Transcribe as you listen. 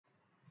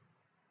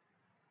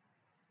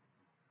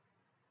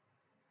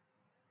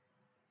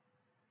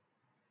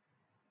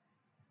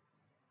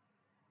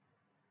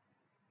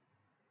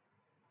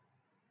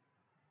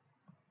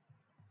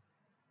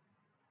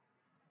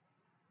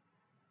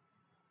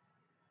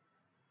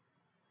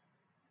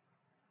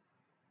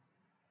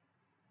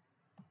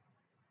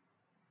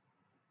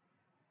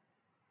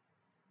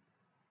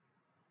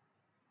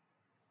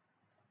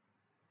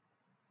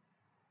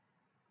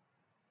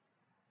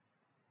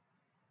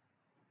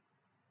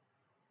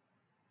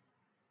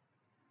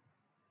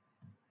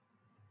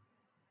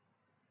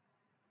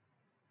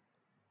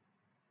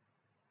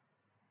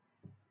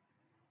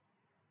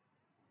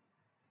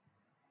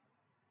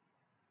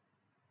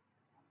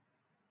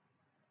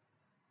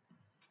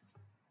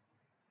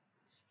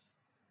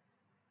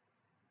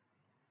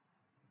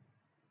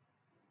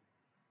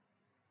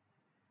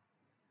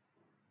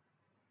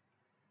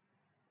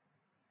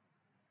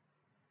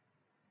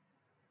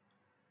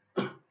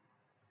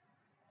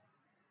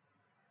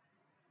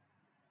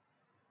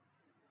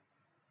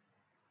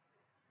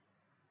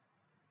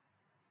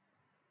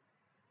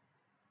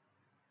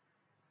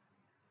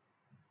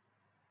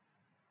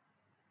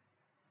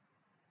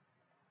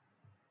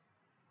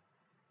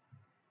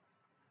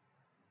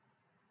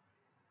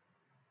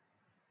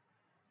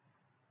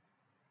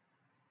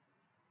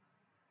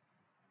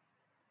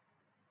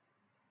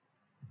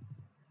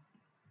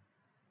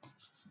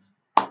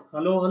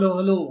Hello hello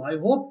hello I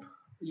hope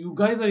you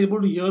guys are able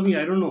to hear me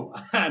I don't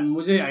know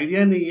मुझे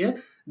idea नहीं है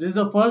this is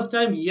the first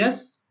time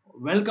yes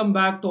welcome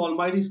back to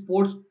almighty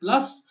sports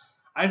plus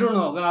I don't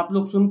know अगर आप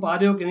लोग सुन पा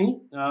रहे हो कि नहीं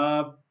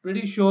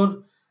pretty sure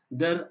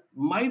there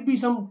might be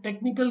some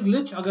technical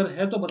glitch अगर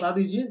है तो बता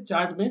दीजिए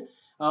चैट में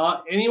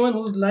anyone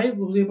who is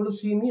live who is able to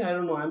C me I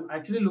don't know I am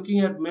actually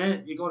looking at मैं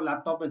एक और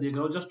लैपटॉप में देख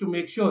रहा हूँ जस्ट टू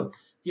मेक श्योर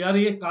कि यार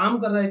ये काम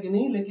कर रहा है कि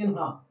नहीं लेकिन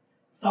हाँ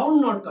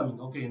sound not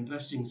coming okay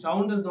interesting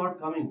sound is not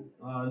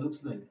coming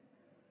looks like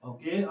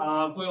Okay.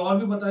 कोई और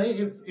भी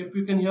बताइए if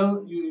you can hear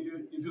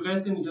if you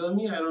guys can hear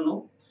me I don't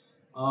know.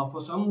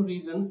 For some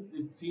reason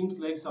it seems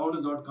like sound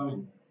is not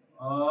coming.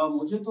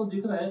 मुझे तो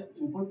दिख रहा है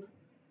input.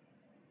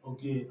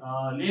 Okay.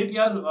 Late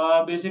यार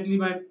basically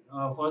मैं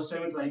first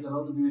time try कर रहा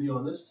हूँ to be very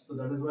honest so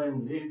that is why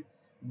I'm late.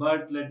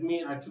 But let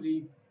me actually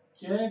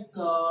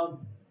check.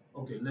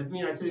 Okay. Let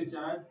me actually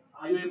chat.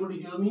 Are you able to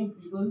hear me,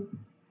 people?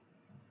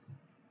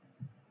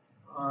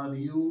 Are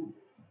you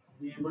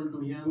able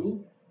to hear me?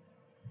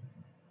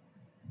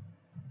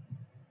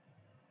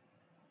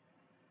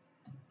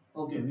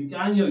 Okay, we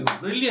can hear you.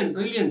 Brilliant,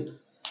 brilliant.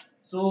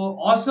 So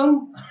awesome.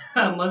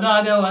 मजा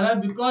आने वाला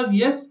है because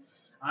yes,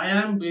 I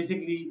am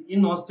basically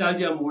in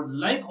nostalgia mode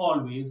like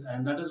always,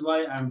 and that is why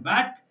I'm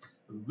back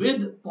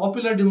with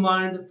popular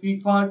demand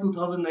FIFA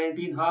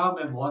 2019. हाँ,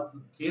 मैं बहुत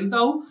खेलता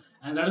हूँ,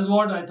 and that is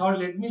what I thought.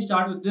 Let me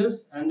start with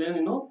this, and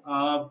then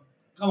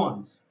come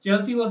on,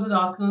 Chelsea versus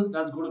Arsenal.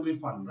 That's going to be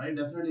fun, right?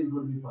 Definitely, it's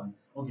going to be fun.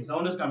 Okay,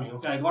 sound is coming.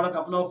 Okay, I got a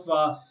couple of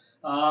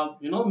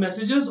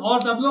messages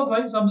और सब लोग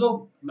भाई सब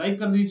लोग like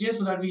कर दीजिए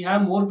so that we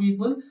have more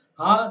people.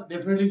 हाँ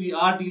definitely we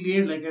are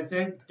delayed like I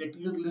said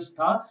technical glitch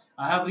था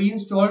आई हैव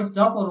रीइंस्टॉल्ड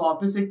स्टफ और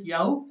वापस से किया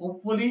हूँ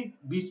होपफुली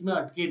बीच में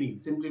अटके नहीं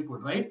सिंपली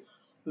पुट राइट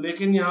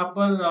लेकिन यहाँ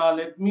पर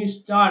let me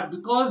start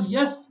because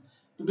yes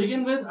to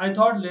begin with I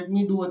thought let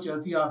me do a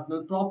Chelsea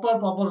Arsenal proper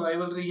proper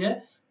rivalry है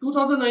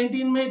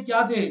 2019 में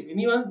क्या थे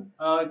एनीवन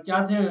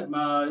क्या थे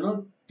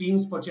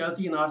teams for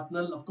Chelsea and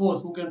Arsenal of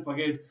course who can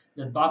forget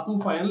that Baku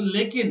final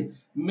लेकिन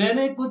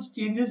मैंने कुछ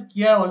changes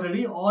किया है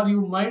ऑलरेडी और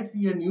you might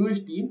see a न्यूइश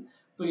team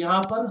तो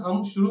यहाँ पर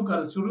हम शुरू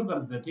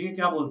करते हैं ठीक है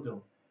क्या बोलते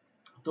हो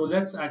तो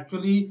let's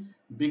actually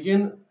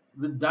begin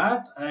with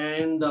that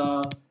and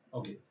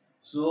okay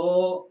so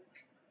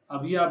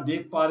अभी आप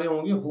देख पा रहे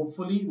होंगे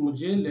होपफुली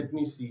मुझे let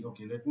me C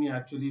okay let me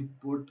actually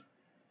put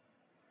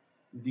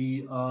the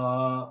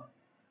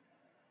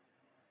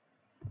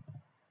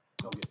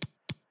okay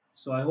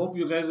so I hope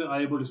you guys are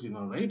able to see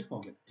now right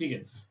okay ठीक है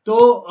तो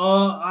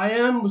I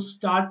am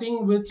starting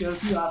with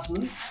Chelsea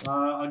Arsenal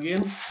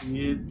again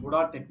ये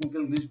थोड़ा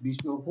टेक्निकल ग्लिच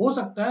बीच में हो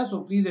सकता है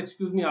so please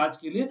excuse me आज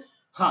के लिए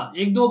हाँ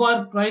एक दो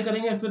बार ट्राई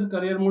करेंगे फिर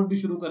करियर मोड भी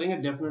शुरू करेंगे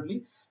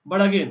डेफिनेटली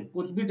बट अगेन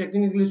कुछ भी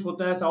टेक्निकल ग्लिच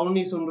होता है साउंड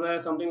नहीं सुन रहा है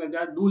something like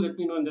that do let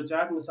me know in the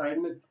chat मैं साइड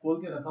में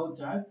खोल के रखा हूँ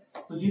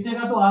चैट तो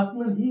जीतेगा तो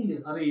आर्सेनल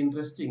ही अरे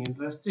इंटरेस्टिंग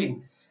इंटरेस्टिंग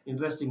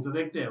इंटरेस्टिंग तो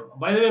देखते हैं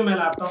बाय द वे मैं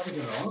लैपटॉप से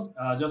कर रहा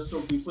हूँ जस्ट सो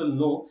पीपल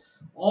नो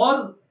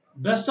और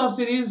बेस्ट ऑफ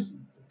सीरीज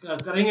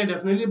करेंगे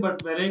डेफिनेटली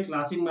बट पहले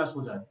क्लासिक मैच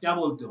हो जाए क्या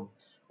बोलते हो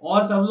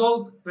और सब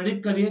लोग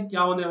प्रेडिक्ट करिए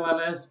क्या होने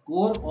वाला है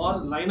स्कोर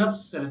और लाइनअप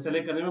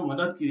सेलेक्ट करने में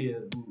मदद कीजिए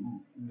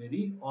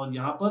मेरी और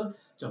यहाँ पर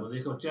चलो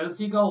देखो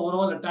चेल्सी का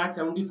ओवरऑल अटैक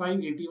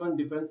 75 81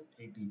 डिफेंस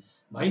 80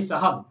 भाई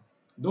साहब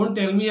डोंट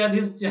टेल मी यार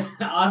this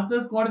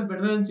Arsenal squad is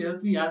better than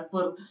Chelsea as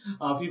per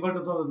FIFA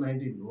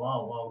 2019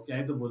 wow wow क्या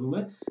है तो बोलूं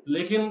मैं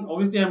लेकिन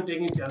obviously I am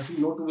taking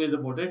Chelsea no two ways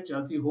about it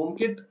Chelsea home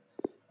kit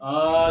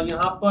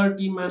यहाँ पर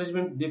टीम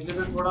मैनेजमेंट देख लेते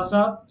हैं थोड़ा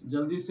सा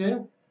जल्दी से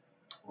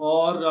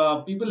और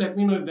people let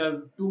me know if there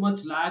is too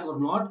much lag और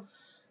नॉट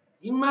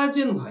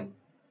इमेजिन भाई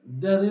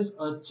there is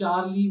a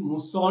Charlie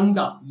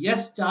Musonda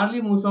yes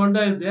Charlie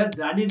Musonda is there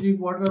daddy drink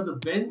water on the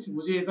bench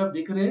मुझे ये सब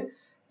दिख रहे हैं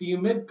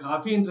टीम में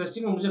काफी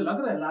इंटरेस्टिंग मुझे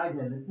लग रहा है लैग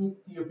है let me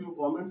C a few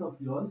comments of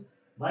yours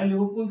भाई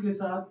लिवरपूल के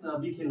साथ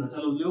भी खेलना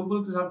चलो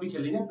लिवरपूल के साथ भी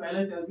खेलेंगे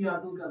पहले चेल्सी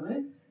आर्सेनल कर रहे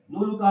हैं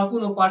no Lukaku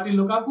no party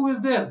Lukaku is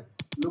there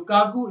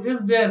Lukaku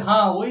is there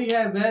हाँ वही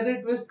है मैंने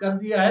ट्विस्ट कर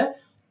दिया है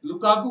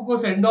लुकाकू को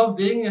सेंड ऑफ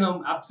देंगे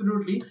हम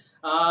absolutely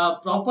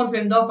proper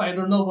send off I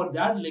don't know about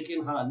that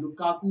लेकिन हाँ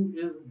Lukaku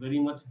is very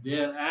much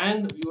there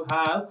and you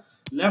have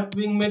left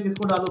wing में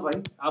किसको डालो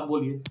भाई आप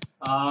बोलिए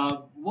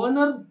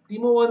वर्नर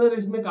टीमो वर्नर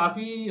इसमें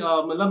काफी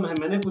मतलब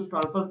मैंने कुछ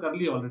ट्रांसफर कर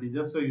लिया already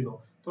just so you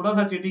know थोड़ा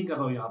सा चीटिंग कर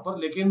रहा हूँ यहाँ पर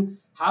लेकिन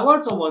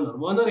हैवर्ट्स और वर्नर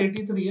वर्नर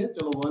 83 है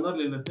चलो वर्नर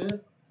ले लेते हैं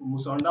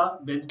मुसोंडा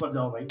बेंच पर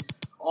जाओ भाई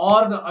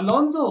और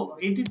अलोंसो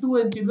 82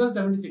 एंड चिल्वेल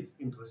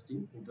 76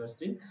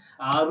 इंटरेस्टिंग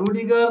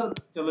रूडिगर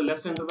चलो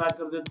लेफ्ट सेंटर बैक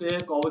कर देते हैं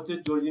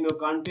कोवाचिच जॉर्जिनो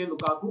कांटे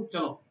लुकाकू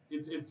चलो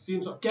इट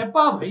सीम्स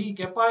केपा भाई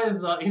Kepa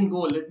is in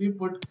goal let me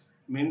put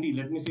Mendy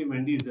let me C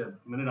Mendy is there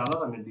मैंने डाला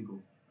था मेंडी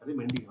को अरे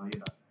मेंडी हाँ ये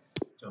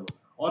डाला चलो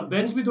और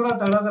बेंच भी थोड़ा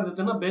तगड़ा कर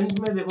देते हैं ना बेंच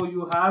में देखो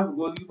यू हैव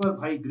गोलकीपर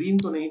भाई ग्रीन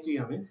तो नहीं चाहिए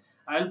हमें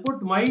I'll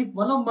put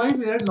one of my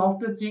favorite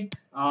Loftus Cheek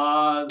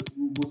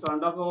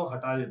बुसांडा को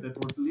हटा देते हैं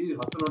टोटली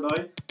हसन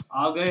ओडॉय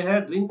आ गए हैं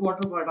ड्रिंक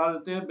वाटर को हटा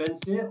देते हैं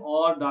बेंच से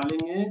और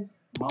डालेंगे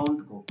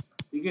माउंट को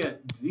ठीक है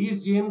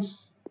रीस जेम्स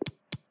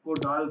को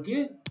डाल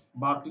के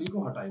बार्कली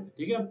को हटाएंगे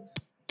ठीक है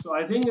सो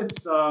I think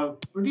it's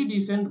pretty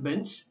decent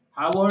bench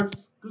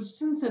Havertz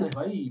Christiansen है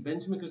भाई,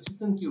 बेंच में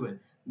क्रिस्टियनसन क्यों है?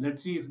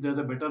 Let's see if there is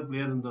a better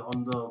player in the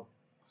on the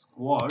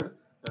squad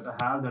that I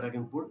have that I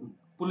can put.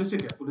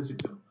 Pulisic है,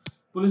 Pulisic, चलो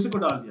Pulisic को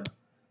डाल दिया,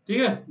 ठीक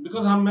है,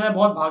 बिकॉज मैं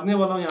बहुत भागने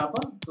वाला हूँ यहाँ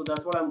पर, तो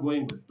that's what I am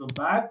going with. तो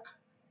back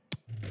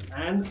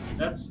and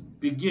let's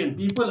begin.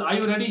 People are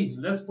you ready?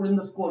 Let's put in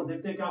the score,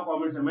 देखते हैं क्या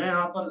कमेंट्स है। मैं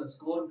यहाँ पर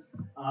स्कोर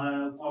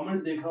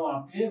कमेंट्स देख रहा हूँ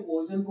आपके।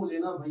 ओजिल को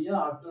लेना भैया,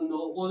 after no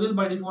Ozil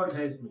by default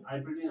है इसमें, I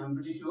am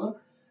pretty sure.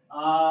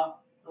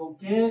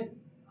 Okay,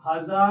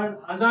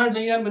 hazard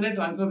नहीं है, मैंने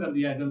ट्रांसफर कर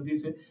दिया है गलती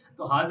से,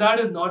 तो hazard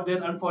is not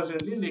there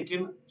unfortunately.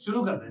 लेकिन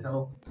शुरू करते हैं,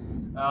 चलो।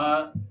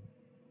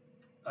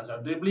 अच्छा,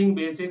 ड्रिबलिंग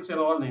बेसिक्स एंड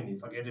ऑल, नहीं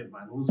forget it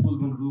man, who's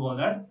going to do all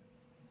that?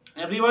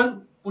 Everyone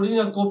put in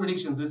your score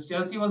predictions. It's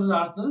Chelsea versus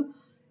Arsenal.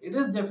 It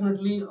is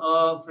definitely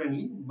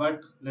friendly,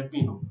 but let me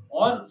know.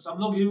 और सब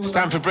लोग ये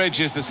Stamford Bridge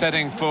is the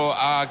setting for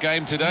our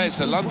game today. It's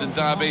a London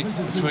derby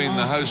between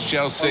the host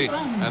Chelsea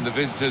and the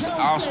visitors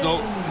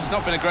Arsenal. It's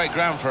not been a great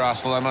ground for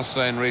Arsenal, I must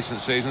say, in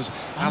recent seasons.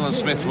 Alan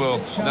Smith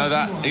will know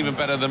that even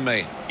better than me.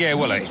 Yeah,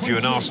 well, if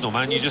you're an Arsenal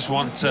man, you just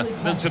want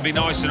them to be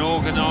nice and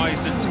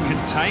organised and to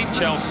contain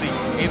Chelsea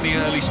in the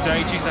early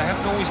stages. They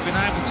haven't always been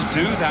able to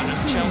do that,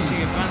 and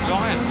Chelsea have gone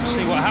lion. We'll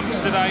see what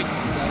happens today.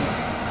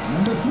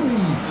 Number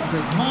 3,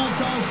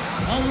 Marcos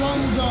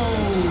Alonso.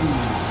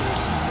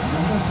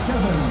 Number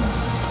 7,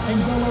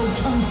 N'Golo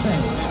Kante.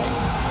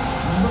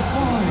 Number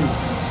 5,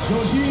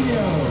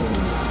 Jorginho.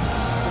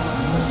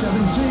 Number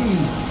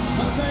 17,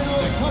 Mateo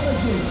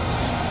Kovacic.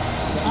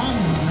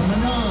 And number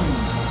 9,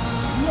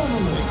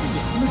 Romelu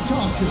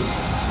Lukaku.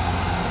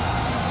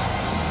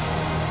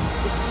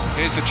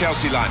 Here's the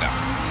Chelsea lineup.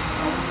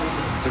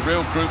 It's a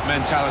real group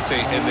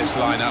mentality in this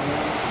lineup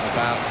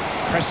about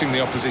pressing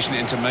the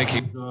opposition into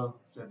making the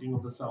setting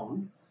of the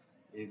sound.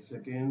 एक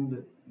second,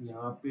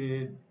 यहाँ पे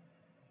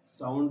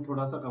sound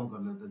थोड़ा सा कम कर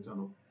लेते हैं,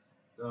 चलो।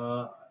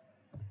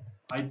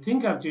 I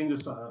think I have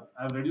changed,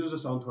 I have reduced the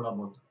sound थोड़ा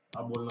बहुत।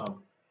 आप बोलना आप।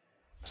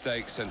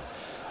 mistakes and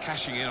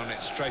cashing in on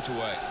it straight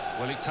away.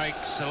 Well, it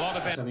takes a lot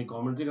of अच्छा नहीं,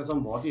 कमेंट्री का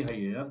साउंड बहुत ही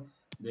हाई है यार,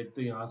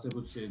 देखते हैं यहाँ से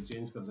कुछ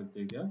चेंज कर सकते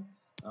हैं क्या?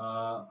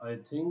 आई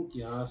थिंक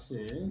यहाँ से,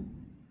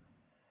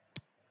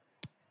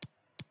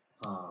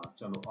 हाँ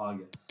चलो आ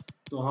गया।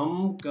 तो हम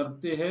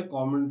करते हैं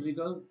कमेंट्री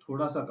का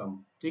थोड़ा सा कम,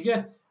 ठीक है,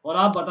 और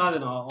आप बता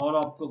देना, और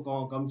आपको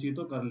कम चाहिए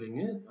तो कर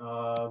लेंगे।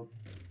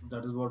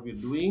 That is what we are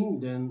doing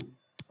then.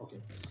 Okay,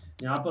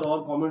 यहाँ पर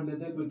और कमेंट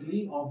लेते हैं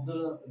quickly of the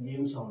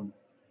game sound.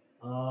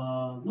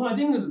 No I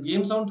think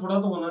game sound थोड़ा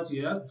तो होना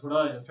चाहिए यार,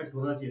 थोड़ा इफेक्ट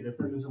होना चाहिए,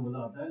 डेफिनेटली से मजा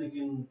आता है,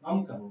 लेकिन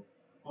कम करो,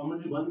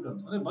 कमेंट्री बंद कर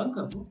दो। अरे बंद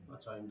कर दो,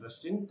 अच्छा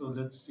इंटरेस्टिंग। तो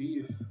let's see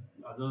if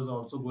others are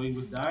also going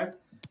with that.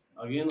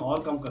 Again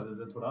और कम कर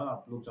देते थोड़ा,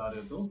 आप लोग चाह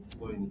रहे तो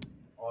कोई नहीं,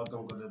 और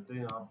कम कर देते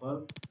हैं। यहाँ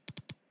पर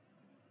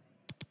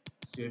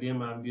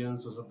स्टेडियम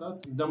एम्बियंस हो सकता है,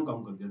 एकदम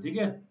कम कर दिया, ठीक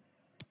है,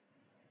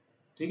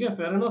 ठीक है,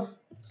 फेयर इनफ।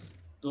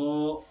 तो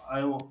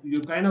आई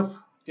you kind of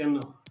can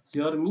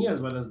hear me as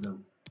well as them,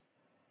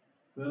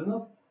 fair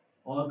enough.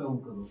 और कम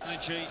करो,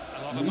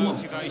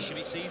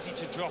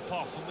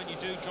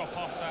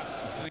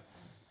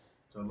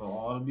 चलो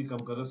और भी कम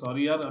करो।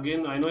 सॉरी यार,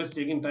 again I know it's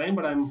taking time,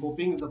 but I am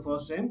hoping the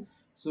first time,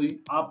 सो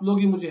आप लोग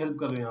ही मुझे हेल्प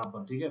कर रहे हैं यहाँ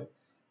पर, ठीक है।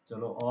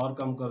 चलो और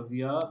कम कर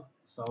दिया,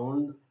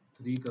 साउंड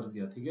 3 कर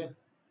दिया, ठीक है,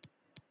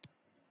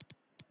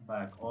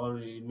 बैक। और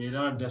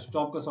मेरा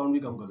डेस्कटॉप का साउंड भी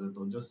कम कर देता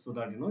हूँ, just so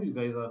that you know you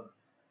guys are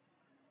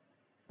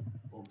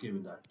okay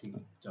with that, ठीक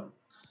है। चलो,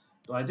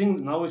 तो I think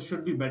now it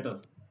should be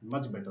better,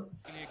 much better.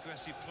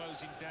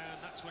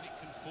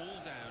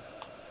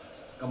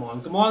 Come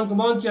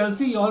on,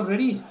 Chelsea, all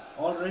ready,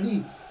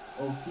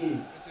 okay.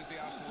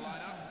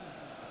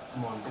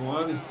 Come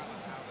on.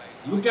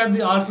 Look at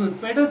the Arsenal.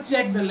 Better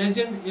check the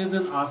legend is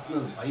in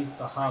Arsenal, bhai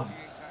sahab.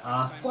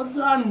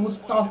 Squadron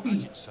Mustafi,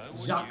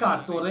 Xhaka,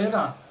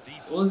 Torreira,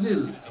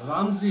 Ozil,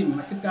 Ramsey,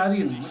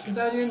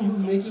 Mkhitaryan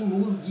who's making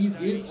moves these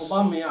days,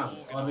 Aubameyang.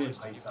 अरे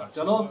भाई साहब,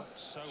 चलो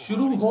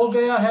शुरू हो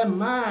गया है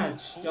match,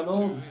 चलो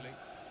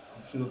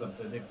शुरू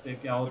करते हैं, देखते हैं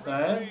क्या होता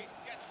है।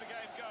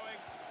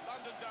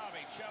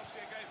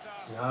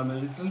 यार मैं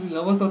लिटरली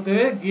नर्वस होते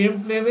हैं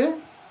गेम प्ले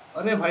में।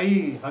 अरे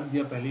भाई हक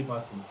दिया पहली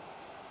पास में।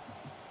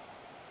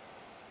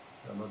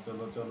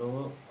 चलो,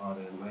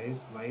 अरे नाइस।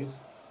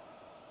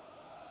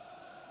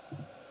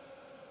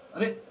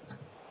 अरे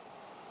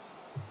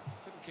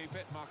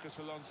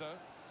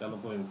चलो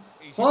कोई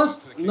नहीं,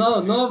 फर्स्ट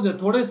नर्व्स है,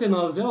 थोड़े से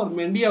नर्व्स है, और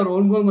मेंडी और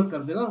ओन गोल मत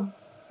कर देना।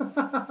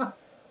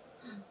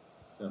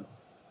 चलो,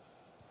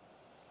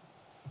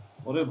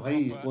 अरे भाई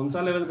कौन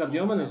सा लेवल कर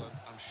दिया मैंने?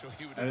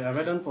 Have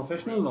I done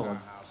professional or what?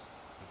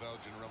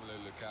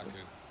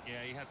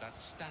 Yeah, he had that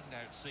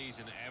standout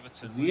season at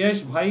Everton. Ziyech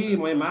bhai,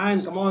 my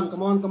man, come on.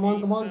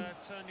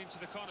 Turned into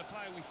the kind of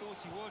player we thought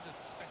he would.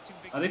 Expecting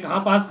big. अरे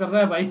कहाँ पास कर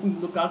रहा है भाई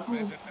Lukaku?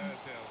 He's a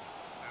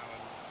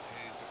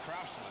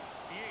craftsman.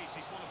 He is.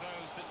 He's one of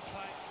those that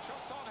play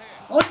shots on here.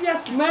 Oh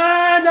yes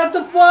man, that's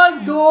the first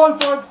goal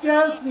for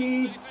Chelsea.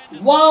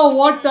 Wow,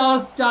 what a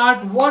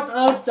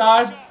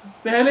start.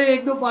 पहले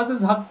 1-2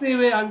 passes हकते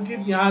हुए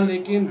अंकित यहाँ,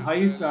 लेकिन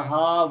भाई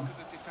साहब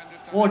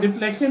Oh,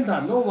 deflection था.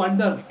 No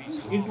wonder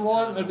it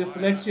was a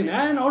deflection.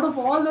 And out of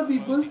all the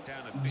people,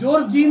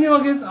 Jorginho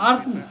against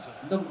Arsenal,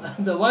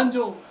 the one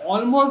जो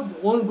almost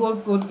own goal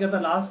score किया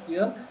था last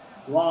year.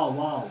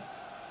 Wow.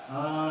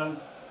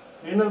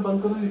 Trainer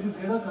बंद करो इसी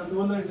थे ना.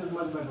 Controller it is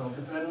much better.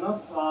 Okay, fair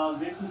enough.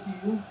 Great to see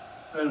you.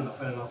 Fair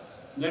enough.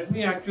 Let me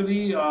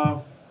actually.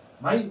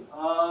 भाई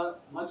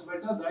much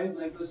better guys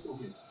like this.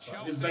 Okay,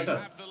 it's better.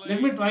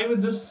 Let me try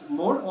with this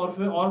mode और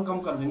फिर और कम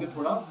कर देंगे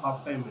थोड़ा half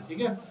time में.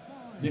 ठीक है.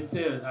 देखते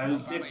हैं. I will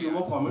take few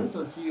more comments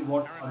and see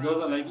what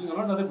others are liking or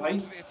not. अरे भाई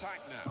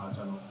हाँ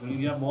चलो मिल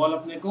गया बॉल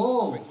अपने को.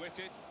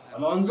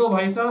 अलोंसो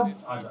भाई साहब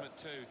आजा.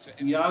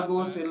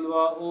 Thiago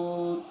Silva.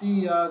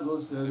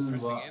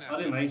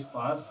 अरे nice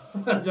pass.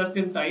 Just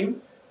in time.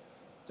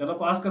 चलो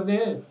पास कर दे.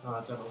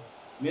 हाँ चलो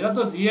मेरा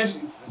तो जीएश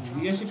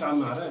ही काम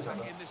में आ रहा है.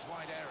 चलो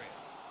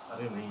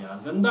अरे नहीं यार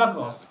गंदा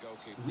क्रॉस.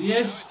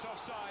 जीएश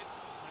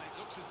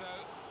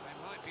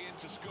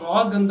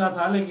क्रॉस गंदा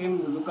था लेकिन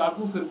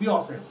लुकाकू फिर भी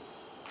offside.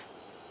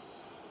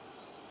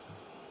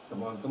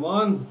 Come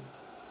on.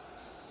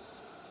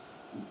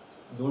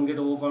 Don't get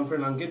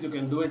overconfident, Ankit. You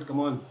can do it.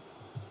 Come on.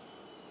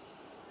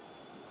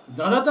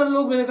 ज्यादातर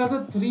लोग मेरे ख्याल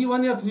से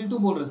 3-1 या 3-2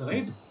 बोल रहे थे,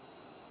 राइट?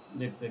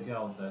 देखते हैं क्या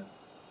होता है.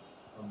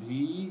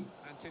 अभी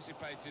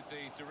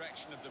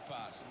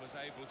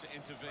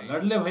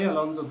लड़ ले भाई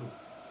अलोंसो तू.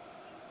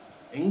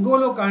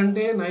 एंगोलो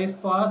कांटे नाइस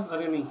पास.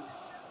 अरे नहीं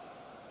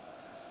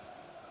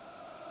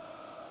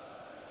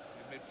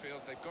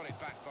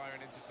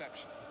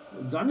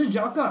जाने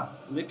जाका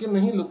लेकिन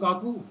नहीं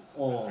लुकाकू.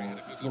 तो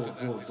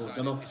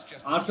चलो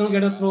Arsenal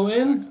get a throw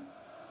in.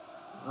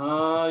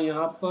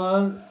 यहाँ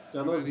पर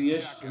चलो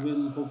जीएश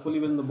will hopefully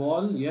win the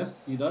ball.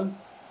 Yes he does.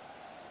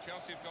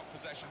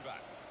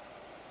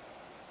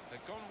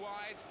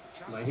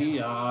 नहीं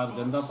यार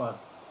गंदा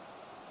पास.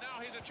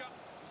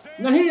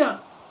 नहीं यार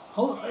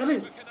हाउ. अरे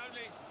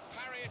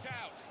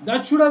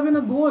that should have been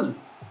a goal.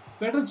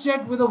 Better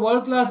check with a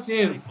world class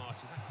save.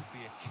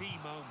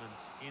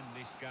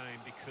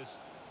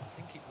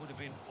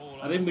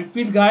 अरे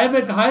मिडफील्ड गायब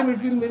है. कहाँ है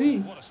मिडफील्ड मेरी?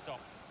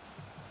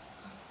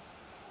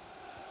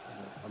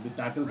 अभी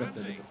टैकल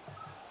करते हैं.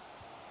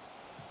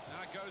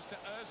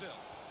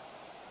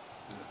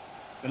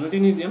 पेनल्टी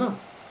नहीं दिया ना.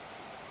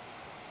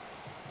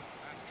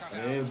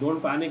 अरे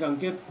don't panic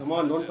Ankit. Come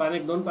on don't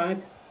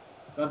panic.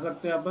 कर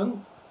सकते हैं अपन.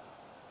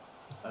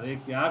 अरे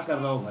क्या कर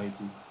रहा हो भाई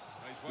तू.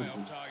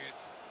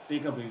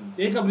 Take a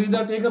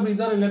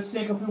breather. Let's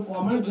take a few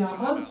comments. यहाँ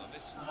पर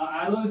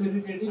Arrow is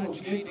irritating.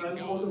 Okay,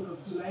 12 more to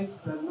 50 likes.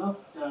 Fair enough.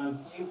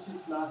 Came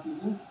 6 last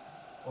season.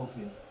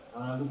 Okay.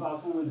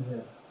 Lukaku is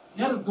here.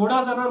 यार थोड़ा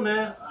सा ना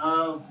मैं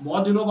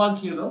बहुत दिनों बाद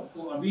खेल रहा हूँ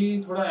तो अभी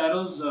थोड़ा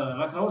एरोज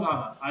रख रहा हूँ. हाँ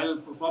I'll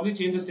probably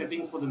change the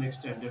settings for the next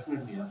time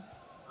definitely यार.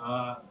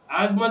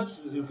 As much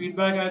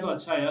feedback आए तो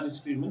अच्छा है यार इस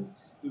स्ट्रीम में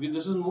क्योंकि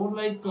this is more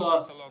like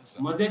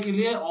मजे के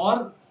लिए. और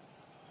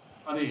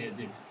अरे ये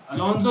देख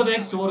अलोंसो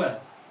देख सो रहा है.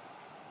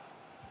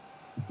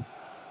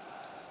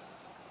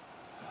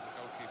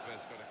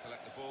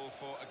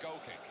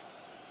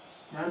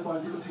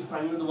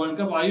 World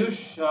cup.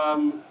 आयुष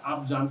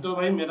आप जानते हो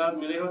भाई मेरे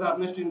ख्याल से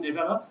आपने स्ट्रीम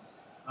देखा था.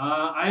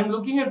 I am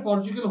looking at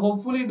Portugal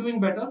hopefully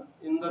doing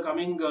better in the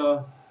coming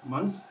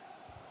months.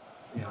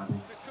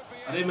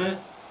 अरे मैं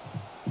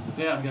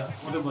गया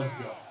मुझे बच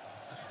गया.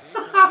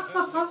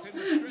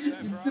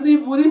 इतनी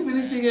बुरी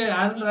फिनिशिंग है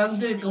यार रन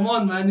से. Come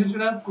on man you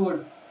should have scored.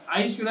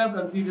 I should have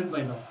considered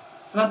bye now.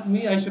 Trust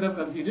me I should have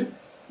considered.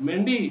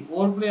 Mendy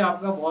over play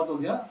आपका बहुत हो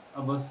गया.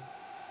 अब बस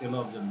खेलो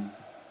अब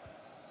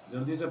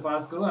जल्दी से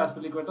पास करो.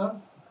 एस्पिलिक्वेटा.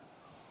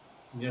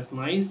 Yes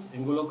nice.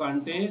 एंगोलो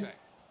कांटे.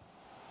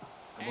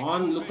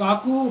 On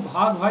Lukaku.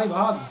 भाग भाई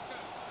भाग.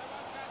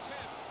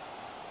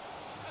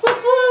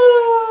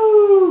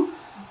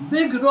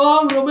 Big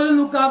wrong. Romelu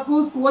Lukaku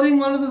scoring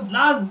one of his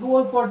last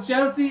goals for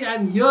Chelsea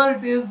and here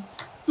it is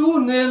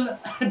 2-0.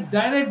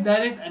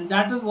 direct and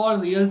that is what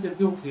real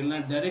Chelsea को खेलना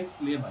है. direct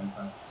play भाई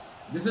साहब.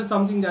 This is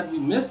something that we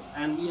miss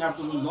and we have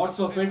to do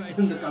lots of it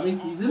in the coming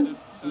season.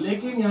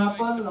 लेकिन यहाँ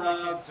पर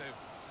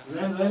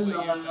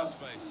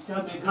क्या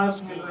बेकार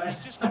खेल रहा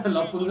है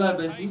लपुंगा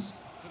बेसी.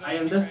 I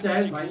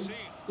understand भाई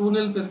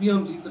 2-0 फिर भी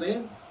हम जीत रहे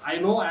हैं. I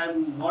know I am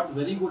not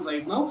very good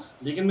right now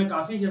लेकिन मैं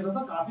काफी खेलता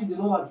था. काफी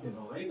दिनों बाद खेल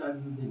रहा हूँ. Right, that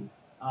is the thing.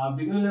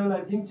 Beginner level I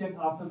think check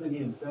after the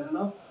game. Fair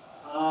enough.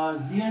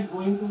 Ziyech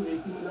going to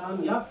AC Milan.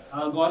 Yeah.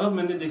 गौरव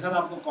मैंने देखा था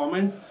आपको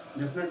comment.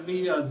 Definitely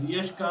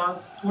Ziyech का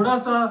थोड़ा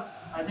सा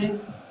I think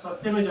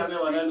सस्ते में जाने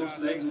वाला है. Looks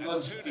like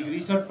because एक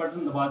reset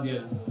button दबा दिया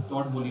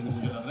टॉट बोली ने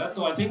मुझे लग रहा है.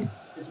 तो I think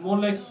it's more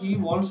like he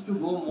wants to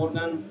go more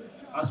than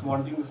us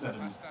wanting to sell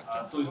him.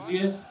 तो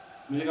इसलिए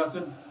मेरे ख्याल से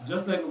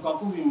just like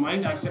Lukaku we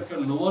might accept a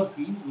lower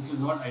fee which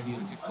is not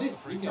ideal. अरे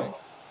ठीक है.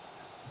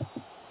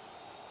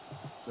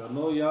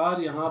 चलो यार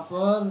यहाँ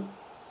पर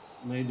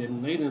नहीं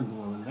दूंगा.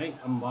 नहीं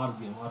हम मार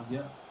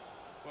दिया.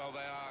 Well,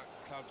 they are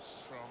clubs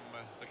from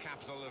the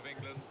capital of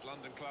England,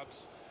 London clubs.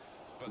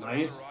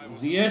 Nice.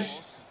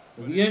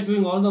 Ziyech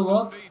doing all the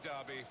work.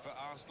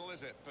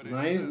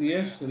 Nice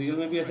Ziyech. Real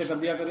में भी ऐसे कर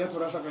दिया करिए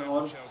थोड़ा सा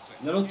और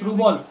चलो थ्रू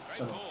बॉल.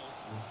 चलो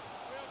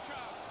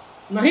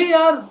नहीं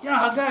यार क्या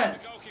हक है.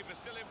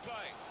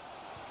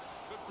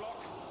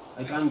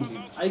 I can't believe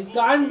it. I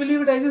can't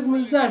believe it. I just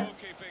missed that.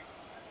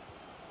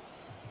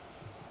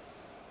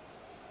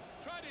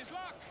 Tried his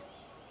luck.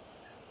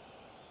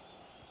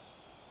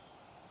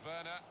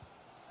 Werner.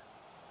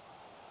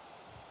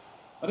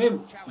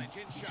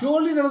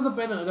 Surely there was a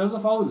pen. There was a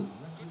foul. Good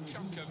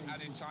chunk of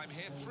added time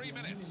here. 3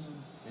 minutes.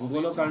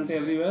 N'Golo Kante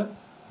everywhere.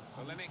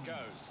 Well, then it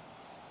goes.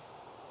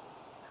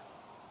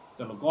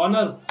 Chalo,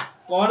 corner.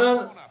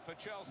 Corner for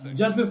Chelsea.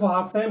 Just before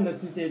half time,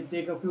 let's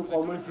take a few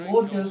comments.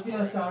 More Chelsea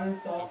has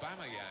started talks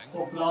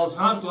for Klaus.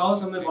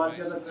 Klaus हमने बात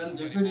किया था.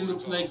 Definitely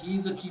looks like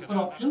he's a cheaper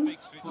option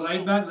for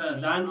right back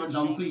than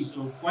Dumfries.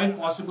 So quite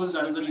possible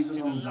that is the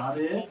reason हम जा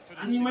रहे हैं.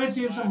 And he might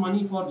save some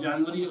money for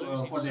January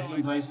for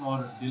Declan Rice or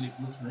Delic.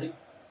 Looks like.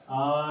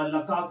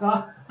 Lakaka.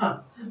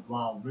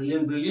 Wow,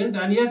 brilliant.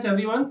 And yes,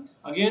 everyone,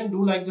 again,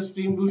 do like the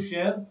stream, do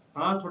share.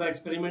 थोड़ा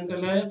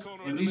experimental है.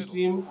 Every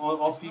stream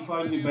of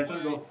FIFA will be better.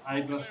 Though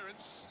I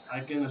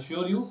can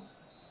assure you.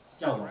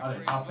 क्या हुआ?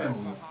 अरे half time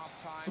हो गया.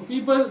 So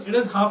people, it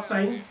is half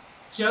time.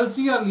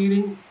 Chelsea are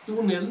leading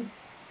 2-0.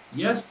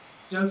 Yes,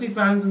 Chelsea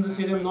fans in the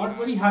stadium not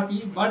very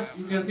happy, but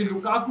you can see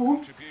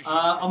Lukaku,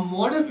 a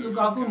modest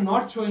Lukaku,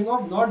 not showing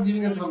off, not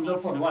giving a thumbs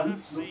up for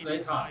once. Looks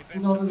like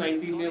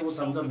 2019 में वो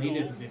thumbs up नहीं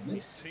देते थे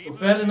अपने. So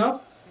fair enough.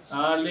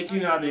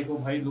 लेकिन यहाँ देखो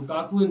भाई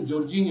Lukaku and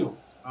Jorginho,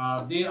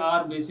 they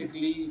are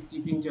basically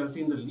keeping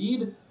Chelsea in the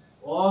lead.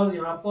 और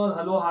यहाँ पर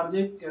हेलो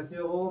हार्दिक कैसे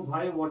हो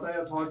भाई what are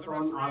your thoughts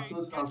on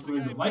Arsenal transfer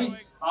window भाई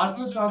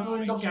Arsenal transfer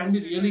window can be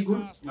really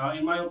good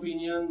in my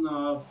opinion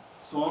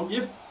Storm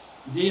if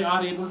they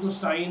are able to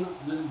sign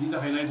these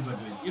are highlights by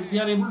the way if they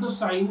are able to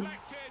sign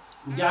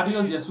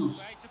Gabriel Jesus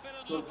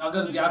so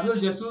अगर Gabriel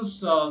Jesus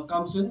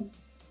comes in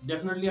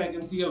definitely I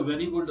can see a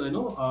very good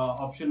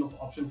option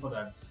for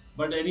that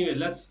but anyway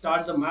let's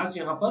start the match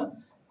यहाँ पर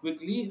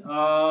quickly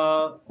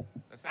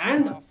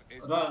and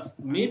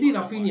maybe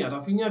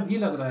Raphinha भी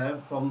लग रहा है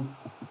from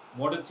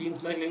what it seems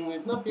like लेकिन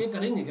इतना पे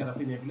करेंगे क्या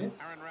Raphinha के लिए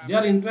they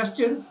are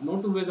interested no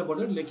two ways about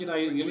it लेकिन I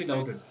really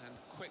doubt it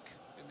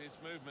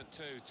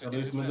अब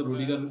इसमें तो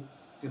रूडिगर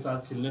के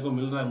साथ खेलने को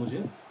मिल रहा है मुझे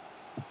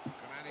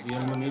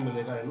रियल में नहीं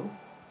मिलेगा है नो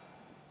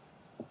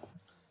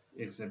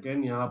एक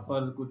सेकेंड यहाँ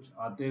पर कुछ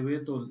आते हुए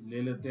तो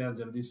ले लेते हैं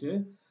जल्दी से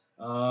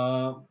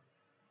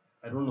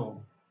आई डोंट नो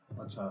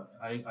अच्छा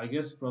I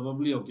guess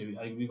probably okay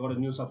we got a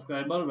new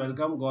subscriber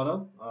welcome गौरव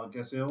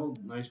कैसे हो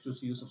nice to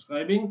C you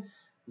subscribing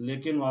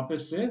लेकिन वापस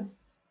से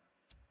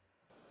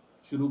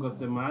शुरू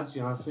करते मैच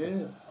यहाँ से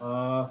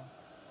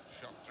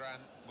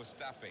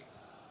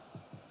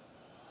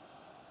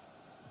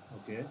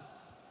okay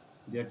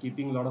they are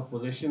keeping a lot of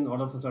possession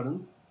all of a sudden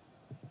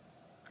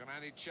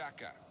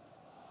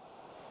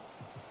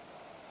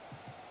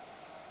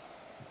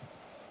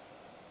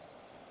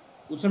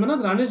उस समय ना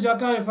Granit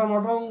Xhaka if I'm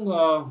not wrong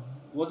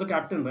was the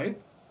captain right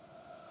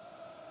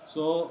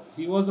so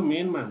he was the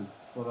main man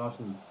for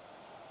Arsenal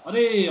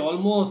अरे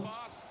almost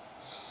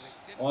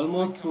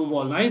through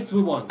ball nice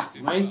through ball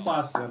nice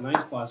pass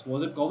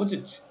was it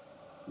Kovacic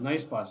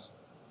nice pass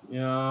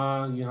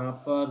यहाँ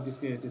पर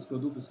किसको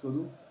दूँ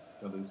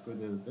चलो इसको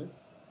दे देते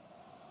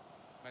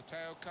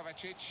Mateo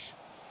Kovacic,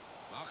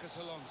 Marcus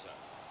Alonso.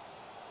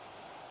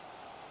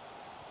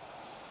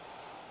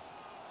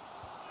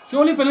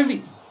 Surely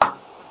penalty.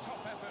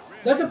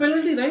 That's a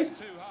penalty, right?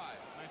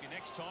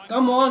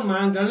 Come on,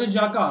 man, Granit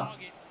Xhaka.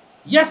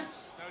 Yes.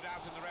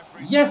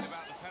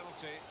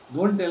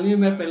 Don't tell me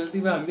मैं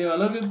penalty में हगने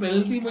वाला हूँ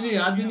penalty मुझे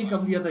याद भी नहीं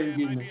कब दिया था इस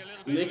गेम में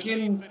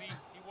लेकिन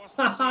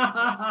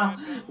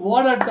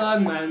what a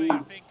turn, man.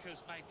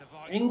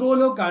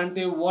 N'Golo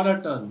Kante, what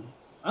a turn.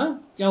 हाँ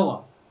क्या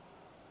हुआ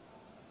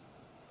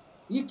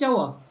ये क्या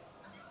हुआ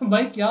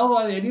भाई क्या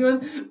हुआ anyone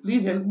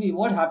please help me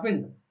what happened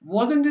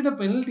wasn't it a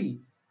penalty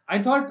I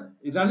thought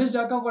Granit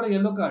Xhaka got a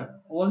yellow card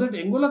was it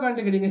N'Golo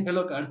Kante getting a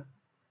yellow card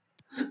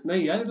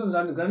नहीं यार it was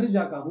Granit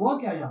Xhaka हुआ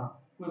क्या यहाँ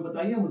कोई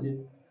बताइए मुझे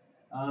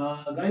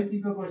guys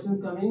keep your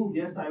questions coming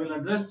yes I will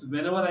address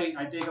whenever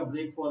I take a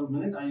break for a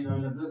minute I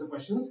will address the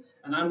questions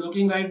and I'm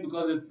looking right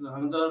because it's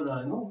another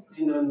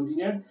screen that I'm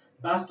looking at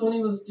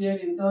Bastoni will stay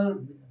at Inter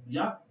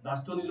yeah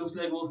Bastoni looks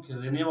like वो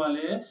रहने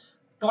वाले हैं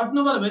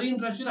Tottenham are very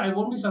interested I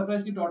won't be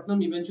surprised कि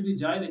Tottenham eventually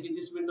जाए लेकिन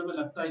इस window में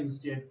लगता है he'll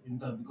stay at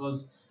Inter because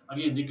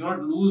again they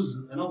cannot lose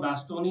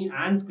Bastoni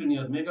and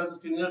Skriniar मेरे ख्याल से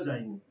Skriniar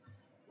जाएंगे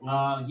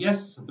yes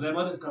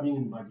Bremer is coming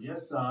in but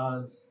yes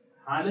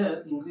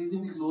Haller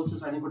increasingly close to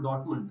signing for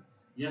Dortmund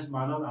yes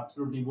Manav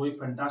absolutely वो एक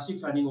fantastic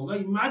signing होगा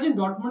imagine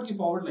Dortmund की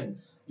forward line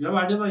you have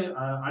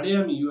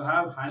Adeyemi you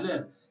have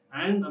Haller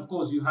and of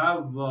course you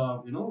have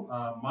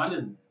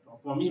Malin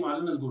for me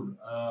Malin is good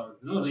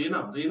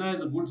Reina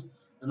is a good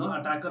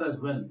attacker as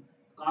well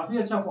काफी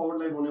अच्छा forward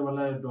line होने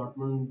वाला है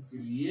Dortmund के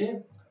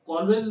लिए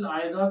Colwill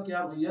आएगा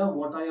क्या भैया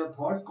what are your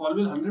thoughts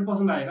Colwill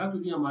 100% आएगा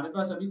क्योंकि हमारे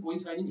पास अभी कोई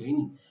signing है ही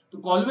नहीं तो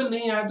Colwill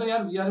नहीं आया तो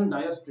यार we are in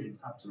dire straits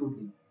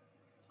absolutely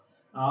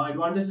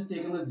advantage is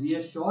taken with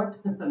ZS shot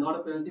not a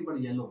penalty but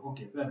yellow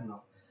okay fair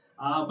enough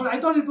but I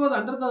thought it was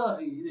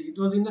it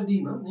was in the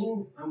D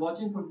no? I'm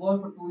watching football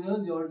for 2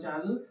 years your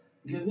channel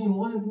gives me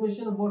more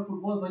information about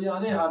football. भैया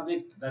अरे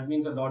हार्दिक, that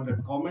means a lot, that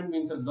comment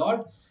means a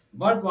lot.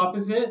 But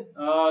वापस से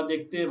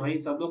देखते हैं भाई,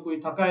 सब लोग कोई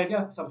थका है क्या?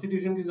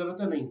 सब्स्टिट्यूशन की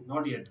जरूरत है? नहीं,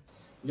 नॉट येट.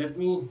 लेट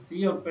मी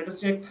सी और पेटर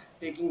check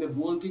taking the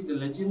goal kick, the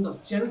legend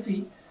of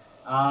Chelsea.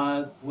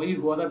 वही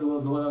हुआ था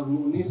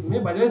 2019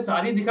 में. बाय द वे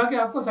सारी दिखा के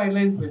आपको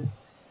साइडलाइंस में.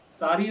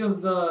 सारी was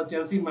the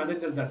Chelsea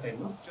manager that time.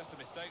 No,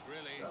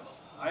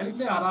 I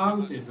play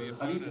आराम से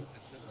खाली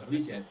अभी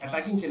से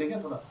अटैकिंग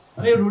खेलेगा थोड़ा.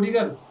 अरे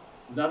रूडिगर,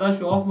 ज्यादा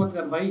शो ऑफ मत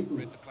कर भाई तू.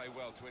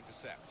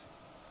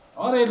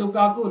 और ये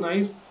लुकाकू,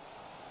 नाइस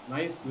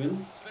नाइस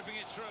विन.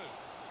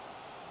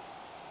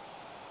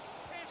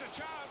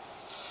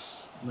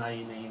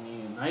 नहीं नहीं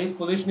नहीं, nice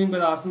positioning by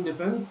the Arsenal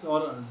defence.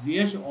 और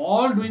जियश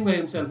ऑल डूइंग बाय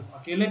हिमसेल्फ,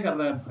 अकेले कर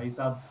रहा है भाई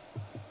साहब.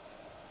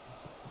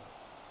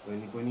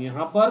 कोई नहीं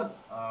यहाँ पर.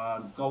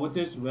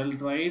 कोवाचिच वेल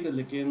ट्राइड,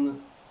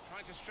 लेकिन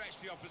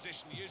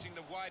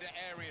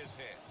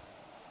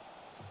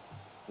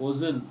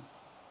ओजिल,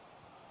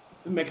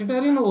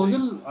 मैकेटेरियन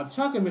ओजिल,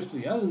 अच्छा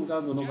केमिस्ट्री यार इनका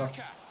दोनों का.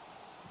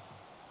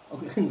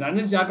 ओके,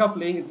 ग्रैनिट जाका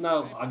प्लेइंग इतना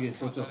आगे,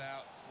 सोचो.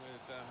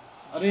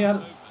 अरे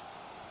यार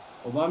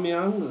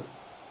ओबामयांग,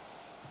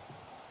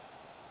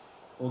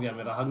 हो गया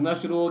मेरा हगना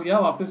शुरू हो गया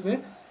वापस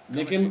से.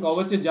 लेकिन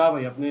कोवाचिच जा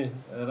भाई, अपने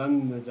रन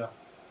में जा.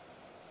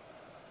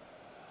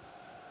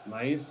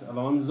 नाइस.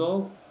 अलोंसो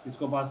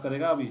किसको पास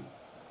करेगा अभी?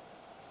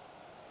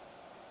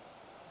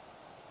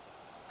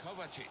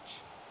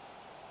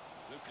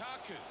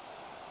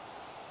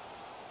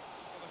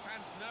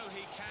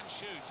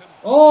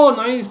 Oh,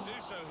 nice.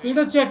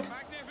 Peter Cech.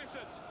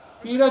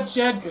 Peter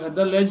Cech,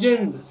 the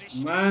legend.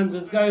 Man,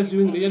 this guy is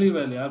doing really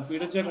well. Yeah,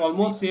 Peter Cech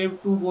almost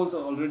saved 2 goals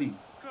already.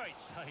 Great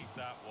save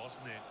that,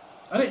 wasn't it?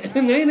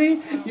 अरे नहीं नहीं,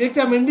 ये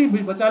क्या मेंडी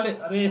बचा ले.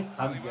 अरे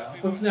हक गया,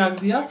 उसने हक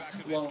दिया.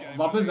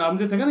 वापस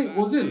रामजे थे क्या? नहीं,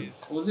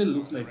 Ozil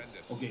looks like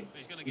okay.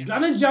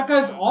 Granit Xhaka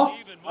is off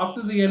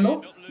after the yellow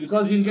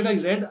because he'll get a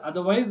red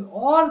otherwise.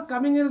 Or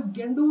coming in is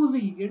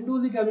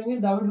Guendouzi coming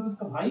in, David Luiz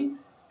का भाई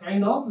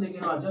kind of.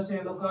 लेकिन हाँ, just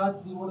yellow का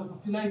 3 more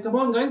 50 likes. Come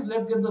on guys,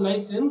 let's get the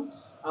likes in.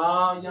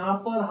 यहाँ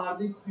पर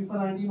हार्दिक FIFA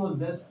 19 was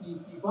best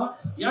FIFA.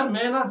 यार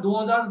मैं ना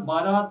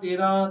 2012,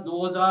 13,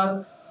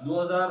 2000,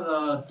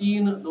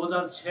 2003,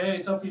 2006 ये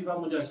सब फीफा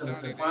मुझे अच्छा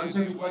लगता है.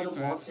 5-6 फीफा जो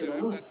बहुत खेला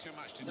है ना.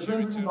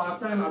 Difference between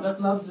Barca and other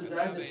clubs is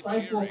that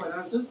despite poor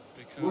finances,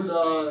 good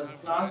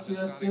class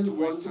players still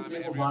want to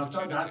play for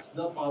Barca. That's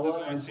the power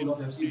and pull of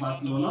FC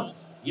Barcelona.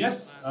 Yes,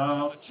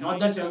 not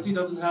that Chelsea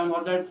doesn't have,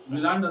 not that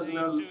Milan doesn't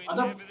have.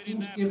 Other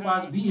teams के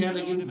पास भी है,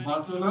 लेकिन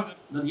Barcelona,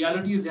 the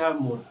reality is they have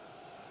more.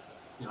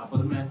 यहाँ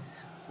पर मैं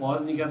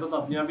pause नहीं कहता तो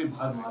अपने आप ही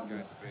भाग मार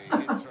गया.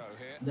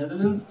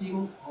 नेदरलैंड्स टीम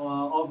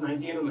ऑफ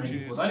 98 और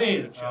 94. अरे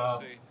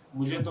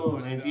मुझे तो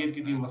 98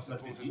 की टीम मस्त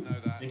लगती थी,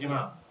 लेकिन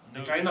हाँ,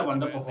 they kind of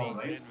underperformed,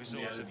 right?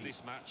 Results of this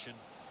match, and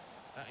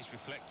that is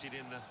reflected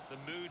in the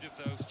mood of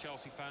those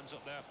Chelsea fans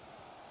up there.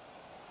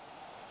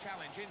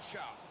 Challenge in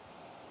sharp.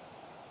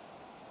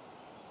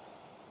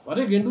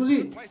 अरे गेंडूजी,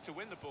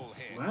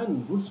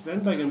 man, good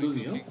strength by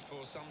गेंडूजी.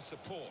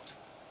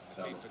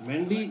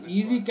 Mendy,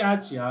 easy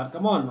catch यार.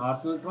 Come on,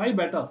 Arsenal, try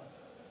better.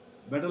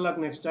 Better luck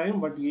next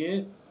time. But ये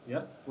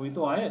यार कोई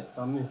तो आए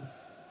सामने.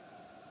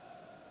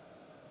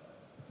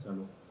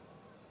 चलो,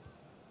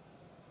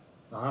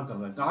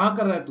 कहाँ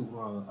कर रहा है तू?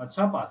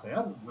 अच्छा पास है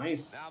यार.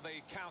 Nice.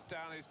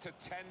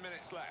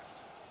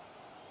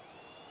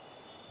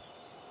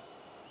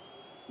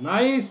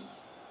 Nice.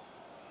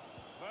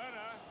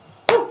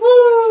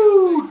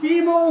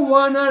 Timo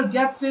Werner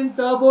gets in,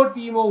 turbo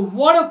Timo.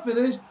 What a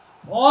finish.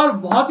 और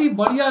बहुत ही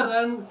बढ़िया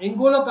रन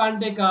एंगोलो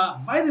कांटे का.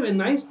 By the way,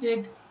 nice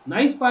take,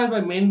 nice pass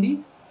bye Mendy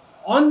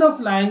on the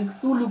flank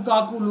to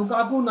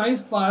Lukaku.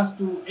 Nice pass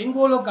to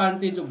एंगोलो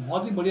कांटे, जो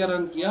बहुत ही बढ़िया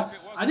रन किया.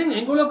 आई थिंक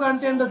एंगोलो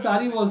कांटे एंड द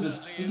सारी वाज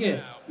दिस. ठीक है,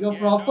 यू आर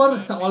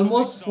प्रॉपर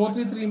ऑलमोस्ट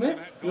 4-3-3 में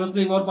यू वाज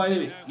प्लेइंग. और बाय द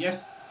वे,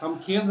 यस, हम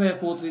खेल रहे हैं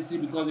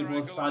 4-3-3 बिकॉज इट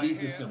वाज सारी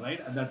system, right,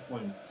 at that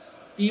point.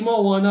 टीमो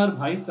Werner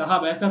भाई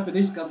साहब, ऐसा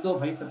फिनिश कर दो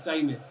भाई,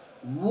 सच्चाई में.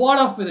 What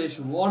a finish,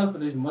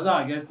 मजा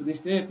आ गया इस फिनिश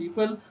से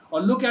पीपल.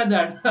 और लुक एट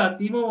दैट,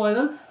 टीमो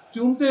वर्नर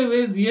चूमते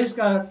हुए जियश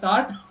का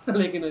टाट.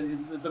 लेकिन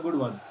it's a good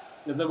one,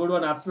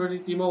 absolutely.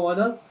 टीमो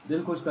Werner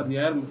दिल खुश कर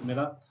दिया यार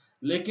मेरा.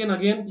 लेकिन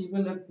again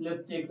people,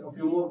 let's take a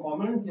few more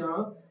comments यहाँ.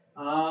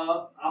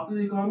 After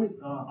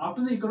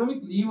the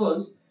economic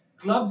levers,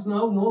 clubs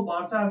now know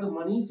Barca have the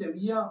money.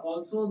 Sevilla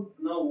also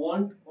now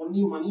want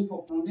only money for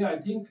Kounde. I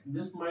think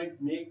this might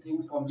make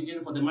things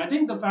complicated for them. I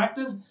think the fact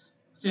is,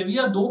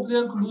 Sevilla, दो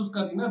player को lose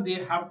कर ना, they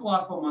have to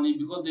ask for money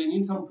because they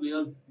need some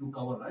players to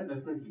cover, right?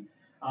 Definitely.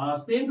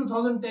 Spain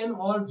 2010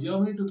 or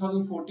Germany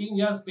 2014.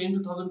 Yeah, Spain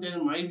 2010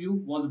 in my view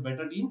was a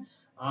better team.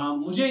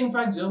 मुझे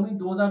in fact Germany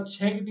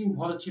 2006 की team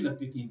बहुत अच्छी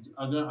लगती थी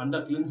अगर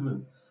under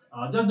Klinsmann.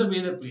 Just the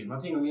way they play,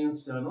 nothing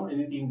against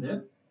any team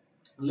there.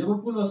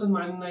 Liverpool versus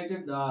Man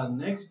United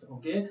next.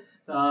 Okay,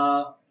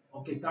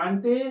 okay.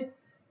 Kante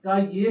का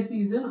ये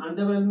season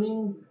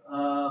underwhelming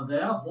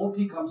गया. Hope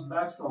he comes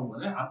back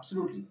stronger है.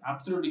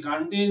 Absolutely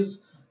Kante is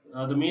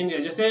the main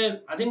guy. जैसे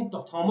I think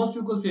Thomas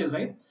Tuchel says,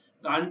 right,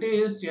 Kante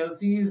is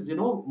Chelsea's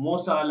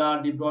Mo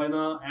Salah, De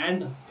Bruyne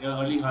and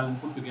Erling Haaland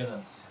put together.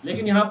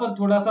 लेकिन यहाँ पर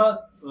थोड़ा सा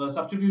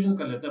substitution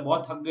कर लेते हैं,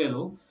 बहुत थक गए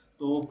लोग,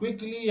 तो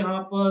क्विकली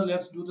यहाँ पर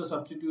let's do the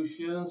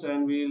substitutions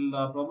and will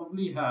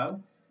probably have,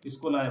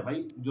 इसको लाए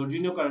भाई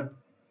जॉर्जिनियो का,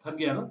 थक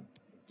गया ना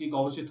कि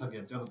कॉवरशिप थक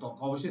गया, चलो तो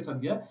कॉवरशिप थक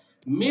गया,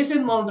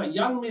 मेसन माउंट का,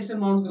 यंग मेसन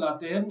माउंट को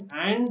लाते हैं,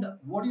 and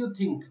what do you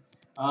think,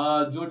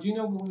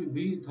 Jorginho को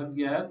भी थक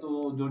गया है,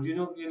 तो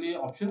जॉर्जिनियो के लिए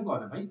ऑप्शन कौन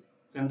है भाई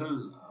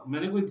सेंट्रल,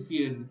 मैंने कोई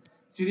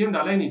सीरियम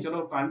डाला ही नहीं,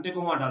 चलो कांटे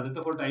को वहां डाल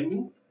देते for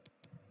timing,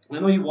 I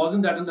know he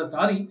wasn't that in the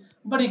Sari,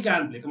 but he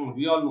can play. Come on,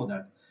 we all know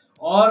that.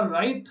 Or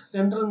right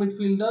central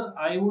midfielder,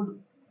 I would,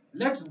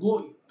 let's go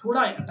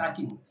thoda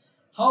attacking.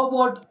 How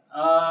about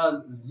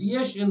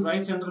Ziyech in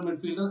right central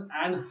midfielder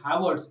and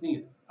Havertz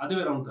नहीं, other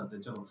way around करते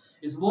हैं, चलो.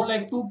 It's more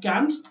like two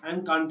camps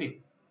and Kante.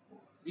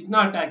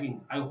 इतना attacking.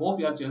 I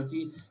hope यार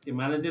Chelsea के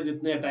managers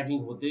इतने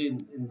attacking होते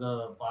in the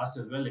past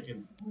as well.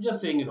 लेकिन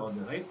just saying it all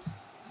there, right?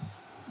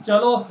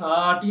 चलो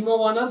टीमो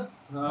Warner,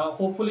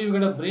 hopefully you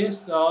get a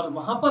brace, और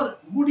वहां पर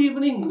good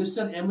evening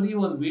mister emery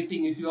was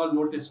waiting, if you all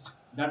noticed,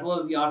 that was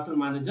the Arsenal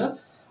manager,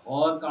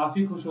 और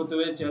काफी खुश होते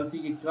हुए चेल्सी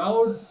की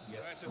क्राउड,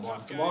 यस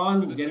कम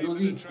ऑन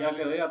गेंडोजी, क्या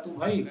कर रहे हैं तू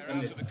भाई, कर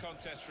ले,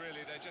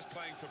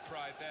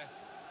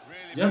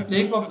 जस्ट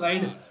प्लेइंग फॉर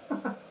प्राइड,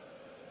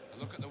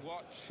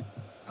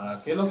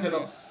 खेलो खेलो,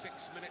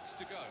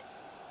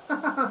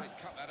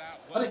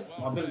 अरे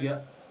वापस गया,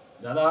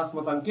 ज्यादा हंस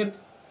मत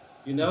अंकित,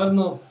 you never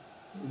know,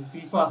 it's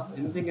FIFA,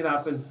 anything can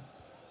happen.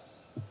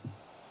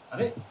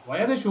 अरे why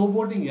are they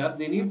showboating यार,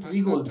 they need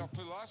 3 goals.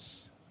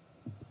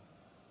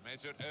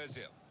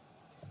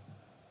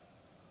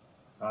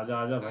 आजा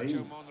आजा भाई,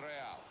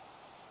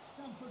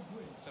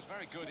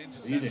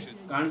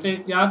 कांटे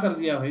क्या कर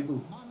दिया भाई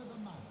तू,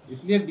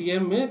 इसलिए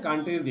डीएम में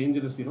कांटे is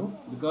dangerous, you know,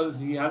 because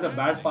he has a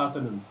bad pass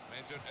on him.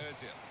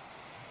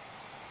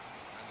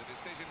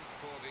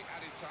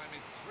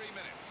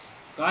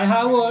 Kai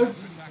Havertz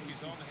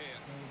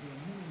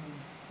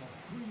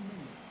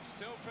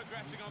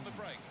progressing on the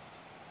break.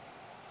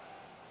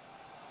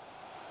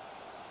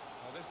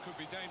 Well, this could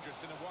be dangerous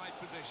in a wide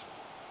position.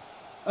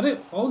 अरे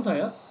फाउल था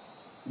यार,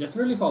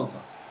 डेफिनेटली फाउल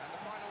था.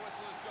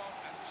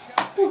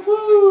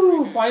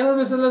 Final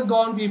whistle is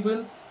gone people.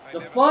 The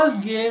first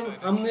game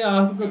हमने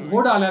आपको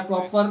वो डाला है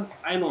proper,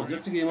 I know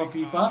just game of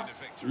FIFA,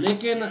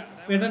 लेकिन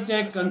पेटर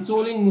चेक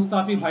कंसोलिंग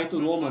मुस्ताफी भाई तो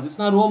रो मत,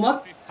 इतना रो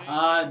मत,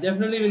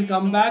 definitely will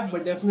come back,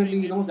 but definitely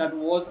you know that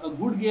was a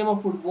good game of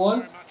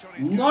football,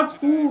 not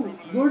too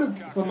good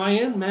from my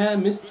end. मैं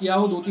मिस किया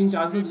हूँ 2-3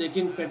 chances,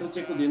 लेकिन पेटर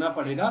चेक को देना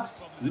पड़ेगा.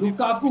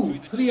 Lukaku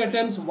 3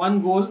 attempts 1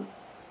 goal,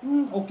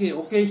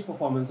 Okesh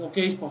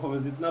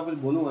performance, इतना कुछ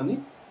बोलूंगा नहीं,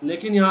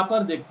 लेकिन यहाँ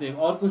पर देखते हैं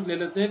और कुछ ले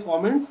लेते हैं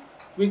comments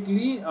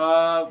quickly,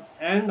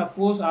 end of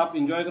course आप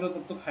एंजॉय करो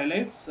तब तक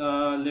highlights.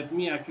 Let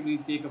me actually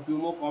take a few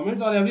more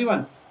comments, और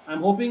everyone I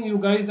am hoping you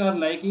guys are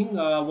liking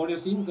what you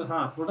seeing.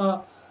 हाँ, थोड़ा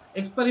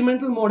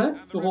एक्सपेरिमेंटल मोड है,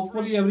 तो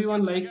hopefully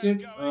everyone likes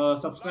it.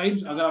 Subscribe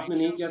अगर आपने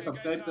नहीं किया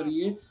सब्सक्राइब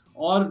करिए,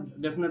 और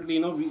definitely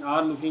you know we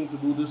are looking to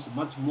do this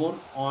much more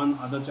on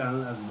other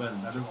channel as well,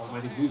 that is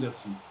already use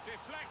FC.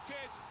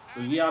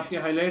 तो ये आपके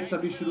हाइलाइट्स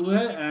अभी शुरू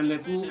है, एंड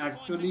लेट मी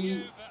एक्चुअली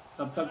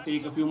तब तक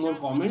take a few more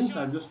comments.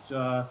 I just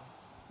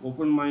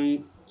open my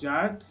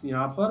chat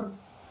यहाँ पर,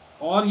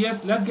 और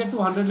yes let's get to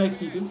 100 likes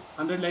people.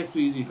 100 likes to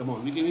easy, come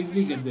on, we can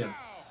easily get there.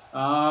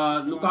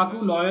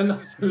 Lukaku loyal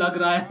लग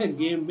रहा है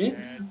game में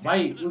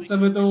भाई, उस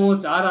समय तो वो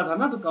चाह रहा था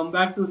ना तो come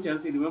back to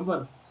Chelsea,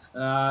 remember.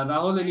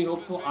 Rahul any hope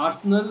for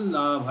Arsenal,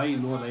 भाई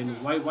नो लाइन,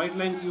 वाइट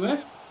लाइन क्यों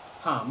है?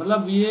 हाँ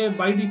मतलब ये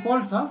बाय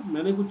डिफॉल्ट था,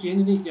 मैंने कुछ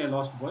चेंज नहीं किया,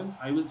 lost boy.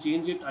 I will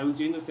change it, I will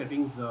change the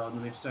settings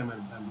the next time I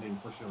am playing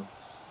for sure.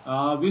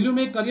 Will you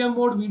make career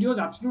mode videos?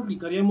 Absolutely,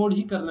 career mode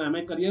ही करना है,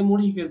 मैं career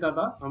mode ही खेलता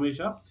था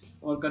हमेशा,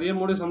 और career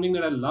mode is something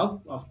that I love.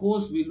 Of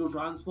course we do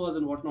transfers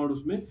and what not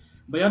उसमें.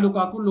 भैया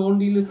Lukaku loan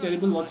deal is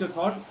terrible, what's your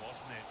thought?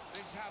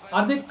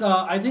 Hardik,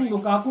 I think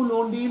Lukaku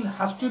loan deal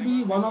has to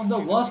be one of the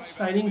worst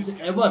signings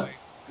ever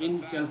in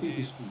Chelsea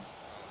history,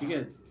 ठीक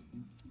है,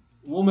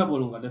 वो मैं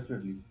बोलूंगा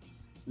definitely.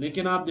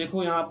 लेकिन आप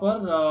देखो यहाँ पर,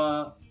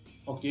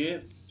 ओके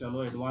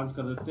चलो एडवांस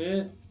कर देते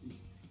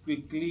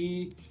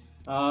quickly.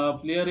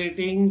 Player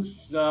ratings,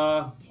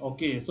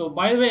 okay, so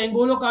by the way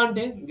N'Golo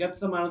Kante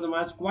gets the man of the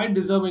match quite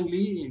deservingly,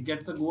 he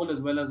gets a goal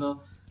as well as a,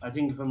 I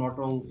think if I'm not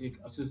wrong, एक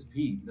assist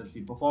भी. Let's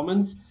see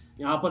performance,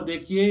 यहाँ पर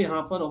देखिए,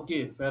 यहाँ पर okay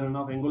fair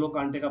enough, N'Golo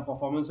Kante का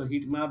performance और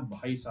heat map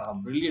भाई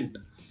साहब brilliant.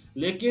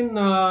 लेकिन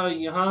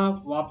यहाँ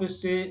वापस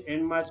से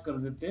end match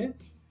कर देते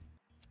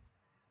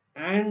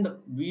and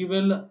we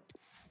will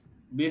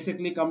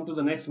basically come to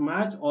the next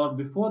match, or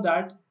before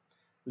that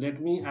let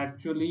me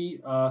actually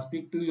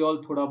speak to you all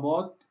थोड़ा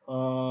बहुत.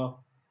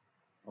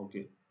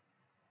 Okay,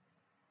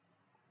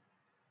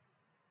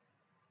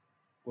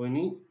 कोई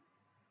नहीं.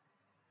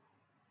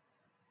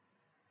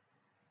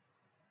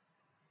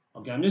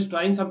 Okay, I'm just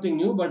trying something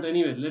new, but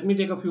anyway, let me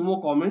take a few more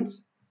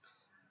comments.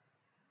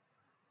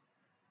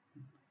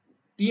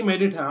 Team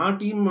edit है, हाँ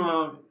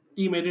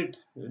team edit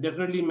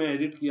Definitely मैं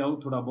edit किया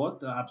हूँ थोड़ा बहुत.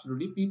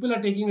 Absolutely, people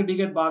are taking a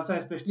dig at Barca,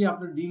 especially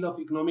after the deal of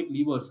economic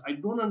levers. I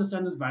don't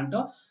understand this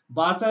banter.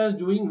 Barca is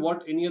doing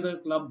what any other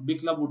club,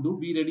 big club would do.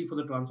 Be ready for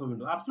the transfer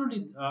window.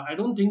 Absolutely, I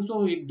don't think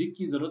so. एक dig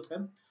की जरूरत है.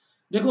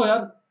 देखो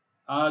यार,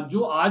 जो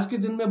आज के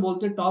दिन में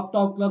बोलते top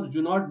clubs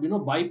do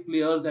not by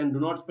players and do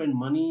not spend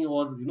money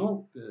और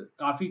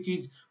काफी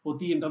चीज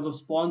होती है in terms of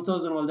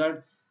sponsors and all that,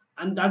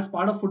 and that's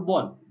part of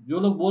football. जो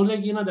लोग बोल रहे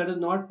हैं कि ना that is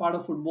not part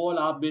of football,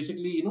 आप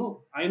basically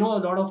I know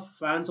a lot of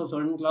fans of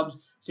certain clubs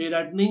say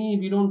that नहीं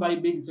we don't buy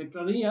big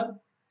sector. नहीं यार,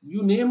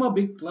 you name a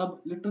big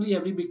club, literally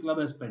every big club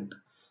has spent.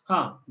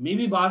 हाँ, may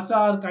be Barca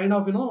are kind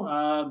of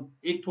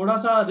एक थोड़ा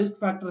सा risk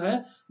factor है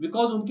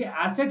because उनके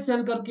asset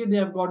cell करके they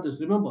have got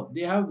this. Remember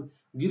they have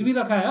गिरवी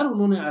रखा है यार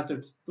उन्होंने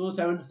एसेट्स, तो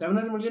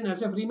 700 मिलियन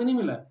ऐसे फ्री में नहीं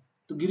मिला है,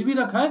 तो गिरवी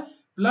रखा है.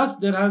 Plus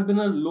there has been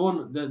a loan,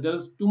 there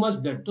is too much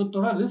date, तो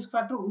थोड़ा रिस्क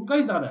फैक्टर उनका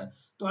ही ज्यादा है.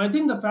 तो I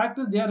think the fact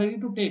is they are ready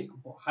to take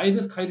high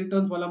risk high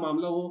returns वाला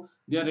मामला हो,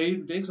 they are ready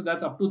to take, so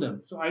that's up to them.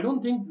 So I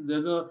don't think there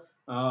is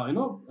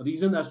a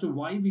reason as to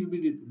why we will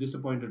be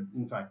disappointed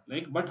in fact,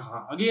 like. But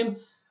again,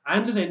 I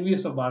am just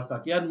envious of Barca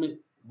कि यार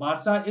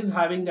Barca is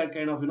having that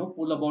kind of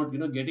pull about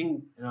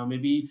getting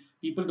maybe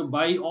people to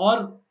buy or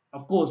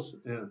of course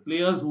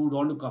players who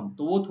want to come,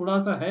 तो वो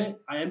थोड़ा सा है.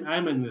 I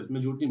am envious,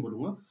 मैं झूठ नहीं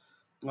बोलूंगा.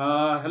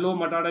 Hello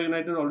Matata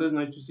United, always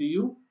nice to see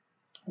you.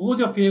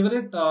 Who's your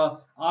favorite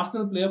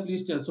Arsenal player,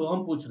 please tell. So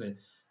हम पूछ रहे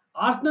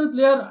Arsenal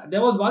player,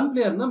 there was one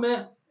player ना,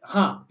 मैं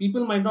हाँ,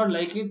 people might not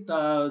like it,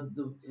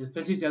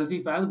 especially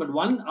Chelsea fans, but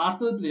one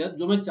Arsenal player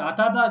जो मैं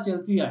चाहता था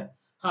Chelsea आए,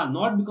 हाँ,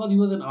 not because he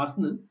was an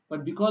Arsenal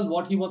but because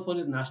what he was for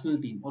his national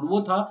team, और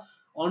वो था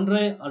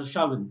Andre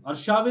Arshavin.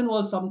 Arshavin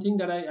was something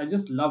that I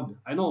just loved.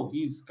 I know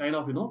he's kind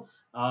of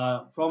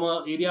from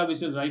a area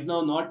which is right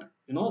now not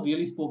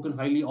really spoken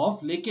highly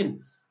of, लेकिन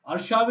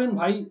Arshavin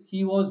भाई,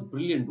 he was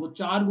brilliant. वो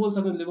 4 goals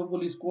against Liverpool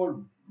he scored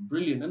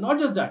brilliant, and not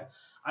just that.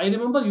 I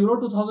remember Euro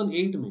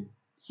 2008 में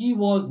he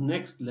was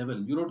next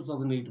level. Euro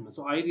 2008 में,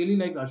 so I really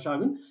liked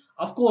Arshavin.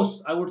 Of course,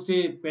 I would say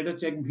Petr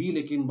Cech भी,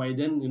 लेकिन by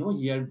then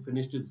he had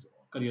finished his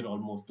career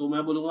almost. तो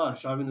मैं बोलूँगा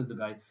Arshavin is the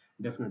guy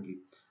definitely.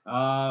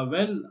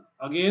 Well,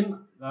 again,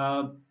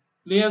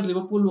 play as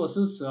Liverpool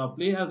versus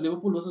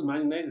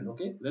Man United.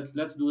 Okay,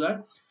 let's do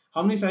that.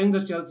 How many signings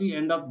does Chelsea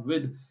end up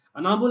with?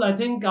 Anamul, I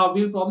think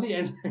we'll probably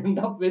end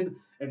up with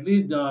at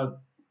least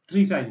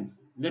 3 signings.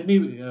 Let me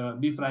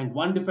be frank.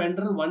 1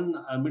 defender, 1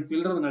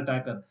 midfielder, 1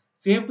 attacker.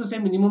 Safe to say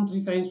minimum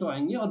 3 signings तो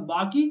आएंगे, और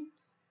बाकी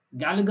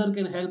Gallagher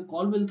can help,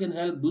 Colville can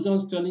help,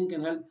 Dujon Sterling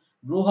can help.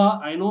 Broha,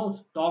 I know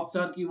talks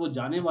are कि वो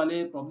जाने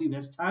वाले probably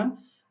West Ham,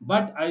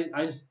 but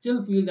I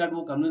still feel that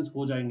वो convince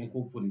हो जाएंगे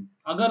hopefully.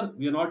 अगर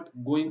we are not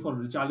going for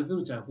Richarlison,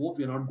 which I hope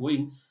we are not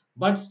going,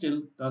 but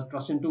still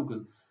trust in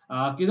Tuchel.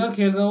 किधर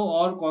खेल रहे हो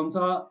और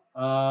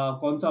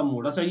कौन सा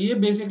मोड? अच्छा, ये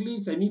बेसिकली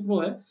सेमी प्रो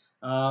है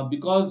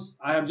because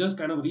I have just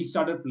kind of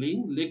restarted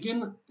playing,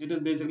 लेकिन it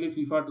is basically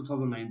FIFA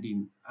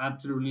 2019.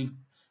 Absolutely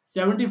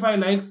 75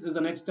 likes is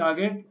the next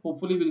target.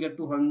 Hopefully we'll get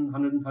to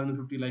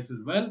 150 likes as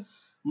well.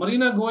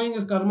 Marina going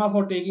is karma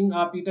for taking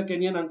Peter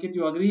Kenyan. Ankit,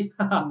 you agree?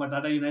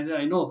 Matata United,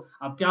 I know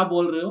आप क्या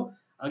बोल रहे हो.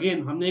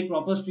 Again हमने एक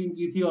proper stream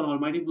की थी और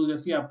ऑलमाइटी ब्लूज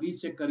एफसी, आप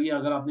प्लीज चेक करिए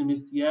अगर आपने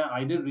मिस किया है.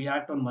 I did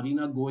react on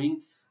Marina going.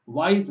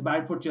 Why it's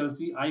bad for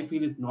Chelsea? I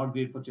feel it's not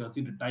great for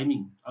Chelsea. The timing,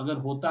 अगर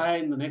होता है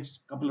in the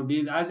next couple of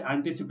days as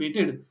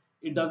anticipated,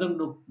 it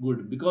doesn't look good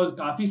because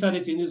काफी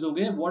सारे changes हो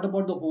गए. What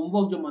about the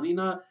homework जो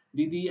मरीना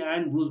दीदी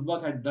and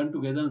Bruceberg had done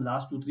together in the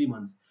last 2-3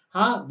 months?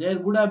 हाँ, there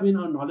would have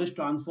been a knowledge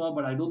transfer,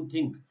 but I don't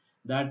think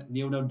that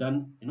they would have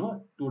done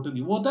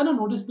totally. वो होता है ना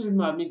notice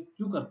period में आदमी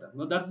क्यों करता है?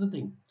 No, that's the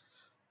thing.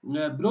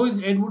 Bro,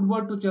 is Ed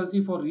Woodward to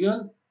Chelsea for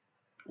real?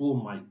 Oh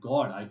my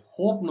God, I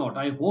hope not.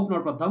 I hope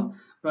not, Pratham.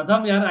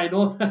 Pratham, यार, I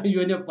know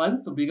you and your puns,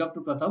 so big up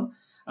to Pratham.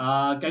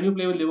 Can you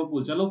play with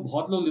Liverpool? चलो,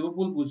 बहुत लोग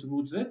Liverpool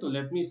पूछ रहे, तो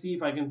let me see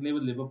if I can play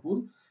with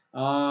Liverpool.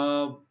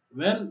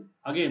 Well,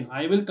 again,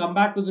 I will come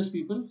back to this,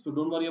 people, so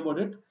don't worry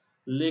about it.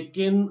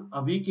 लेकिन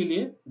अभी के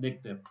लिए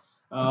देखते हैं.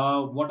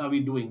 What are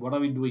we doing? What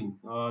are we doing?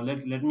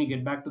 Let me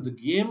get back to the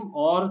game.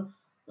 और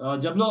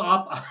जब लोग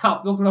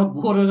आप लोग थोड़ा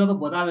बोर हो जाए तो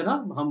बता देना,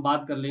 हम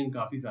बात कर लेंगे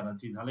काफी सारा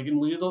चीज. हाँ, लेकिन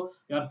मुझे तो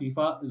यार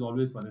FIFA is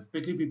always fun,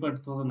 specially FIFA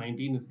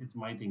 2019 it's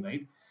my thing,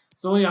 right.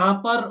 सो यहाँ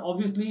पर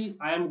obviously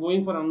I am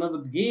going for another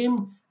game.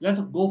 Let's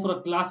go for a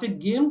classic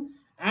game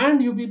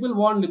and you people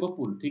want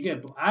Liverpool, ठीक है.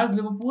 तो as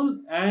Liverpool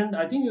and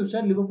I think you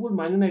said Liverpool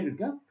man United,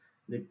 क्या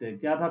देखते हैं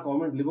क्या था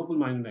comment, Liverpool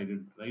man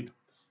United, right.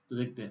 तो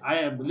देखते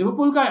हैं.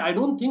 लिवरपूल का आई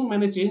डोंट थिंक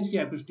मैंने चेंज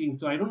किया कुछ टीम,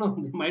 तो I don't know,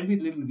 they might be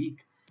little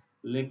week.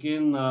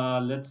 लेकिन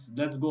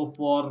let's go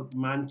for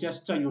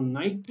Manchester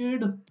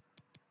United.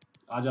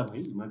 आजा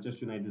भाई,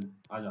 मैनचेस्टर यूनाइटेड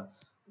आजा.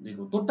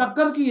 देखो तो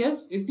टक्कर की है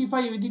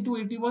 85, 82,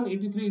 81,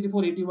 83,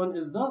 84, 81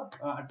 is the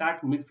attack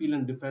midfield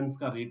and defence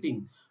का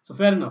rating. So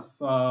fair enough.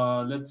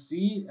 Let's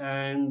see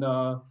and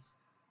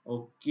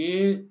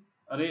okay.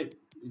 अरे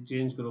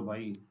चेंज करो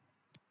भाई,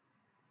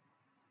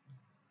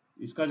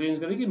 इसका चेंज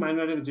करें कि मैन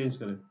यूनाइटेड का चेंज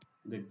करें,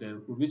 देखते हैं.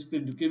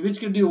 विच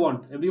kid do you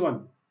want? Everyone.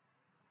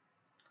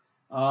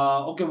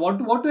 Okay,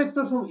 what to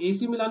expect from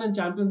AC Milan in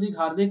Champions League,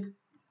 Hardik?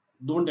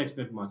 don't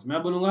expect much.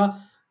 मैं बोलूँगा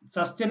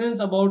sustenance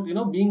about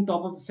being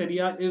top of the Serie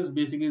A is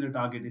basically the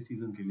target इस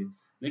season के लिए.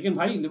 लेकिन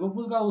भाई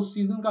Liverpool का उस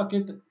season का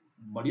किट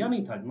बढ़िया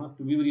नहीं था ना,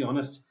 to be very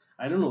honest.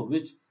 I don't know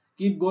which.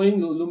 Keep going,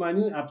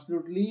 Lumanu.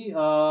 Absolutely.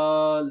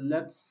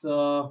 Let's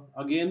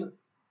again.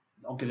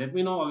 Okay, let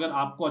me know अगर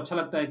आपको अच्छा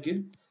लगता है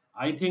kit.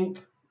 I think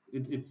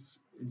it's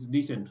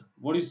decent.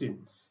 What do you say?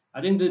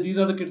 I think these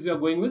are the kits we are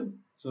going with.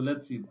 So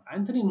let's see.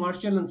 Anthony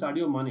Martial and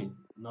Sadio Mane.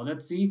 Now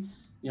let's see.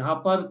 यहाँ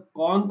पर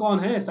कौन कौन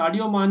है.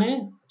 साडियो माने,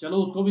 चलो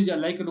उसको भी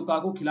लाइक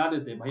लुकाको खिला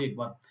देते हैं भाई एक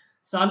बार.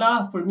 साला,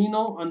 फर्मिनो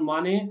और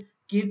माने,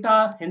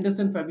 केटा,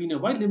 हेंडरसन, फेबिनो.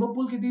 भाई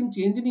लिवरपूल की टीम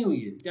चेंज नहीं हुई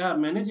है क्या?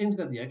 मैंने चेंज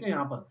कर दिया क्या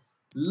यहाँ पर?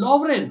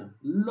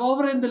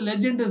 Lovren the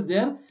legend is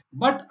there,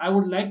 but I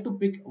would like to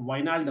pick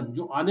Wijnaldum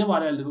जो आने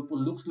वाला है.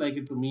 Liverpool looks like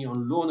it to me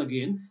on loan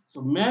again.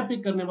 So मैं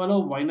pick करने वाला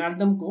हूँ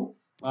Wijnaldum को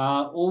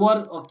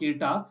ओवर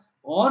केटा.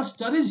 और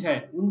स्टरिज है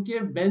उनके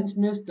बेंच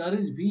में.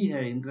 स्टरिज भी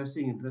है.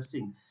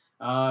 Interesting.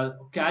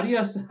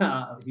 Karius,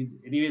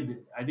 anyway,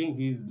 I think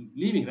he's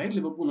leaving, right?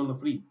 Liverpool on a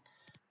free.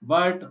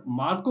 But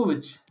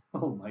Markovic,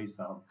 oh भाई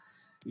साहब,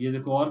 ये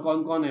देखो और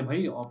कौन कौन है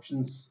भाई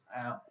ऑप्शंस.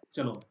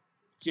 चलो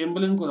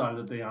चेम्बरलिन को डाल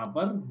देते हैं यहाँ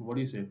पर. व्हाट डू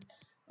यू से?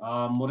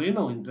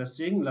 Moreno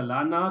interesting.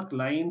 ललाना,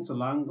 Kline,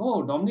 Solang.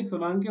 O Dominic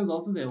Solang is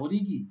also there.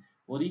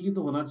 ओरीगी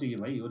तो होना चाहिए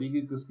भाई.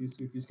 ओरीगी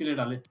किसके लिए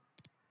डाले?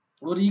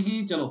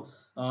 ओरीगी. चलो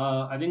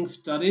आई थिंक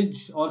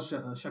स्टरिज और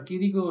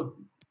शकीरी को.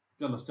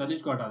 चलो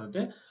स्टरिज को हटा देते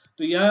हैं.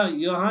 तो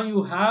यहाँ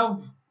you have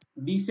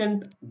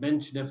decent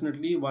bench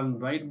definitely. One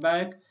right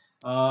back.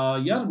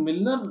 यार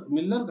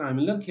मिलर कहाँ है?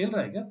 मिलर खेल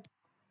रहा है क्या?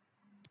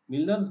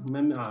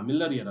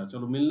 मिलर ये रहा.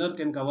 चलो Miller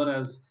can cover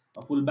as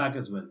a full back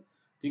as well.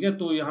 ठीक है.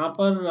 तो यहाँ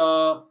पर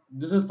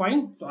this is fine.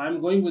 So I am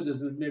going with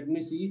this. Let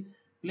me see.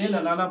 Play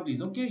Lallana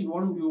please. Okay, you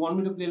want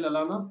me to play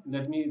Lallana?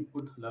 Let me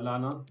put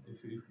Lallana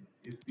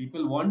if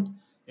people want.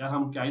 यार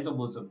हम क्या ही तो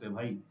बोल सकते हैं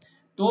भाई.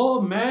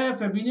 तो मैं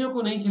फेबिनियो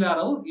को नहीं खिला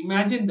रहा हूँ.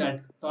 Imagine that.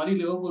 Sorry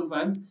Liverpool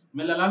fans.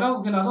 मैं ललाना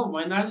को खिला रहा हूँ.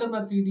 Wijnaldum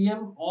at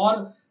CDM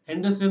और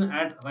Henderson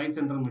at right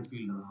center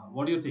midfielder.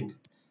 What do you think?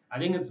 I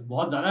think it's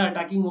बहुत ज़्यादा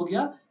attacking हो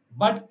गया.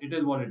 But it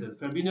is what it is.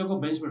 फेबिनियो को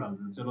बेंच पे डाल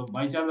देते हैं. चलो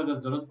बाई चांस अगर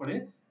जरूरत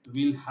पड़े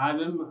we'll have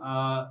him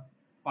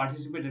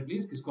participate at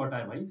least. किसको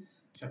हटाए भाई?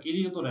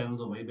 शकीरी को तो रहने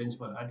दो भाई बेंच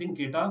पर. I think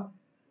केटा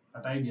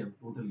हटा ही दिया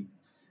totally.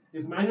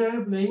 If Man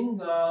United playing,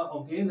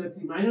 okay, let's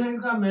see. Man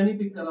United का मैं नहीं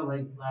पिक करा भाई.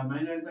 Man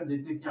United का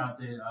देखते क्या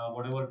आते हैं.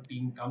 Whatever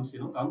team comes,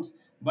 comes.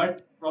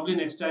 But probably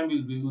next time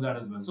we'll do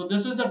that as well. So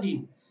this is the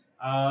team.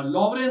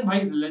 Lovren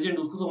भाई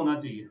legend, उसको तो होना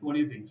चाहिए. What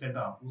do you think?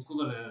 Set up. उसको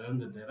तो रहने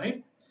देते हैं,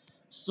 right?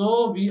 So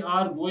we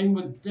are going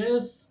with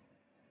this.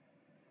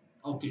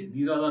 Okay,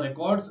 these are the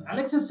records.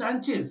 Alexis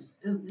Sanchez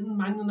is in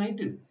Man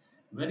United.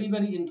 Very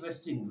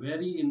interesting.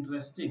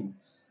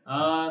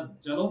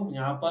 चलो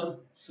यहाँ पर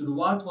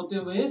शुरुआत होते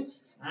हुए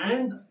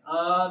and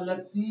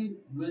let's see,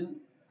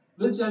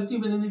 will Chelsea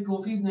win any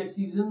trophies next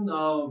season?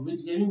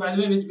 Which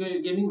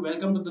gaming,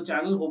 welcome to the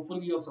channel.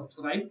 Hopefully you're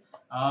subscribed.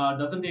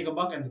 Doesn't take a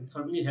buck and it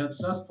certainly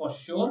helps us for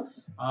sure.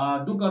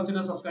 Do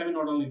consider subscribing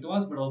not only to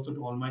us but also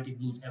to Almighty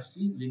Blues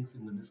FC. Links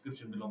in the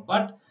description below.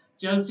 But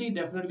Chelsea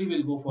definitely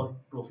will go for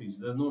trophies.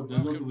 There's no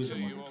two ways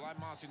about it.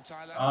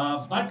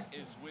 But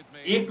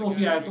एक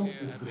trophy आया तो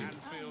it's great.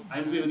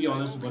 I will be very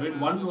honest about it.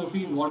 One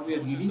trophy is what we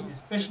are needing.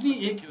 Especially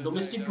एक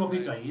domestic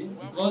trophy चाहिए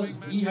because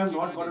we have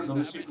not got a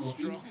domestic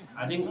trophy.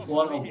 I think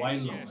for a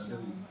while now.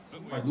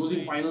 By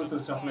losing finals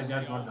and stuff like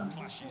that, not done.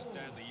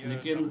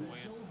 लेकिन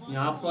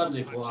यहाँ पर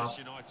देखो आप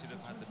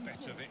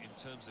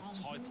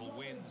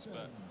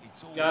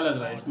क्या लग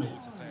रहा है इसमें.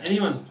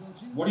 Anyone,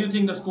 what do you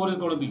think the score is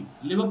going to be?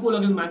 Liverpool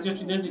against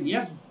Manchester United.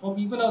 Yes, for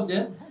people out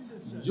there,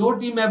 जो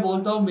टीम मैं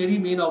बोलता हूँ मेरी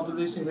मेन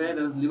ऑपोजिशन है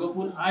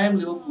Liverpool. I am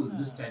Liverpool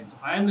this time.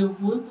 I am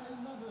Liverpool.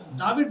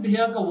 David De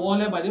Gea का wall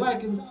है by the way.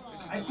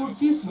 I could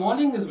see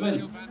Smalling as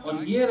well.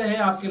 और ये रहे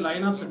आपके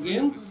lineups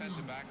again.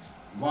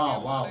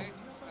 Wow.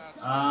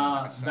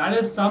 That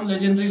is some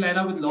legendary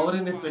lineup with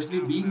Lovren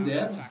especially being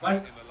there,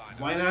 but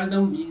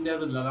Wijnaldum being there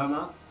with Lallana,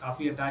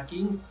 काफी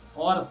attacking,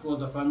 और of course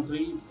the front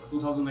three.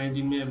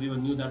 2019 में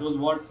everyone knew that was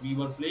what we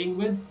were playing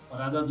with, or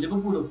rather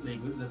Liverpool was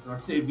playing with. Let's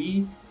not say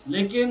we.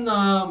 लेकिन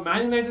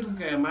Man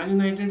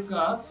United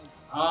का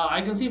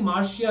I can see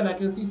Martial, I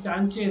can see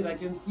Sanchez, I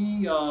can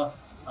see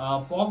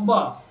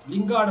Pogba,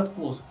 Lingard of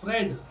course,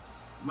 Fred,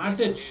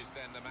 Matic.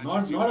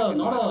 Not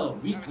a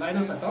weak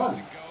lineup at all.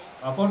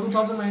 For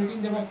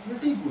 2019 they were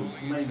pretty good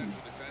in my view,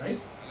 right?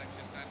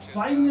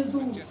 5-0 to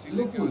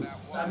Liverpool.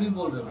 Sabi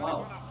बोल रहे. Wow.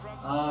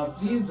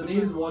 Please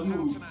raise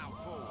volume.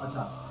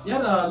 अच्छा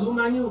यार Lou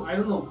Manu, I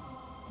don't know.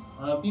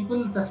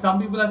 Some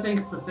people are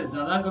saying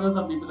ज़्यादा करो,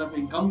 some people are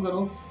saying कम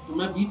करो. तो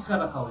मैं बीच का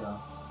रखा हूँ यार.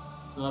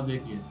 तो अब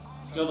देखिए.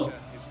 चलो.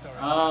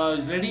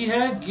 रेडी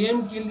है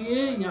गेम के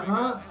लिए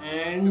यहाँ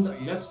and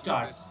let's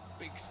start.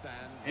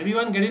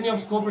 Everyone get in your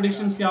score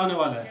predictions. क्या होने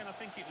वाला है?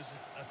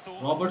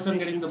 Robertson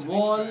getting the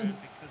ball.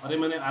 अरे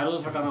मैंने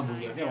एरोस हटाना भूल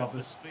गया क्या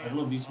वापस? आई डोंट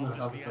नो बीच में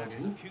हटा सकता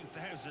हूं.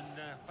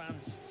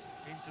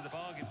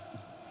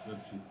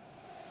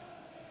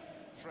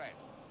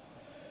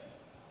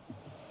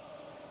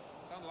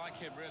 unlike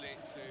him really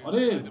to.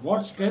 अरे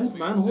what strength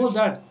man, who was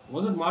that?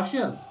 Was it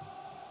Martial?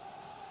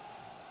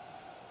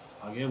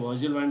 आगे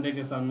वर्जिल वैन डाइक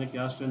के सामने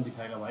क्या स्ट्रेंथ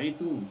दिखाएगा भाई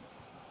तू?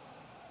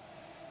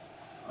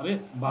 अरे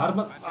बाहर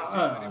मत.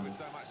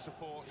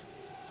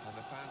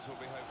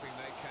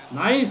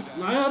 Nice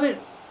nice. अरे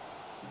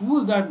who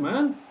was that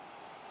man?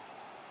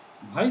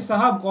 भाई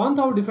साहब कौन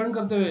था वो डिफेंड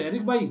करते हुए?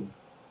 एरिक भाई,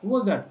 who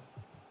was that?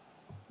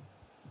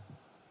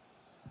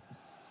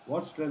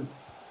 What strength?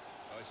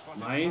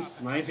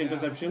 Nice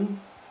interception.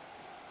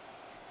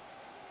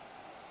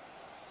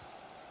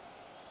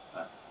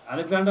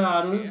 Alexander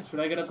Arnold,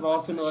 should I get a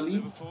cross in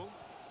early?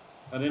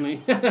 अरे नहीं.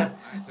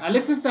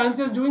 Alexis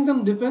Sanchez doing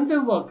some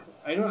defensive work.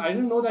 I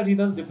didn't know that he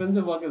does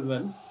defensive work as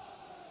well.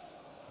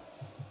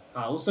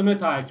 हाँ उस समय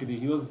था actually.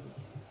 He was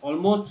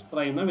almost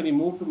prime ना when he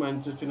moved to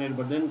Manchester United.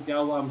 But then क्या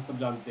हुआ हम सब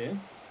जानते हैं.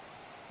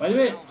 By the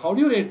way, how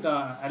do you rate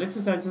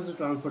Alexis Sanchez's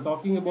transfer?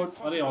 Talking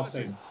about अरे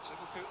offside.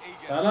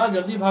 साला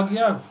जल्दी भाग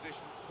गया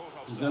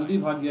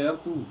यार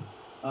तू.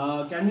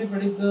 Can we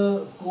predict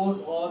the scores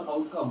or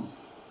outcome?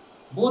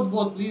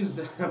 Both please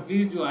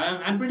do.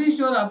 I'm pretty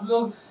sure आप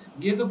लोग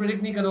ये तो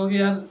predict नहीं करोगे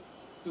यार.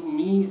 To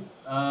me,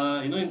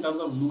 in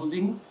terms of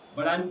losing,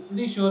 but I'm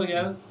pretty sure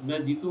यार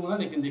मैं जीतूंगा.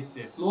 लेकिन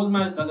देखते हैं. Close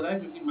match लग रहा है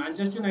क्योंकि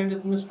Manchester United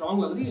इसमें strong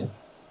लग रही है.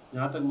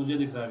 यहाँ तक मुझे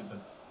दिख रहा है अभी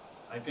तक.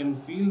 I can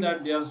feel that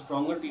they are a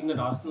stronger team than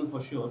Arsenal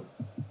for sure.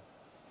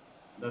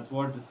 That's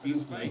what it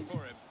seems like.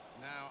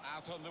 Now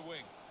out on the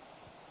wing.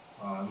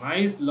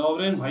 Nice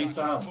Lovren भाई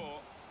साहब.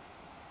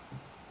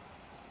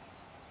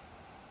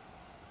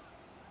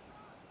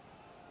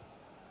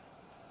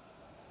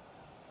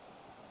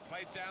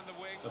 Played down the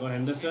wing. चलो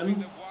Henderson.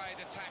 The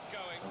wide attack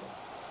going.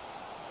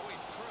 Oh,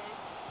 he's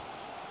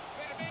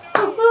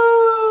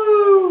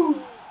through.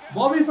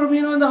 Bobby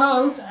Firmino in the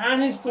house and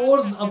he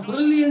scores a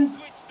brilliant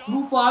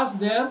through pass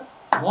there.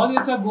 बहुत ही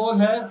अच्छा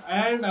गोल है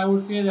and I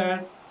would say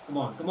that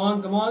come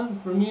on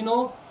Firmino.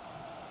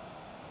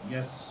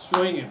 Yes,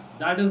 showing it.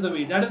 That is the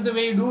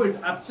way you do it.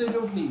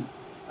 Absolutely.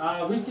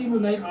 Which team you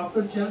like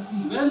after Chelsea?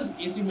 Well,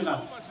 AC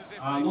Milan.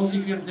 No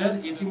secret there.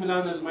 AC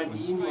Milan is my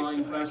team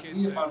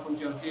internationally apart from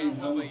Chelsea in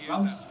terms of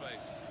clubs.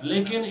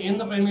 Lekin in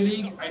the Premier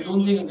League, I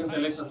don't think I can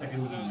select a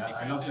second team.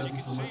 I love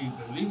Chelsea so much in the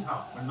Premier League,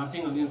 but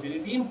nothing against any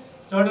team.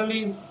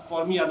 Certainly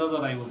for me, others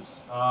are rivals.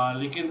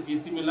 Lekin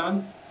AC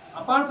Milan.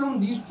 Apart from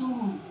these two,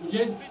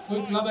 मुझे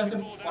कोई club ऐसे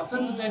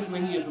पसंद type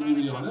नहीं है to be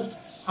really honest.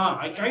 हाँ,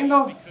 I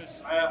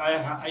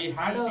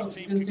had a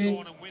you can say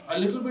a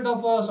little bit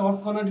of a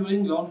soft corner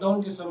during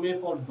lockdown के समय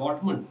for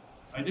Dortmund.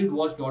 I did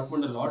watch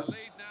Dortmund a lot,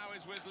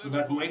 so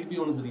that might be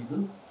one of the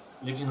reasons.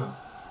 लेकिन हाँ,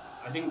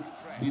 I think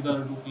these are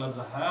the two clubs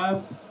I have.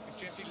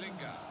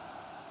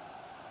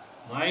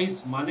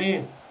 Nice,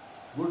 Mane,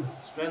 good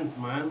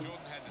strength man.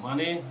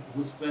 Mane,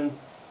 good strength.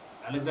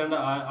 Alexander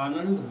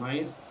Arnold,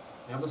 nice.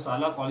 यहाँ तो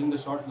साला calling the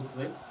shot looks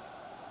like.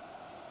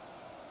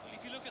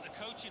 If you look at the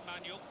coaching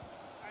manual,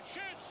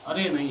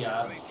 अरे नहीं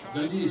यार,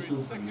 जल्दी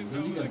shoot करिए,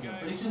 जल्दी करके.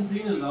 Prediction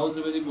 3 है, राहुल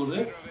त्रिवेदी बोल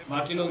रहे.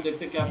 बाकी लोग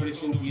देखते क्या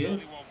prediction किए,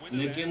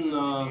 लेकिन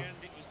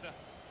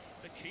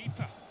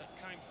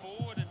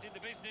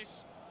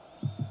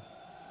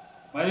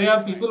by the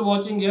way, people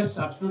watching, yes,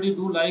 absolutely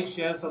do like,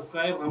 share,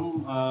 subscribe. हम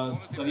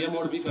career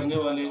mode भी करने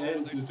वाले हैं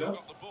in future.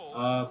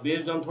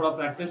 Based on थोड़ा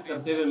practice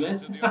करते हुए मैं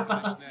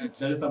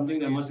there is something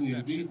that must need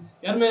to be.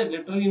 यार मैं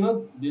literally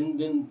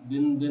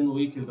दिन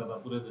वही खेलता था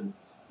पूरे दिन.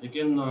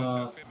 लेकिन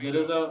there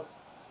is a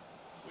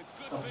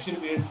sufficient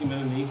period कि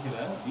मैंने नहीं खेला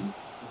है अभी.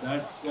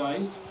 That's why.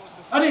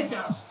 अरे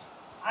क्या?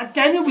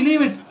 Can you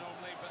believe it?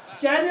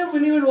 Can you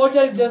believe it? What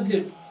I just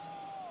did?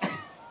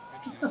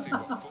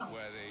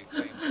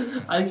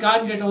 I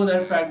can't get over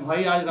that fact.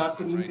 भाई आज रात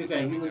को नींद कैसे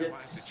आएगी मुझे?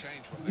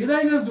 Did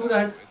I just do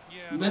that?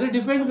 मैंने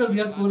डिफेंड कर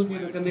दिया स्कोर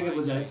करने के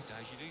बजाय.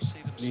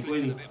 नहीं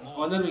कोई नहीं.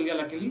 कॉर्नर मिल गया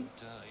लकीली.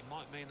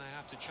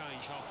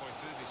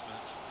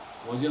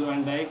 Virgil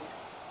van Dyke.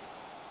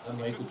 अब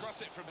भाई कुछ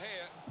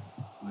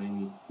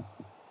नहीं.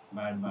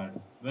 Bad.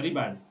 Very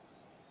bad.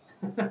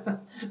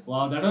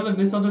 Wow, that was a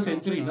miss of the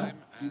century, na?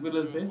 People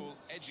will say.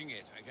 Edging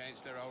it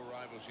against their old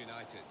rivals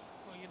United.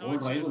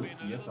 Old rivals,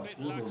 yes, of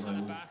course, old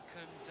rivals.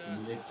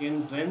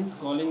 लेकिन Trent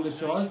calling the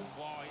shots.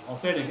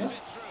 Offside है क्या?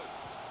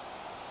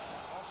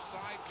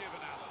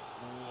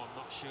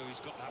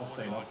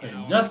 Offside.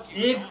 Just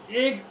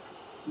एक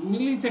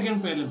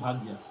millisecond पहले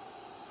भाग गया.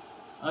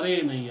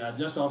 अरे नहीं यार,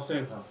 just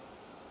offside था.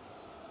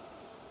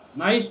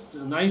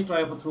 Nice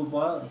try for through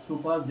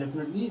pass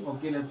definitely.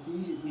 Okay, let's see.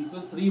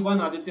 People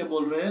 3-1 Aditya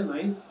बोल रहे हैं.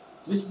 Nice.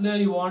 Which player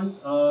you want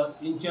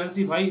in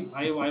Chelsea? भाई,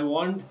 I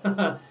want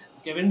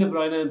Kevin De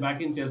Bruyne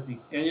back in Chelsea.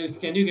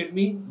 Can you get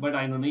me? But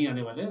I know नहीं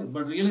आने वाले.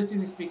 But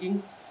realistically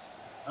speaking,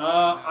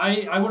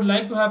 I would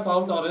like to have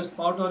Pau Torres.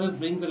 Pau Torres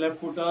brings a left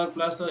footer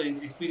plus an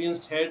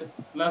experienced head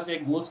plus a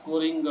goal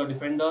scoring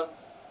defender.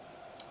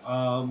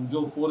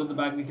 जो 4 at the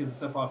back भी खेल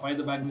सकता है, 5 at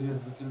the back भी खेल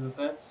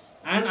सकता है.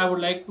 And I would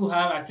like to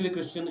have actually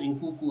Christian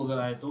Incl अगर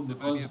आए तो,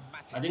 because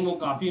I think वो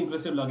काफी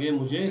impressive लगे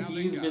मुझे.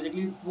 He is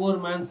basically poor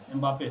man's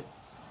Mbappe.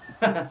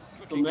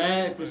 तो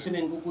मैं Christian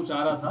Incl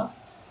चाह रहा था.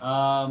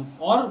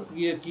 और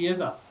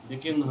किएजा,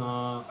 लेकिन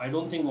आई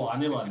डोंट थिंक वो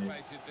आने वाले।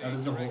 दैट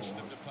इज द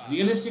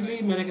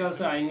रियलिस्टिकली मेरे ख्याल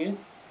से आएंगे।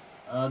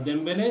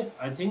 Dembélé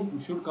I think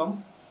should come,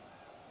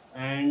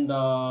 and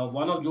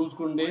one of joules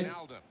कुंडे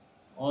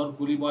और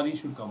कुलिबाली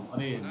शुड कम।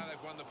 अरे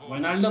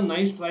वाइनाल्डम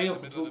nice try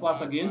of through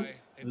pass again,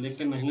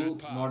 लेकिन नहीं,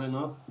 नॉट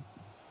इनफ।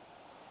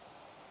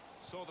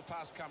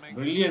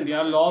 ब्रिलियंट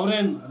यार,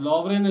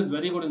 लॉवरेन is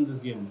very good in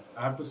this game,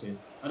 I have to से।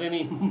 अरे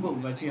नहीं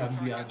वैसे हक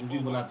दिया, दूसरी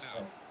बोला अच्छा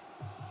है।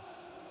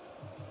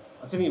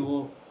 अच्छा नहीं,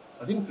 वो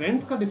आई थिंक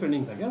ट्रेंट का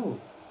डिफेंडिंग था क्या वो?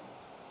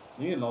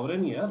 नहीं,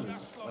 लॉवरेन ही है यार,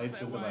 राइट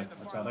सेंटर बैक।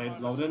 अच्छा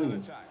राइट, लॉवरेन ही है।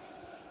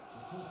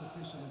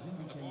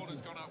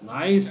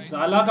 नाइस,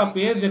 साला का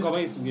पेस देखो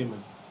भाई इस गेम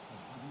में।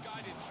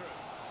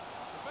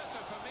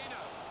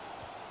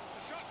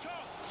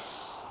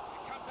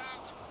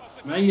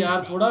 नहीं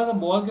यार, थोड़ा सा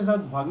बॉल के साथ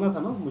भागना था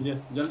ना,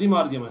 मुझे जल्दी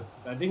मार दिया मैं।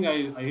 I think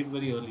I hit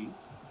very early.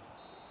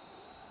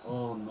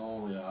 Oh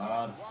no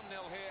यार,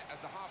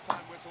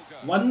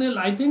 1-0।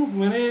 आई थिंक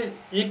मैंने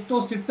एक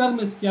तो सिटर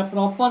मिस किया,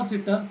 प्रॉपर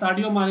सिटर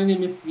साडियो माने ने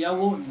मिस किया।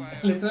 वो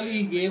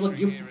literally gave a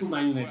gift to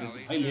man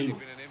United, भाई ले लो।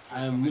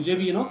 मुझे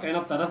भी काइंड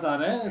ऑफ तरस आ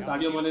रहा है,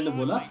 साडियो माने ने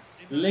बोला,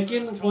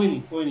 लेकिन कोई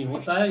नहीं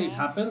होता है, it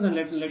happens. And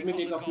let me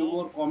take a few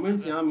more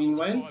comments यहाँ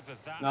meanwhile.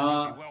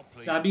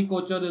 Sabi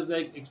Kocher is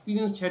like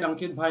experienced head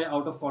Ankit bhai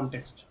out of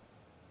context.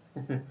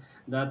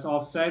 That's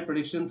offside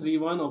prediction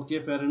 3-1. Okay,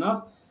 fair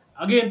enough.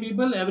 Again,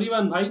 people,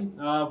 everyone, भाई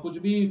कुछ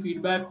भी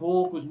feedback हो,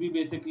 कुछ भी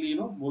basically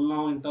बोलना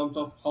हो in terms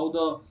of how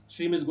the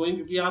stream is going,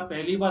 क्योंकि आप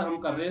पहली बार हम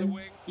कर रहे हैं।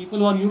 People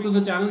who are new to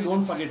the channel,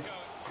 don't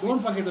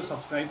forget to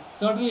subscribe.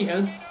 Certainly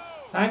helps.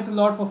 Thanks a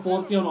lot for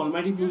 4K on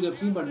Almighty Blues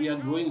FC, but we are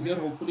growing here.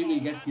 Hopefully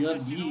we'll get here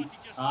भी।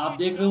 आप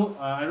देख रहे हो,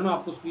 I don't know,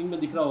 आपको screen में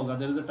दिख रहा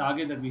होगा, there is a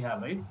target that we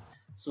have, right?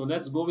 So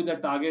let's go with that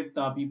target,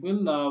 people.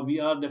 We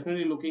are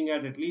definitely looking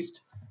at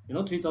least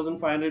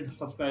 3,500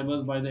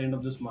 subscribers by the end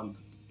of this month.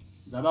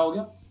 ज़्यादा हो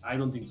गया? I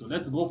don't think so.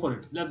 Let's go for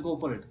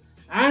it.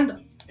 And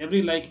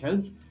every like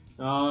helps.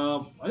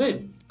 अरे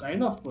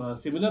kind of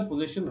similar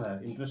position है.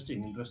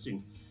 Interesting.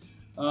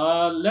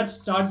 Let's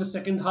start the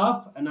second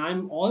half, and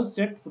I'm all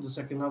set for the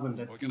second half,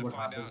 and let's see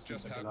what happens in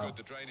the second half.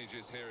 The drainage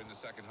is here in the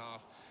second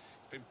half.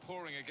 It's been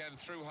pouring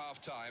again through half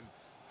time,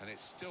 and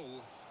it's still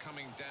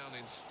coming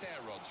down in stair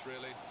rods,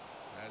 really,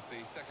 as the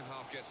second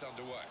half gets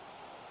underway.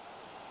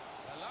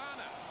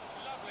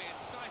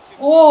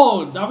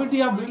 Oh, David De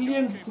Gea,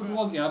 brilliant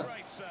footwork यार।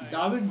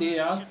 David De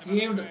Gea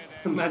saved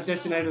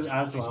Manchester United's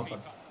ass वहाँ पर,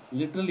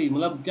 literally।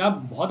 मतलब क्या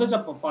बहुत अच्छा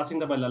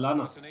passing था by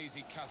Lallana।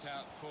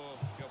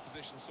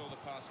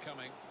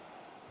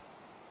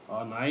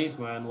 Oh, nice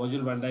man,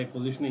 Virgil van Dijk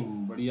positioning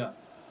बढ़िया।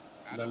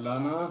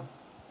 Lallana,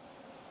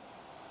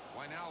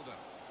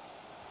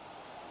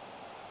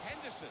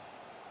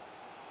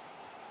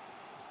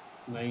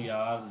 नहीं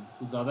यार,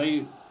 तू ज़्यादा ही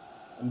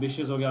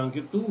ambitious हो गया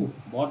अंकित, तू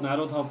बहुत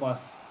नैरो था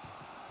पास।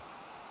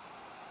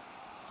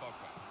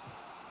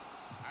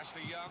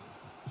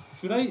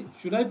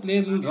 Should I play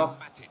a little rough?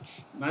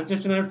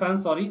 Manchester United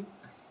fans, sorry.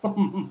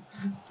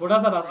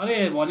 थोड़ा सा रफ।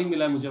 अरे वार्निंग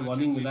मिला है मुझे,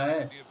 वार्निंग मिला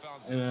है।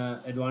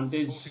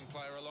 Advantage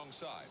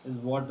is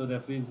what the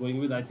referee is going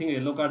with. I think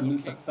yellow card मिल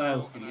सकता है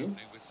उसके लिए।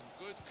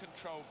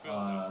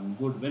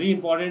 Good, very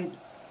important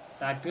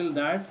tackle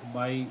that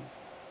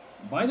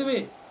by the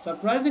way,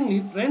 surprisingly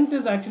Trent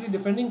is actually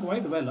defending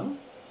quite well,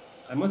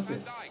 I must say.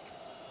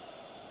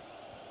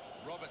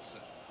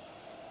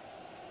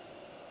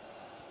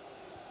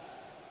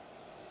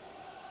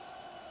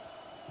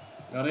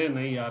 अरे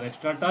नहीं यार,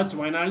 extra touch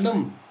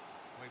वाइनाल्डम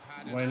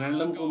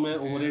को मैं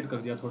overrate कर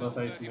दिया थोड़ा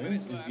सा इसमें,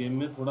 इस गेम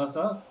में थोड़ा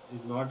सा।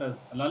 Is not as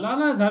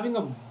ललाना is having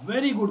a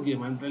very good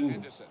game, I am telling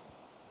you.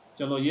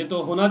 चलो ये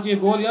तो होना चाहिए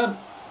गोल यार।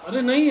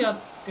 अरे नहीं यार,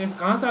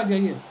 कहाँ से आ गया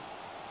ये?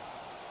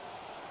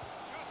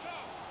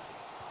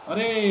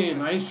 अरे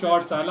नाइस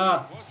शॉट साला।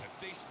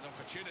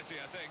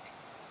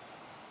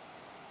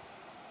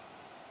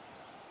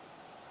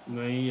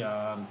 नहीं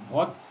यार,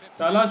 बहुत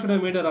साला। Should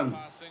have made a run,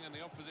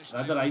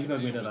 rather I should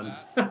have made a run.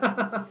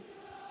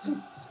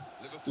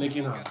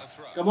 लेकिन हाँ,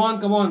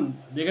 come on,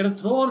 they get a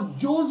throw, और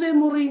Jose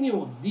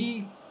Mourinho, the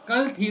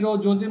cult hero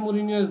Jose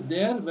Mourinho is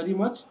there, very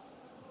much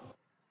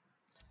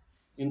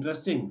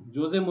interesting.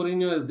 Jose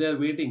Mourinho is there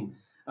waiting.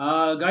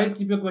 Guys,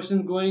 keep your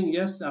questions going.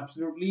 Yes,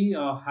 absolutely.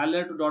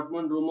 Haller to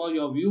Dortmund rumor,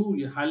 your view?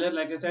 Haller,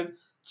 like I said,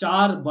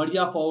 4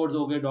 बढ़िया forwards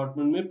हो गए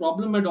Dortmund में।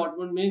 Problem है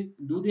Dortmund में,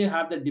 do they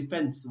have the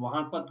defence?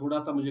 वहां पर थोड़ा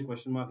सा मुझे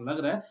क्वेश्चन मार्क लग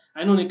रहा है।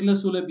 आई नो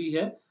निकोलस सूले भी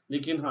है,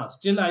 लेकिन हाँ,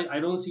 still I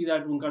don't see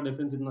that उनका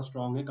डिफेंस इतना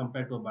स्ट्रांग है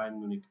compare to Bayern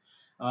Munich.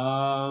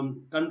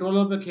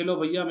 Controller पे खेलो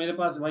भैया, मेरे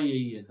पास भाई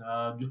यही है,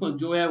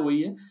 जो है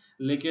वही है।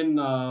 लेकिन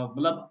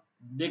मतलब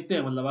देखते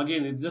हैं, मतलब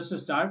again it's just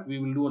start, we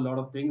will do a lot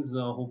of things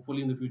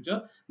hopefully in the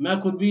future. मैं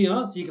खुद भी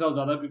सीख रहा हूँ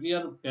ज़्यादा, क्योंकि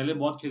यार पहले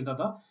बहुत खेलता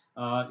था।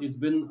 It's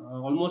been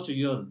almost a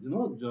year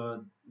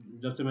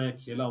जब से मैं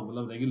खेला हूँ,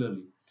 मतलब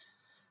रेगुलरली।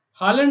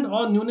 हालैंड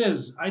और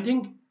न्यूनेज, आई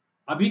थिंक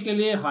अभी के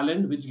लिए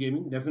Holland, which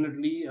gaming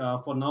definitely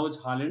for now it's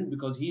Holland,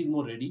 because he is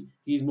more ready,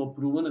 he is more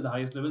proven at the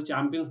highest level.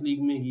 Champions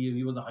league में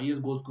he was the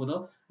highest goal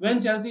scorer when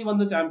Chelsea one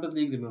the champions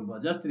league, remember,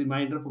 just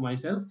reminder for my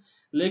self.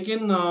 लेकिन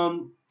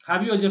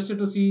Have you adjusted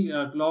to see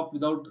Klopp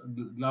without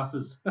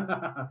glasses?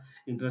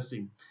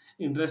 Interesting,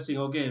 interesting.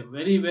 Okay,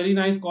 very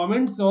nice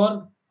comments.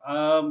 और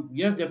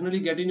yes, definitely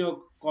get in your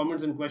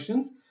comments and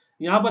questions.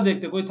 यहाँ पर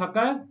देखते हैं, कोई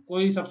थका है,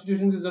 कोई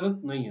सब्स्टिट्यूशन की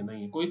जरूरत नहीं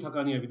है, कोई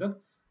थका नहीं है अभी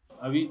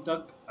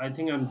तक. I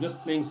think I'm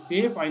just playing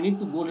safe. I need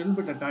to go a little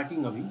bit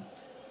attacking अभी.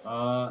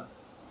 Uh,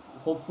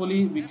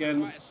 Hopefully we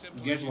can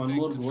get one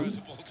more goal.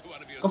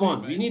 Come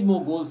on, we need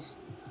more goals.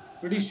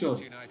 Pretty sure.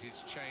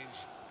 United's change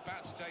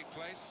about to take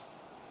place.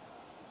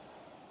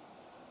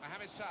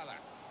 Mohamed Salah.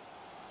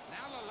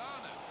 Now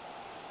Lallana.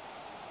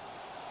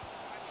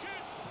 And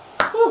shoots.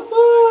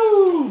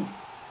 Woohoo!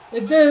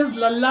 It is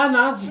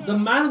Lallana, the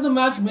man of the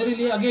match. मेरे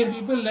लिए again,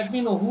 people let me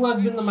know who has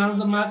been the man of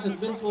the match.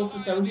 It's been close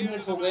to 70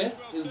 minutes हो गए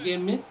इस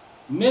game में.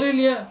 मेरे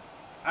लिए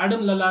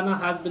Adam Lallana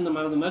has been the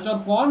man of the match.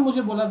 और कौन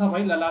मुझे बोला था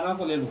भाई Lallana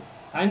को ले लो?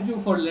 Thank you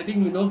for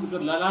letting me know,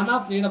 because Lallana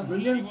played a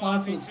brilliant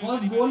pass for the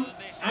first goal,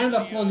 and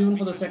of course even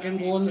for the second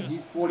goal he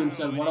scored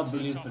himself. What a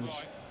brilliant finish.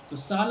 So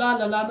Salah,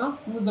 Lallana,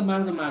 who is the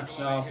man of the match?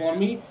 For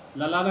me,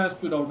 Lallana has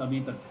stood out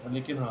अभी तक.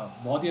 लेकिन हाँ,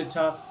 बहुत ही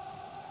अच्छा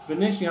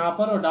finish यहाँ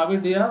पर. और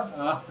David De Gea,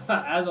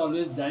 as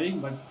always diving,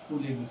 but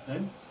too late this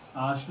time.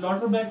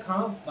 Schlotterbeck,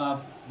 हाँ,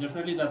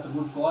 definitely that's a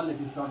good call.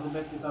 लेकिन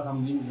Schlotterbeck के साथ हम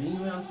link नहीं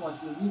हुए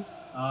unfortunately.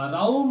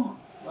 Raum,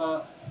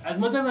 as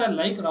much as I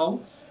like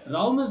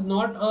Raum is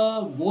not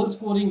a goal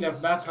scoring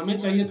left back. हमें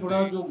चाहिए थोड़ा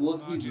जो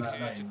goals भी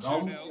लाए.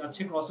 Raum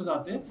अच्छे crosses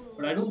आते हैं,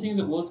 but I don't think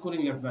he's a goal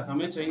scoring left back.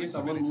 हमें चाहिए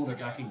someone more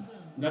attacking.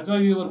 That's why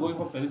we were going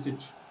for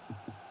Perisic.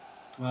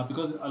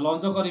 Because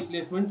Alonso का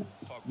replacement,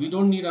 we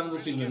don't need another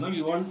Chilwell.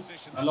 We want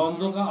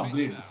Alonso का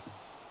upgrade.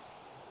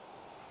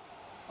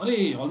 अरे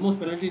almost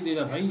penalty दे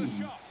रहा भाई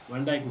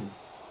Van Dijk ने.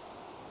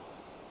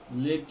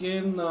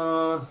 लेकिन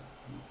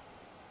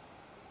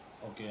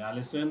okay,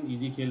 Alisson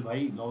easy खेल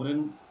भाई.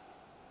 Lovren,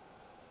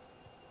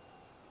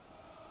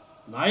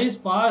 nice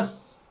pass.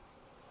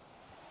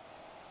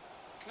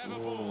 Clever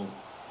ball.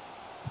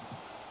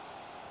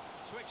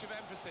 Switch of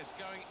emphasis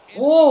going inside.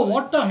 Oh,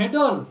 what a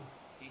header!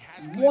 He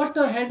has What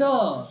a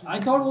header! I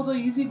thought वो तो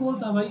easy goal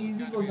था भाई,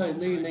 easy goal था.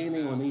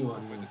 नहीं हुआ.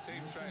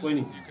 कोई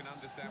नहीं.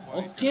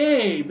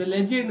 Okay, the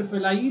legend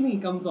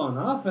Fellaini comes on.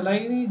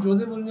 Fellaini,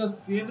 Jose Mourinho's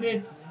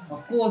favorite.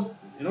 Of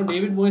course,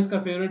 David Moyes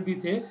का favorite भी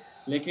थे.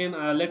 लेकिन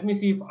let me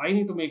see if I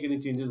need to make any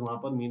changes वहाँ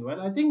पर.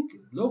 Meanwhile, I think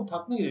लोग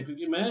थक नहीं रहे,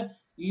 क्योंकि मैं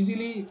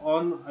easily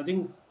on, I think,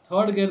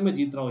 third gear में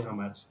जीत रहा हूँ यहाँ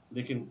मैच.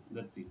 लेकिन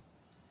let's see.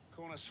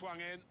 Corner swung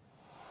in.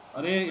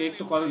 अरे एक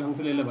तो कॉल ढंग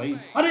से ले ले भाई.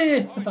 अरे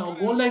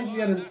goal line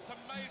clearance. That's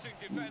amazing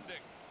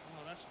defending.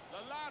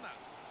 Lallana.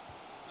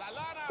 That's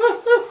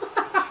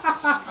the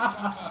sign of a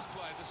top-class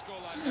player to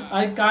score like that.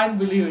 I can't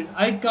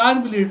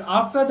believe it.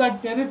 After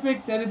that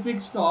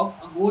terrific stop,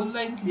 a goal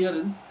line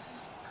clearance.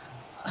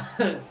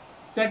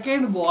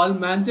 Second ball,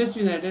 Manchester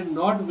United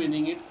not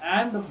winning it,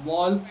 and the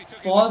ball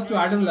falls to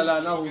Adam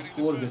Lallana, who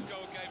scores it.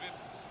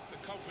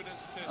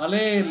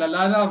 अरे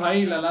Lallana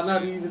भाई, Lallana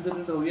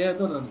revisited हो गया है,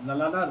 तो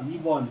Lallana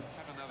reborn.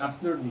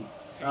 Absolutely.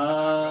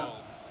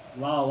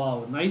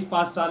 Wow. Nice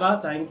pass, Salah.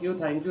 Thank you.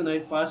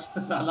 Nice pass,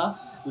 Salah.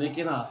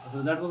 लेकिन हाँ,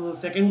 so that was the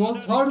second goal.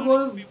 Third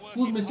goal,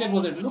 whose mistake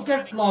was it? Look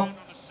at Klopp.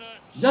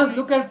 Just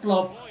look at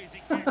Klopp.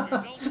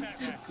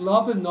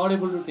 Klopp is not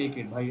able to take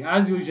it, bhai,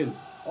 as usual.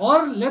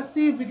 Or let's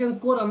see if we can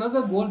score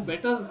another goal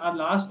better our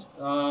last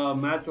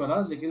match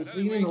वाला. लेकिन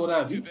 3-0 हो रहा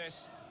है अभी.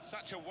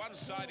 Such a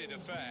one-sided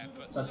affair.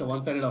 Such a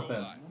one-sided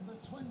affair.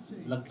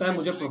 लगता है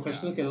मुझे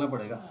professional खेलना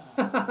पड़ेगा.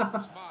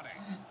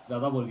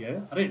 ज़्यादा बोल गया है.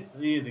 अरे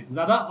ये देख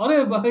ज़्यादा.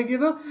 अरे भाई ये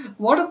तो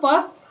what a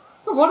pass.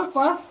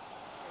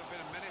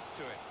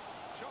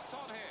 Shots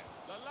on here.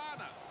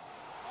 Lallana.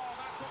 Oh,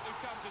 that's what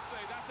we've come to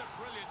see. That's a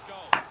brilliant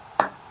goal.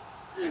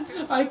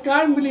 I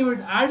can't believe it.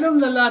 Adam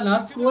Lallana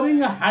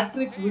scoring a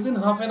hat-trick within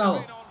half an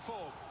hour.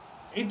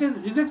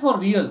 Is it for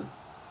real?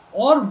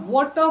 Or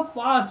what a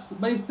pass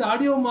by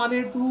Sadio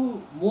Mane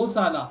to Mo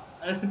Salah.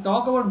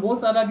 Talk about Mo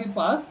Salah की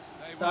pass.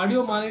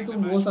 Sadio Mane to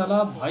Mo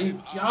Salah, भाई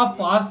क्या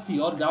pass थी.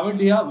 और David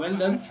De Gea, well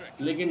done,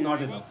 लेकिन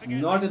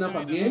not enough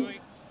again.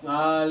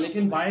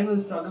 लेकिन Bayern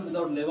will struggle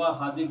without Leva.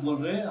 हार्दिक बोल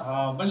रहे हैं.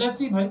 But let's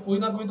see भाई, कोई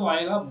ना कोई तो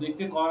आएगा.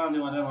 देखते कौन आने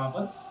वाला है वहाँ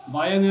पर.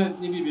 Bayern ने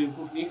इतनी भी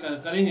बेवकूफ नहीं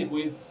करेंगे,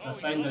 कोई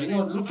साइन करेंगे.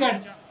 और look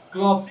at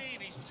Klopp.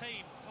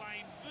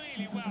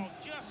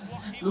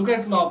 Look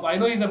at Klopp. I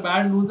know he's a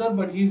bad loser,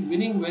 but he's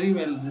winning very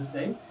well this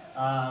time.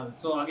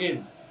 So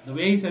again, the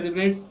way he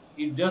celebrates,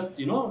 it just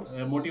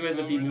motivates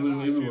the team.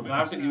 We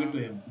have to give it to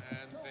him.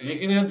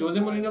 लेकिन यार जोसे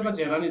मोरिन्यो का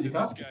चेहरा नहीं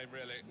दिखा.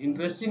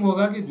 Interesting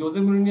होगा कि जोसे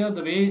मोरिन्यो the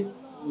way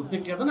उसने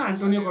किया था ना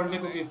एंटोनियो कॉन्टे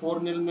को कि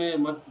 4-0 में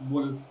मत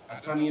बोल,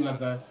 अच्छा नहीं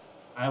लगता है.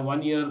 I have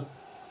 1 year,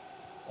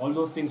 all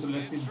those things. So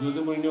let's see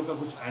जोसे मोरिन्यो का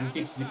कुछ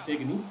एंटिक्स दिखते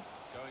कि नहीं.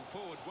 Going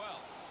forward well.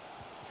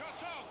 Shot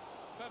on.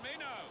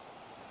 Firmino.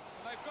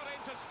 They've got in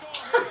to score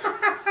here.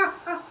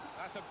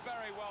 That's a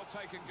very well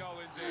taken goal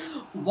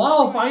indeed.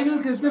 Wow, final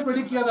किसने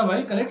predict किया था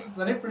भाई?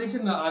 Correct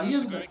prediction.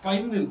 Arias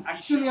final.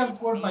 Actually, I've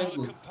scored 5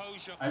 goals.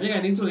 I think I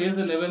need to raise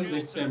the level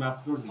next time.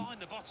 Absolutely.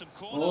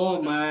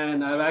 Oh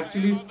man, I've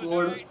actually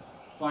scored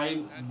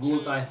 5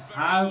 goals. I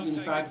have in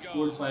fact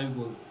scored 5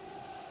 goals.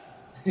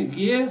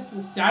 Yes,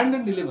 stand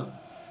and deliver.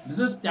 This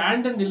is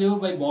stand and deliver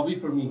by Bobby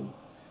for me.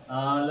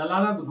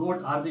 Lalana the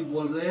goat हार्दिक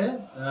बोल रहे हैं.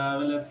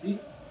 Well, let's see.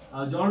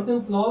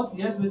 Jonathan Claus,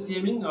 yes, with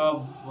gaming.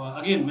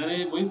 Again,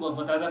 मैंने वही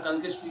बताया था कल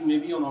के stream में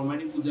भी on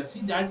Almighty Foods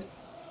FC that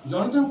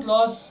Jonathan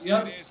Claus,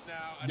 यार,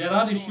 there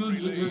are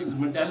issues with his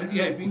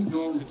mentality. I think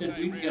जो उसने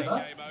tweet किया था,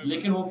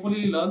 लेकिन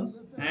hopefully he learns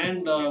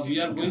and we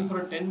are going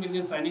for a 10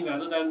 million signing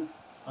rather than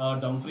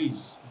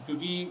Dumfries,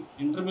 क्योंकि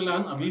Inter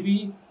Milan अभी भी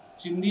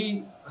चिंदी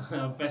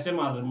पैसे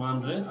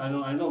मान रहे.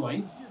 I know why.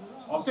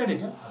 Offside है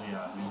क्या? अरे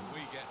यार नहीं.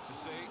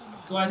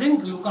 So I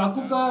think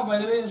Lukaku का by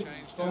the way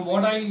from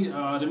what I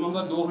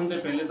remember 2 घंटे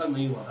पहले तक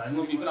नहीं हुआ था. I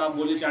know people आप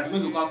बोले चैट में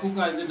Lukaku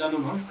का is it done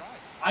or not?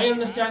 I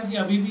understand कि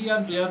अभी भी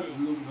यार they are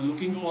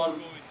looking for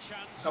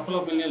couple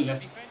of million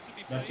less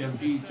that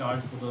Chelsea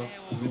charged for the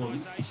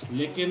loans.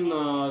 लेकिन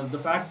the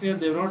fact is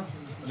they're not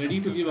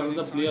ready to give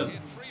another player.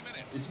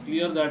 It's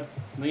clear that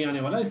नहीं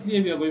आने वाला,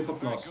 इसलिए we are going for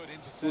Claus.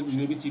 So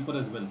maybe cheaper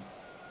as well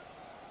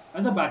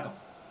as a backup.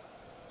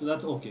 So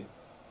that's okay.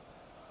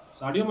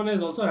 Sadio Mane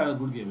has also had a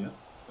good game, yeah.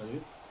 By the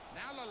way.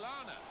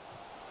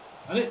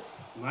 Arey,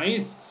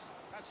 nice.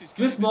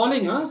 Chris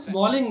Smalling, huh?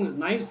 Smalling,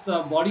 nice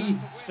body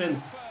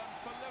strength.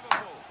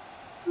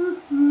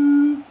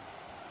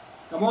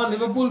 Come on,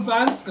 Liverpool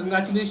fans,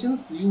 congratulations.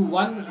 You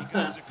won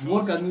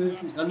more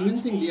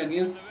convincingly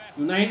against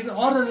United,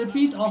 or a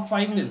repeat of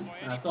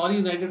 5-0. Sorry,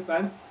 United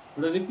fans,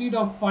 but a repeat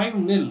of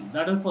 5-0.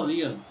 That is for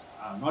real.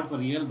 Not for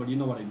real, but you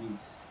know what I mean.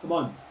 Come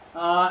on.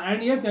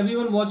 And yes,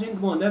 everyone watching,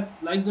 come on, let's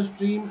like the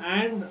stream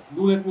and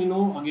do let me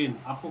know again.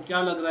 आपको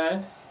क्या लग रहा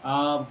है?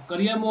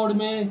 Career mode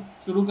में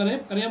शुरू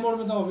करें. Career mode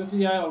में तो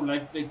obviously I would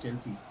like to take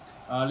Chelsea.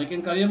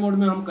 लेकिन करियर मोड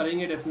में हम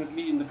करेंगे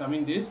definitely in the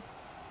coming days.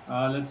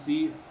 Let's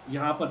see.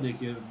 यहाँ पर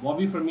देखिए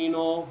बॉबी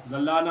फर्मिनो,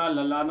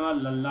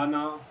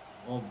 ललाना.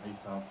 Oh भाई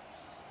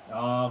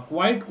साहब.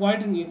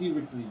 Quite an easy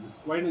victory.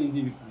 Quite an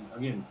easy victory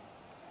again.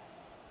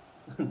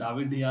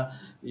 David Dia,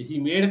 he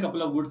made a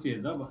couple of good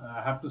saves,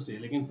 I have to say.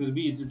 लेकिन फिर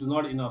भी it is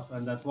not enough,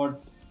 and that's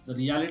what the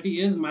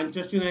reality is.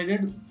 Manchester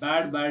United,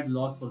 bad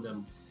loss for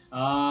them.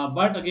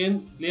 But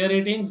again, player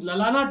ratings,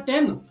 Lallana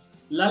 10.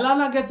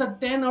 Lallana gets a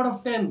 10 out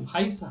of 10.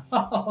 भाई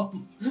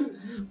साहब,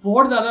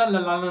 फोड़ डाला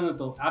Lallana ने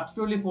तो,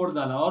 absolutely फोड़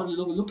डाला. और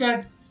look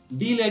at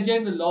D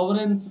legend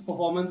Lovren's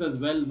performance as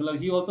well.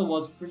 He also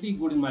was pretty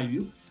good in my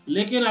view.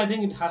 लेकिन I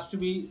think it has to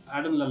be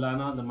Adam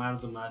Lallana, the man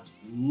of the match.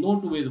 No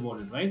two ways about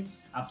it, right?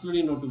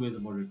 Absolutely no two ways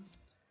about it.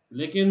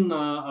 लेकिन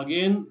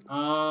again,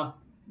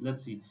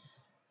 let's see.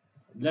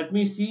 Let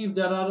me see if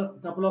there are a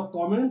couple of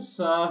comments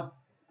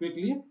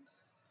quickly.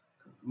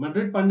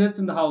 Madrid pundits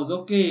in the house.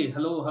 Okay,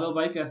 hello,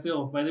 bhai, कैसे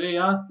हो? By the way,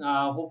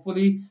 yeah,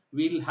 hopefully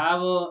we'll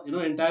have a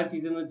entire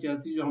season with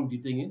Chelsea जो हम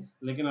जीतेंगे.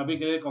 लेकिन अभी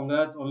के लिए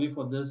congrats only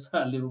for this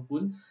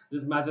Liverpool.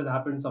 This match has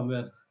happened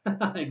somewhere.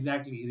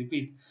 Exactly.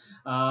 Repeat.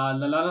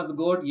 Lallana the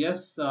goat.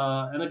 Yes.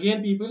 And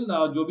again, people,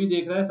 जो भी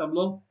देख रहे हैं सब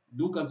लोग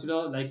do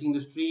consider liking the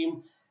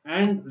stream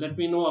and let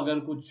me know अगर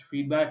कुछ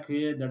feedback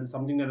है. That is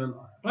something that I'll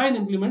try and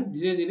implement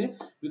धीरे धीरे.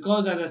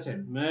 Because as I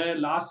said, मैं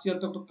last year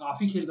तक तो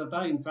काफी खेलता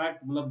था. In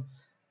fact, मतलब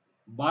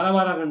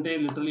 12 घंटे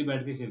लिटरली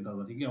बैठ के खेलता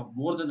था. ठीक है,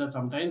 मोर देन दैट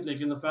समटाइम्स.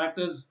 लेकिन द फैक्ट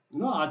इज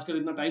आजकल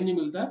इतना टाइम नहीं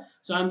मिलता है.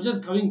 सो I am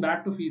just coming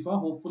back to FIFA.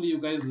 Hopefully you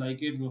guys like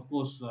it. Of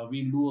course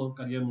we do a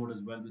career mode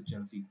as well with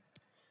Chelsea.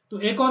 तो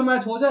एक और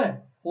match हो जाए,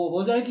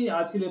 हो जाए कि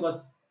आज के लिए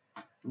बस,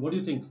 व्हाट डू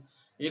यू थिंक?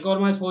 एक और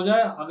मैच हो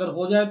जाए, अगर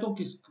हो जाए तो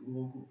किस,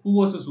 who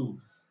versus who?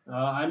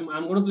 I am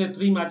going to play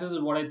 3 matches is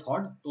what I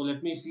thought. तो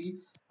लेट मी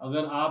सी,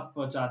 अगर आप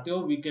चाहते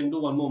हो we can do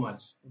one more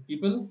match.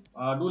 People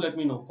do let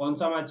me know कौन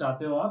सा मैच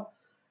चाहते हो आप.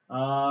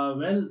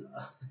 Well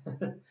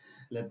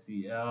let's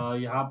see.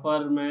 यहाँ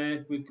पर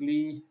मैं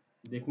क्विकली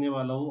देखने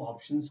वाला हूँ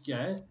ऑप्शंस क्या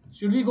है.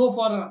 Should we go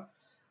for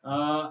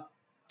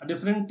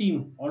different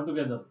team all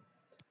together?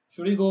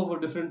 Should we go for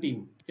different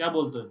team? क्या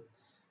बोलते हो?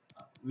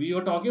 We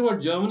were talking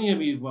about Germany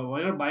अभी.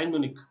 Why not Bayern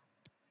Munich?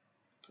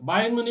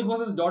 Bayern Munich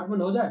versus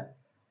Dortmund हो जाए?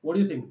 What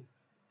do you think?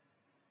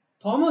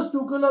 Thomas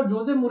Tuchel और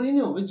जोसे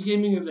मोरिन्यो, which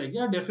gaming is like?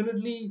 या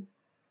definitely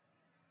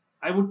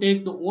I would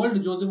take the old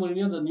Jose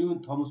Mourinho, the new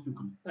Thomas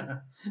Tuchel.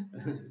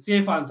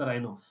 Safe answer, I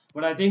know.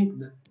 But I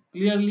think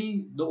clearly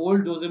the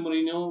old Jose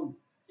Mourinho,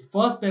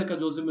 first pair ka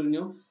Jose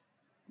Mourinho,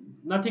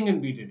 nothing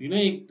can beat it.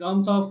 In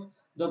terms of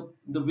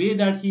the way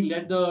that he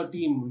led the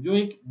team, जो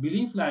एक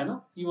belief लाया ना,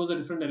 he was a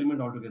different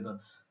element altogether.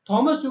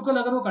 Thomas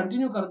Tuchel अगर वो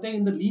continue करते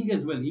हैं in the league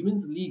as well, he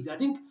wins leagues.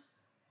 I think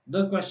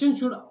the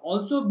question should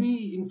also be,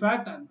 in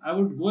fact,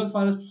 I would go as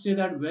far as to say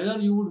that whether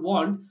you would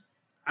want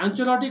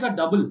Ancelotti का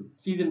double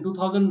season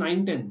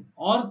 2009-10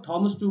 और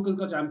Thomas Tuchel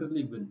का Champions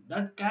League win.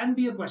 That can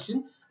be a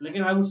question.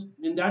 लेकिन I would,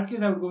 in that case,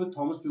 I would go with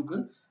Thomas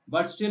Tuchel.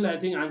 But still, I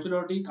think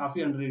Ancelotti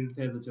काफी underrated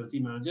थे as a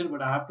Chelsea manager.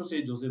 But I have to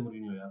say Jose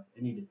Mourinho यार,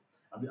 any day.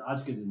 अभी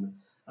आज के दिन में.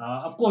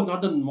 Of course,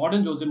 not the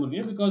modern Jose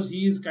Mourinho because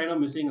he is kind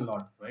of missing a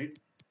lot,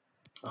 right?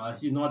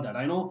 He's not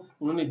that. I know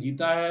उन्होंने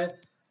जीता है.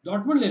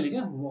 Dortmund ले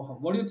लेंगे.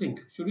 What do you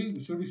think?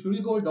 Should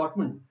we go with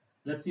Dortmund?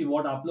 Let's see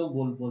what आप लोग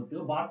बोलते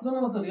हो. Barcelona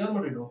versus real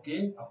Madrid. Okay,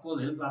 of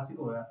course El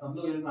Clasico है. सब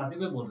लोग एल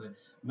क्लासिको बोल रहे हैं.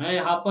 मैं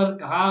यहाँ पर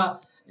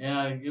कहा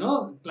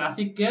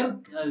क्लासिक केयर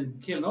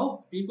खेल रहा हूँ.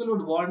 People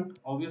would want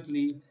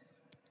obviously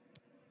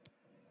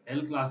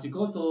El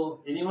Clasico. तो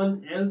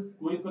anyone else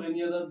going for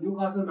any other?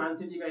 Newcastle man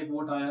city का एक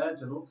वोट आया है,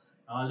 चलो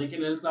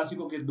लेकिन एल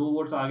क्लासिको के 2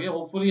 वोट्स आ गए।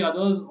 Hopefully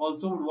others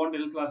also would want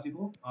El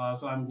Clasico,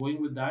 so I am going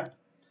with that.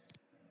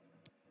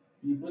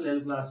 People El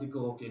Clasico,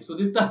 okay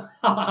Sudipta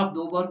आप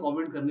 2 बार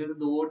कमेंट करने से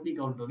 2 वोट नहीं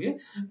काउंट होंगे।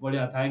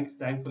 बढ़िया, thanks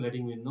for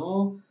letting me know.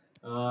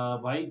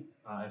 भाई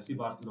एफसी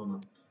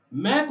बार्सिलोना,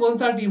 मैं कौन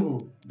सा टीम हूँ?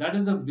 That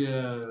is the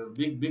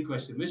big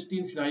question. Which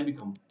team should I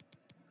become?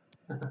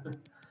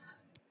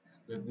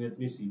 let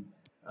me see.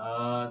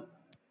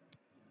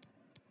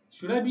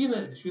 Should I be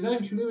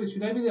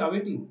the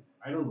away team?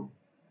 I don't know.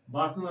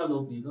 Barcelona low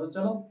please। तो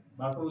चलो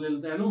Barcelona ले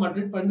लेते हैं। No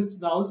Madrid pundits in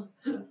the house.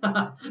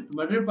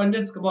 Madrid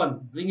pundits, come on,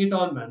 bring it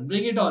on man,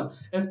 bring it on.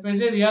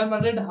 Specially real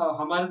Madrid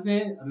हमारे से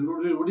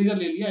Rudiger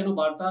ले लिया। I know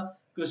Barca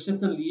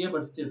Christian लिए,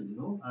 but still you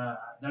know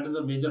that is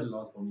a major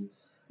loss for me.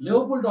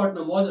 Liverpool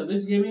Tottenham was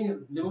which gaming?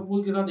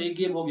 Liverpool के साथ एक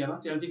game हो गया ना,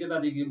 चेल्सी के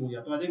साथ एक गेम हो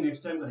गया, तो आई थिंक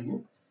नेक्स्ट टाइम करेंगे।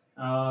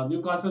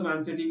 न्यूकासल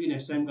मैन सिटी भी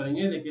नेक्स्ट टाइम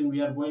करेंगे, लेकिन we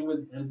are going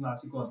with El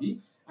Clasico अभी।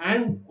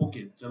 एंड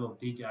ओके चलो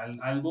ठीक है,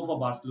 I will go for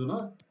Barcelona.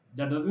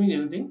 That doesn't mean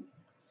anything.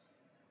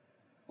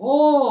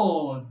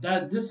 Oh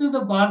that this is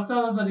the Barca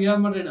versus real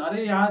Madrid.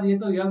 अरे यार ये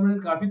तो रियल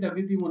मैड्रिड काफी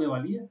तगड़ी टीम होने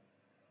वाली है।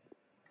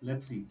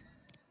 Let's see.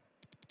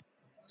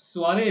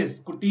 Suarez,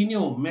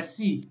 कुटिन्यो,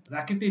 Messi,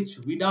 रैकिटिच,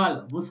 Widal,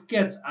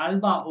 Busquets,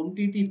 alba,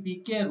 Umtiti,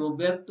 PK,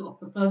 Roberto,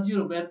 सर्जी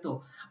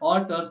Roberto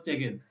और टर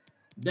स्टेगन।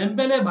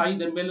 डेम्बेले, भाई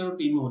डेम्बेले तो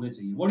टीम में होने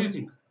चाहिए। What do you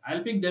think? I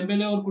will pick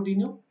Dembélé और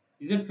कुटिन्यो।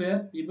 Is it fair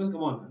people? Come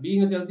on,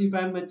 being a Chelsea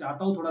fan मैं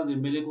चाहता हूं थोड़ा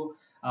डेम्बेले को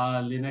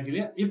लेने के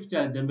लिए, if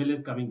Dembélé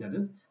is coming that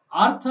is.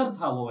 Arthur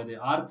था वो,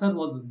 Arthur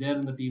was there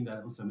in the team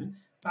उस समय।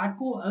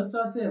 पैको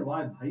अल्सासेर,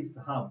 वाह भाई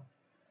साहब।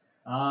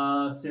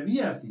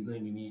 सेविया एफसी,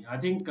 नहीं I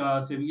think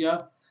सेविया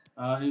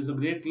is a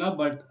great club,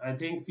 but I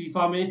think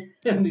FIFA में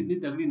इतनी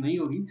तगड़ी नहीं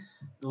होगी।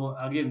 तो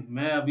अगेन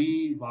मैं अभी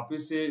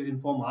वापस से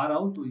इन्फॉर्म आ रहा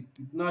हूँ, तो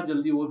इतना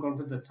जल्दी ओवर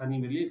कॉन्फिडेंस अच्छा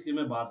नहीं मिली, इसलिए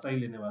मैं बारसा ही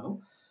लेने वाला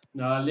हूँ।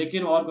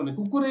 लेकिन और कौन है?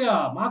 कुकुरेया,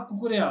 मार्क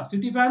कुकुरेया।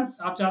 सिटी फैंस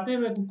आप चाहते हैं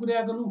मैं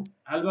कुकुरेया को लूँ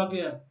एल्बा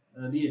के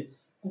लिए?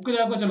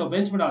 कुकुरेया को चलो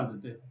बेंच में डाल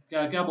देते हैं,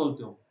 क्या क्या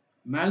बोलते हो?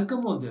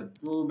 मैल्कम वाज देयर,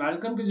 तो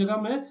मैल्कम की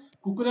जगह मैं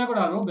कुकुरेया को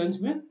डाल रहा हूँ बेंच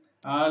में।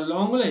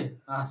 लॉन्गले,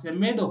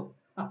 सेमेडो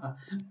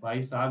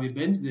भाई साहब ये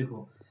बेंच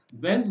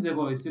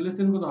देखो, इस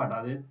सिलेसन को तो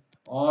हटा दे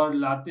और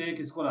लाते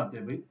किसको लाते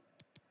हैं भाई?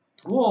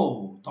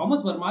 वो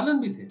थॉमस वर्मालन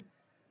भी थे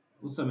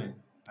उस समय।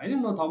 I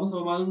didn't know Thomas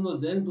वर्मालन was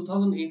there in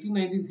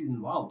 2018-19 season.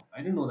 Wow,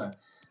 I didn't know that.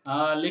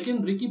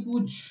 लेकिन रिकी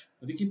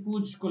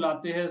पूज को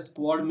लाते हैं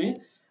स्क्वाड में।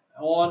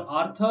 और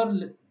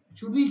Arthur,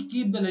 should we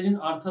keep the legend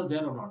Arthur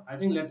there और not? I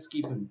think let's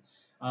keep him.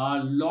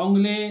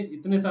 लॉन्गले,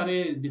 इतने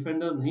सारे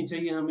डिफेंडर्स नहीं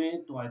चाहिए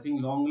हमें, तो I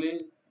think लॉन्गले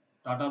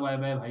tata bye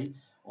bye भाई।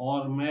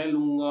 और मैं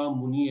लूंगा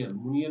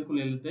मुनियर को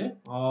ले लेते हैं।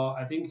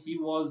 I think he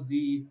was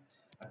the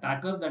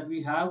attacker that we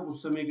have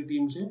उस समय की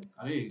टीम से।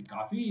 अरे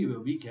काफी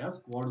वीक है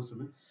स्क्वाड उस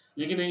समय,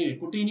 लेकिन नहीं है।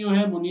 कुटिन्यो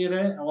है, मुनियर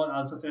है और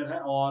अल्सासेर है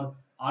और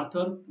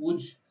आर्थर,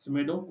 पूज,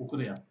 सिमेडो,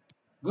 कुकुरेया।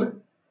 Good,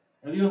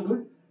 everyone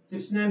good.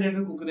 69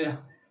 रेटेड कुकुरेया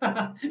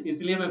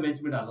इसलिए मैं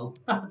बेंच में डाला हूँ।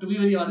 टू बी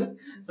वेरी ऑनेस्ट,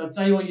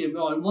 सच्चाई वही है।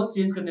 मैं ऑलमोस्ट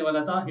चेंज करने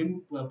वाला था हिम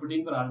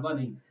पुटिंग पर आल्बा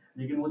नहीं,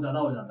 लेकिन वो ज्यादा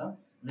हो जाता।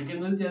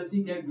 लेकिन विल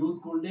चेल्सी गेट जूल्स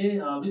कुंडे?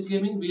 Which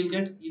gaming? We'll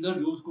gate either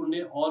joules कुंडे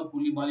और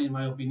कूलिबाली in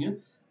my opinion.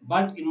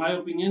 But in my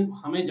opinion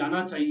हमें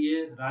जाना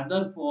चाहिए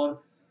रादर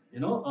फॉर यू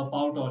नो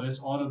पाउ टोरेस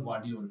और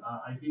ग्वार्डियोल।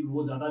 आई फील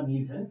वो ज्यादा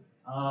नीड है।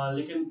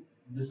 लेकिन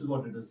this is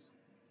what it is.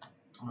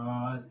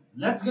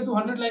 Let's get to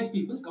 100 likes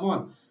people, come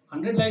on.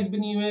 100 likes भी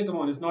नहीं हुए, come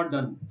on, it's not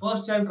done.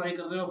 First time try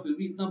कर रहे हो, फिर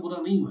भी इतना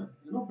बुरा नहीं हुआ है,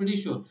 यू नो, प्रीटी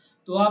श्योर।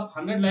 तो आप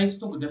 100 लाइक्स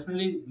तो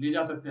डेफिनेटली ले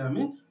जा सकते हैं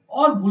हमें।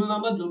 और भूलना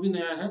मत, जो भी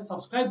नया है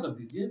सब्सक्राइब कर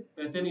दीजिए,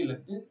 पैसे नहीं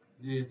लगते।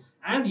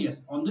 And yes,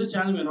 on this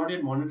channel we are not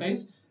yet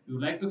monetized. We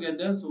would like to get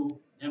there, so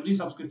every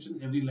subscription,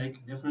 every like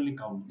definitely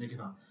counts. लेकिन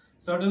हाँ,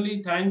 certainly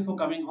thanks for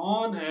coming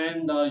on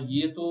and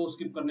ये तो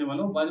skip करने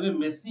वाला हूँ। By the way,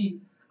 मेसी,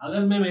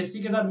 अगर मैं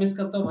Messi के साथ मिस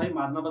करता हूँ भाई,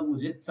 मारना मत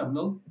मुझे सब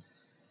लोग।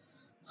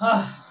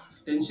 हाँ,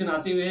 टेंशन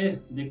आती हुए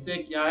देखते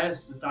हैं क्या है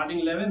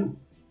starting 11।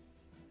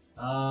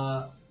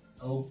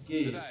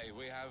 Okay. Today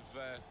we have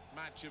a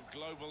match of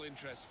global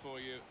interest for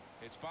you.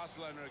 It's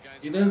Barcelona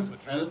against It is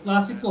El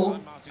Clasico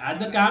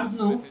at the Camp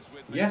Nou.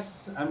 Yes,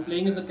 I'm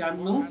playing at the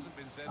Camp Nou.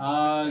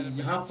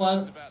 यहाँ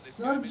पर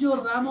Sergio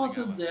Ramos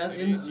is there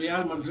in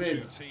Real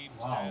Madrid.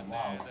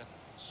 Wow.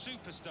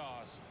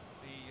 Superstars.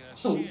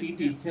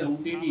 Umtiti.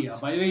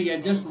 By the way, he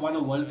had just won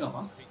a World Cup,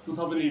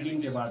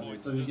 2018 के बाद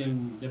में, so we can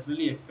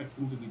definitely expect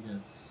him to be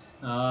there.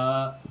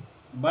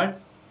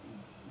 But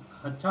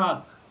अच्छा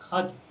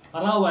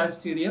भरा हुआ है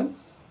stadium.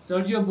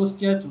 Sergio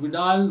Busquets,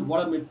 Widal,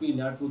 what a midfield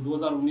यार। तो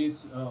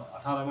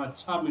 2019-18 में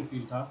अच्छा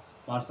मिडफील्ड था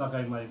बारसा का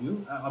इन माय व्यू।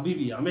 अभी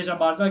भी हमेशा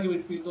बारसा की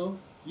मिडफील्ड तो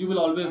you will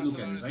always look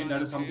at it, right?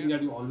 That is something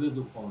that you always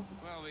look forward to.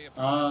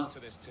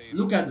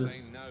 Look at this.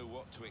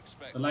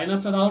 The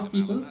lineups are out,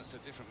 people.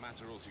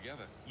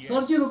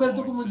 Sergio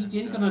Roberto को मुझे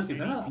change करना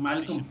चाहिए था ना,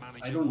 Malcolm.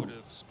 I don't know.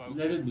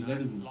 Let it be.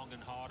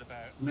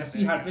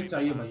 Messi hat trick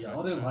चाहिए भैया।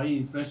 अरे भाई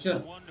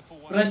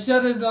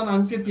प्रेशर is on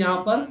अंकित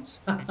यहाँ पर।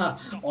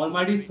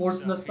 Almighty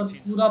Sports Plus पर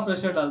पूरा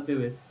प्रेशर डालते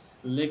हुए।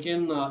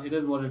 लेकिन it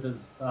is what it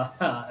is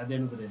at the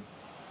end of the day.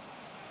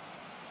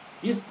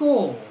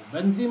 Isco,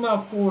 Benzema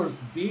of course,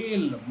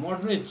 Bale,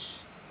 Modric,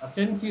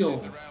 Asensio.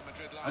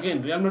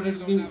 Again, Real Madrid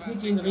की टीम इतनी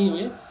चेंज नहीं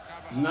हुई है.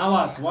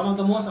 Navas, one of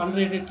the most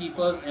underrated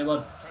keepers ever.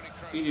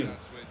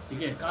 Period.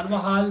 ठीक है.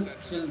 Carvajal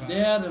still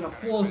there, and of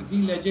course the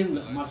legend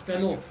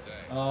Marcelo.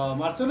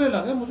 Marcelo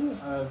लगा मुझे.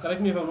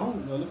 Correct me if I'm wrong.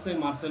 Looks like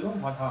Marcelo,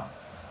 but हाँ.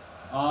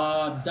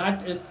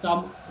 That is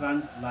some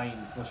front line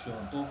for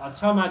sure. तो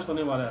अच्छा match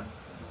होने वाला है.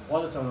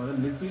 बहुत अच्छा होने वाला है.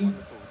 मिडफील्ड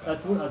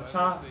टचवुड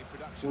अच्छा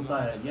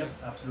होता है. Yes,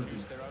 absolutely.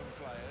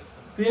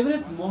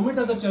 Favorite moment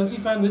as a Chelsea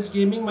fan, which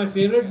gaming my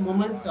favorite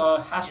moment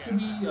has to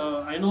be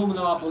I know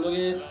मतलब आप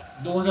बोलोगे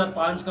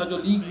 2005 का जो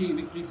लीग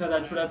विक्ट्री था,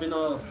 that should have been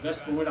a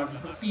best moment after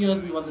 50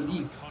 years we won the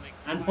league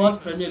and first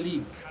Premier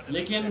League.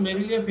 लेकिन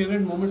मेरे लिए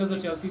favorite moment as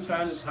a Chelsea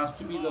fan it has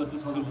to be the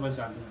 2012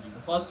 Champions League,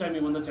 the first time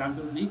we won the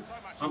Champions League.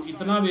 हम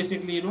इतना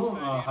basically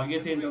हगे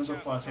थे in terms of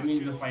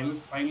semi the finals.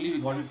 Finally we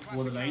got it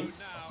over the line.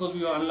 Of course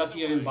we were unlucky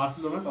against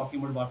Barcelona, talking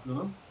about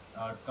Barcelona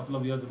a couple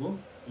of years ago.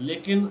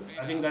 लेकिन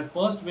I think that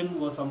first win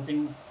was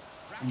something.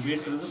 Wait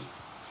कर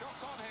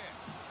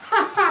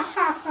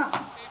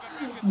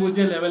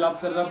मुझे level up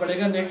करना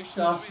पड़ेगा next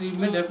stream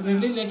में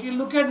definitely. लेकिन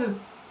look at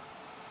this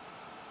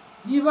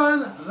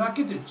Ivan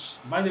राकिटिच,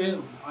 by the way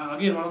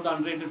again one of the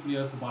unrated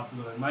players for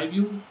Barcelona in my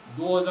view.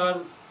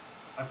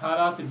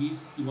 2018 से 20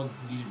 he was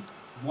brilliant.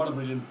 What a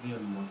brilliant player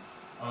he was.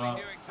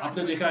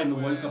 आपने देखा in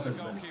world cup as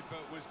well.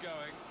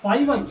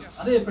 5-1.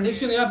 अरे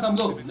prediction यार सब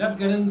लोग, let's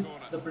get in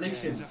the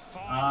prediction.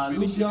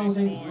 Look जॉन्ग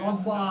saying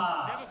Drogba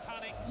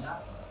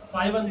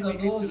 5-1 कर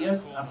दो. Yes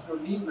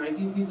absolutely.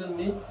 19 season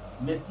में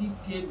मेसी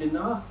के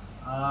बिना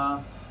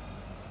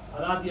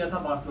हरा दिया था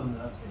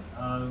बार्सिलोना से.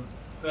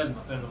 Fair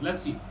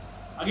let's see.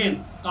 अगेन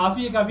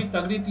काफी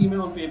तगड़ी टीम है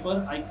on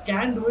paper. I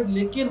can do it.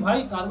 लेकिन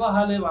भाई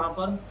कार्वाहाल है वहां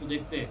पर, तो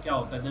देखते हैं क्या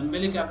होता है.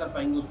 डेम्बेले क्या कर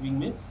पाएंगे उस विंग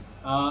में.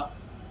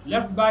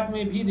 लेफ्ट बैक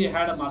में भी दे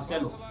हैड अ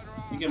मार्सेलो.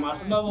 ठीक है,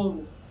 मार्सेलो वो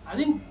आई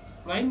थिंक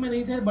प्राइम में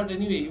नहीं थे, but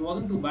anyway he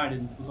wasn't to bad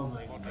in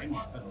 2019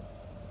 Marcelo.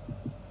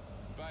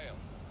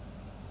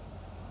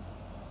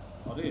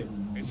 अरे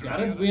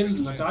गैरेथ बेल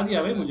नचा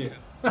दिया भाई मुझे.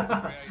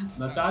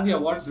 नचा दिया.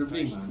 What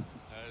dribbling man.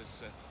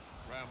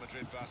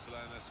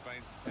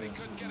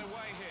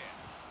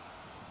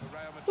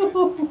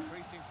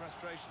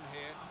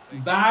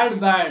 बैड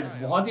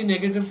बहुत ही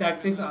नेगेटिव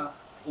टैक्टिक्स.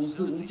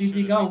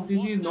 उमटीटी का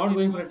Umtiti is not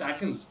going for a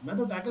tackle. मैं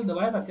तो टैकल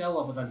दबाया था, क्या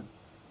हुआ पता नहीं.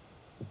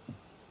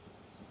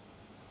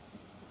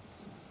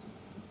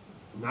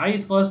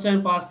 नाइस फर्स्ट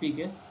टाइम पास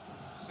पीके.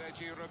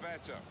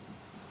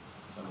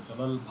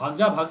 चलो भाग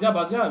जा.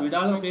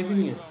 विडाल का पेस ही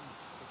नहीं है.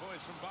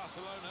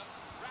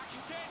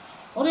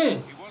 अरे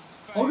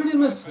how did he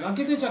miss.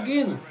 राकिटिच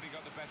again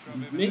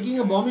making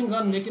a bombing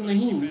run, लेकिन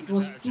नहीं, it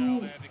was to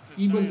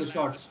feeble the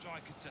shot.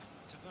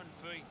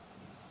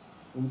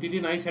 Umtiti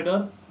nice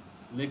header,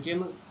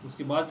 लेकिन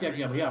उसके बाद क्या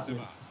किया भैया आपने.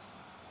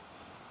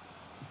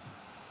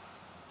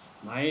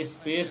 Nice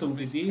space.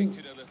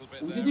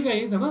 उमटीटी का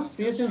यही था ना,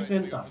 स्पेस एंड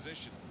स्ट्रेंथ था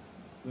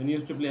when he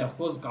used to play. Of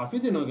course काफी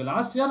दिन हो गए.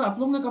 लास्ट ईयर आप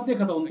लोगों ने कब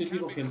देखा था उमटीटी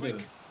को खेलते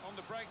हुए.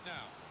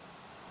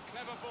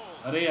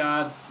 अरे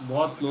यार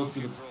बहुत क्लोज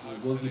थी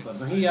गोलकीपर.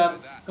 नहीं यार,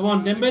 कम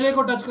ऑन. डेम्बेले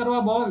को टच करवा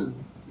ball.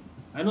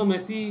 I know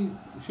Messi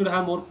should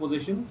have more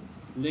position,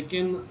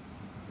 लेकिन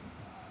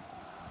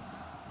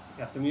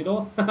कैसेमीरो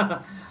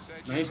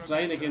नाइस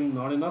ट्राई, लेकिन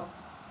not enough.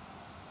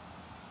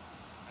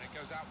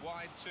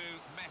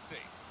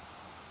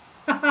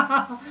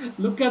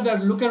 Look at that,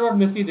 look at what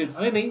Messi did.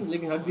 अरे नहीं,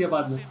 लेकिन हक दिया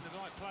बाद में.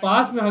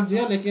 पास में हक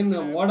दिया, लेकिन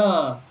what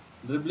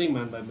a dribbling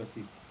man bye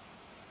Messi.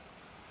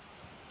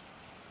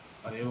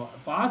 अरे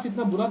पास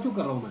इतना बुरा क्यों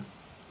कर रहा हूं मैं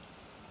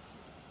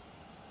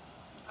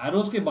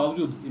एरोस के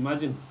बावजूद.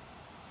 इमेजिन.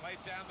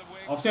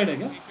 ऑफसाइड है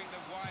क्या.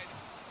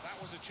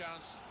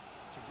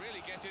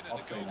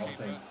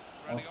 ऑफसाइड.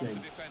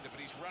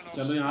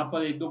 चलो यहाँ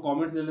पर एक दो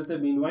कमेंट्स ले लेते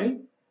हैं. मीनवाइल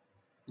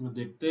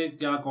देखते हैं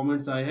क्या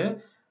कमेंट्स आए हैं.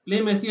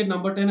 Play Messi eight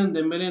number 10 and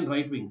Dembélé in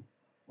right wing.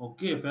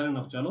 Okay fair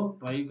enough. चलो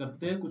ट्राई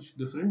करते हैं कुछ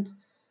डिफरेंट.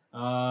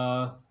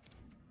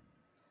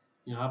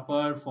 यहाँ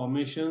पर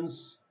फॉर्मेशंस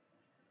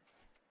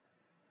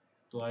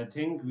तो I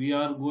think we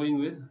are going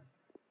with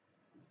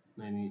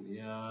नहीं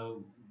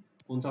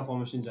कौन सा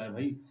फॉर्मेशन जाए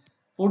भाई.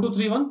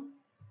 4-2-3-1.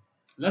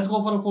 Let's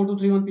go for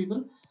 4-2-3-1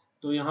 people.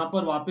 तो यहाँ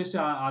पर वापस से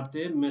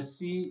आते हैं.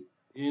 मेसी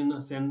इन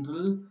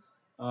सेंट्रल,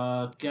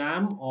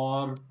 कैम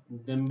और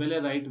Dembélé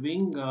right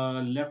wing.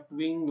 Left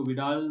wing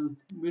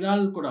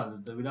Widal को डाल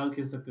देते. विडाल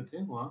खेल सकते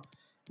थे वहाँ.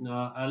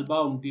 अल्बा,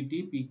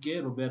 उमटीटी, पीके,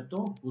 रोबर्टो,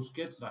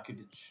 बुस्केट्स,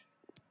 राकिटिच.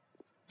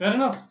 Fair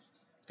enough.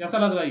 कैसा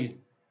लग रहा है ये.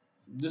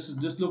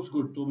 This looks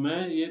good. तो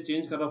मैं ये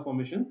चेंज कर रहा हूँ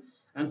फॉर्मेशन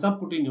एंड सब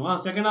कुटिन्यो. हाँ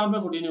सेकंड हाफ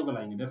में कुटिन्यो को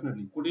लाएंगे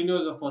definitely. कुटिन्यो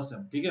is the first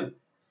step. ठीक है.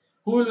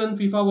 Who will win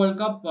FIFA world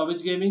cup,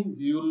 which gaming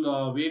you will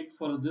wait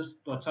for this.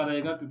 तो अच्छा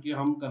रहेगा क्योंकि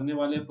हम करने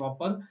वाले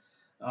प्रॉपर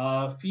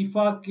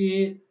फीफा के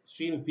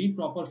स्ट्रीम्स भी,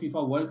 प्रॉपर फीफा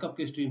वर्ल्ड कप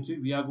के स्ट्रीम्स भी.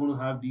 We are going to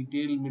have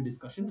detail में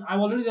discussion. I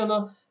have already done a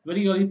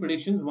very early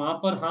predictions वहां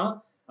पर.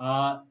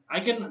 हाँ I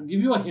can give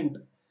you a hint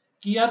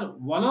कि यार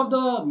one of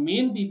the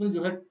main people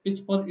जो है पिच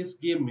पर इस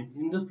गेम में,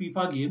 इन दिस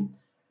फीफा गेम,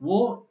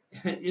 वो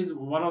is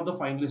one of the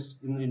finalists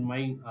in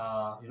my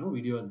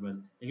video as well.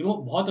 लेकिन वो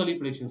बहुत early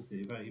predictions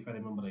थे if I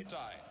remember right.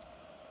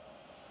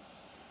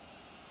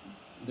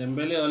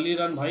 Dembele early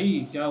run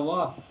भाई क्या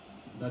हुआ?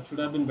 That should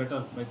have been better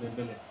by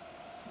Dembele.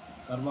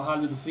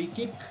 Carvajal with a free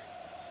kick.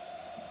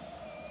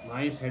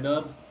 Nice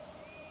header.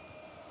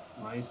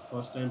 Nice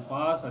first time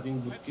pass. I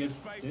think Busquets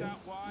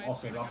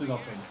offside. Office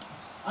offside.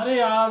 अरे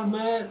यार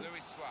मैं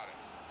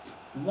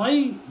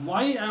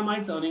why am I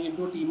turning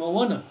into Timo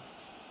Werner?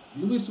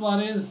 Luis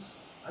Suarez,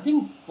 I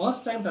think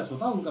first time touch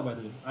होता उनका by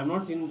the way. I've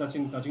not seen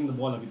touching the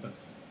ball अभी तक.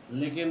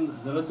 लेकिन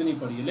जरूरत भी नहीं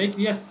पड़ी है. Like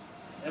yes,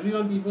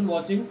 everyone people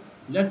watching,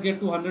 let's get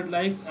to 100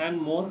 likes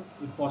and more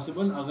if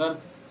possible. अगर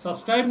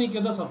सब्सक्राइब नहीं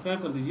किया तो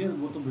सब्सक्राइब कर दीजिए,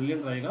 वो तो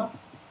ब्रिलियंट रहेगा.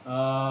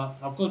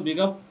 आपको बिग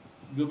अप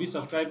जो भी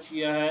सब्सक्राइब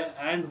किया है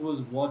and who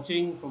is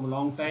watching from a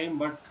long time,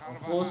 but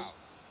of course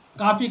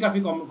काफी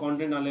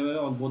कंटेंट आने वाले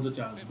on both the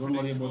channels. Don't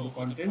worry about the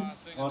content.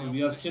 और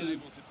we are still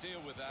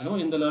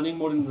in the learning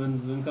mode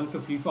when it comes to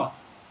FIFA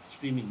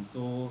streaming.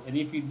 So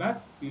any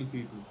feedback, feel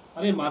free to.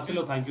 अरे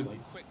Marcelo thank you भाई.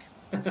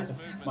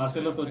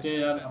 Marcelo सोचे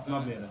यार अपना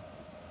player है.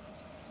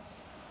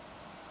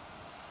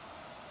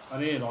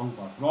 अरे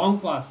wrong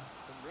pass.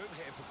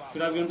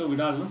 Should have given to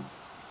Vidal, no?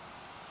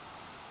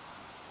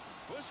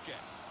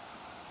 Busquets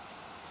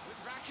with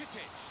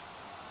Rakitic.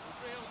 A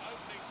real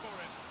opening for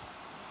him.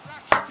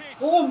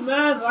 Oh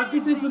man,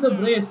 Rakitic with a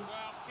brace.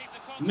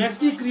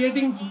 Messi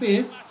creating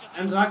space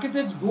and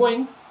Rakitic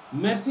going.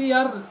 Messi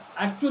are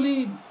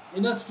actually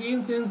in a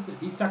strange sense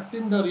he sucked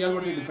in the Real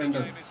Madrid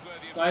defenders.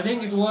 So I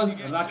think it was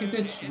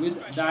Rakitic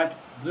with that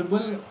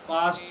dribble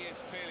past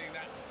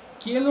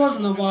Keylor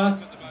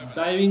Navas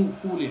diving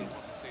too late.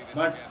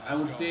 But I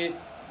would say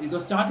it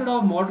was started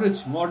off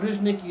Modric.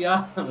 Modric ने किया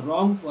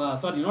wrong,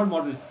 sorry not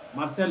Modric,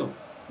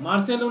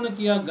 Marcelo ने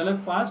किया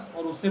गलत पास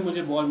और उससे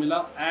मुझे ball मिला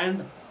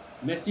and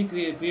Messi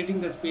creating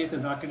the space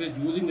and Rakitic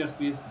using that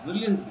space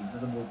brilliantly. मैं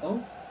तो बोलता हूँ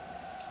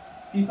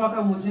FIFA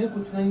का मुझे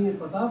कुछ नहीं है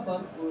पता पर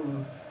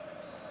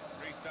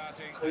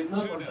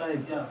खरीदना पड़ता है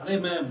क्या? अरे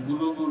मैं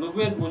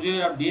गुरुवेद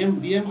मुझे आप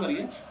DM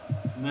करिए.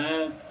 मैं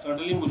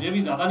certainly मुझे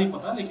भी ज़्यादा नहीं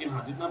पता लेकिन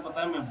हाँ जितना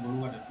पता है मैं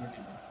बोलूँगा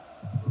definitely.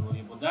 Don't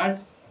worry about that.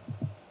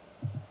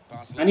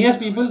 And yes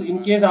people,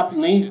 in case आप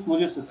नहीं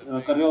मुझे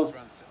कर रहे हो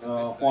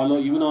follow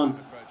even on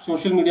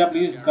social media,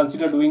 please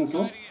consider doing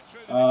so.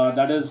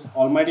 That is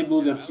Almighty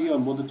Blues FC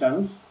on both the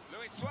channels.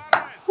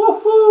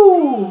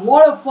 Woohoo!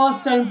 What a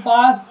first time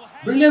pass,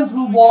 brilliant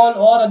through ball.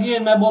 और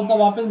again मैं बोलता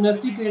हूँ वापस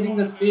Messi creating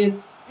the space,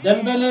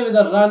 Dembele with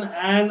a run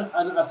and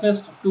an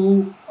assist to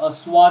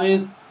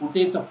Suarez who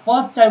takes a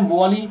first time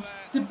volley.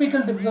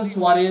 Typical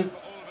Suarez.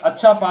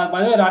 अच्छा pass.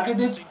 By the way,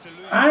 Rakitic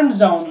hands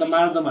down the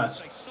man of the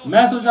match.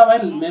 मैं सोचा भाई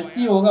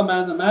Messi होगा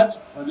man of the match,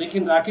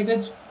 लेकिन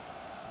Rakitic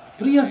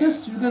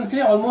pre-assist, you can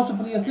say almost a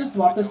pre-assist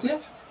वापस से.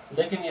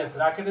 लेकिन yes,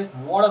 Rakitic,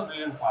 what a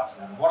brilliant pass,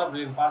 man. What a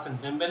brilliant pass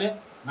and Dembele,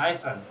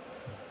 nice run.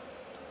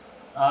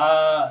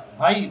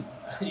 भाई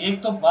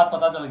एक तो बात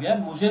पता चल गया,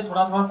 मुझे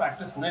थोड़ा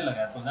प्रैक्टिस होने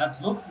लगा है, तो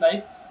that looks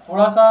like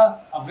थोड़ा सा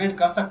अपग्रेड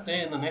कर सकते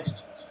हैं in the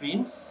next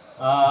stream.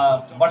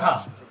 But हाँ,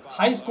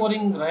 high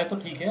scoring रहे तो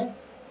ठीक है.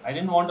 I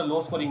didn't want a low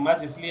scoring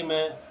match, इसलिए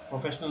मैं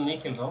प्रोफेशनल नहीं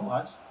खेल रहा हूँ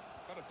आज.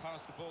 But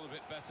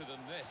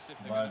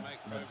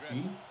let's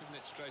see.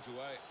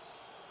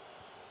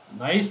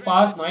 Nice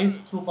pass, nice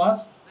through pass.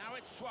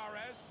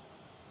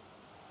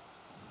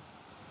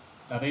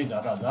 अरे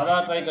ज़्यादा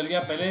ट्राई कर लिया.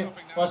 पहले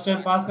फर्स्ट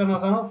टाइम पास करना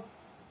था ना.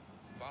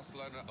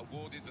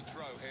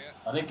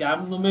 अरे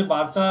कैंप नो में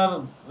बारसा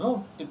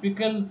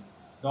टिपिकल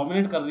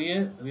डोमिनेट कर रही है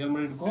रियल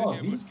मैड्रिड को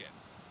अभी.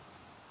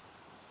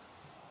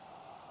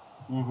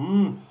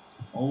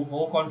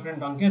 Oh confident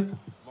Ankit.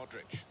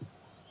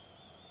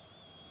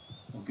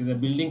 Okay, they're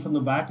building from the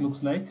back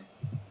looks like.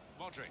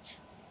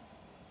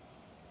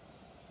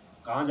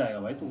 कहाँ जाएगा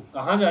भाई तू?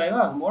 कहाँ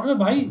जाएगा? मॉडरेट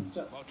भाई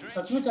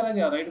सच में चला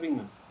गया राइट विंग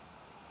में.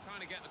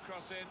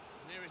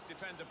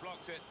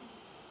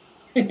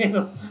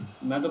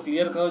 मैं तो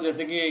क्लियर करो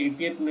जैसे कि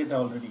 88 मिनट है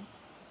ऑलरेडी.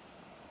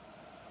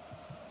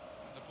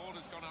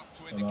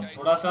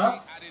 थोड़ा सा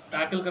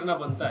टैकल करना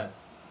बनता है.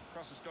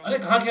 अरे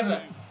कहाँ खेल रहा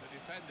है?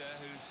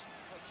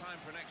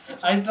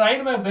 I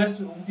tried my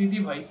best. उमतीती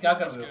भाई क्या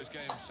कर रहे हो?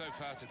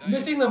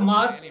 Missing the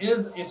mark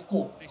is Isco.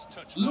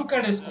 Look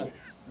at Isco.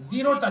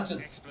 Zero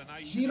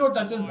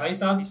touches भाई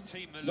साहब.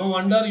 No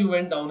wonder you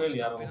went downhill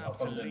यार.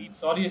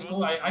 Sorry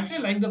Isco. I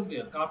actually like the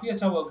player. काफी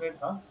अच्छा work rate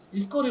था.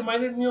 Isco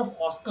reminded me of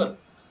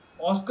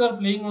Oscar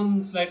playing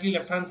on slightly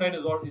left hand side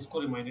is what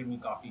Isco reminded me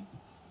काफी.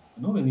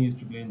 You know when he used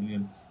to play in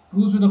Real.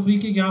 Cruz with a free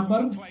kick यहाँ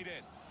पर.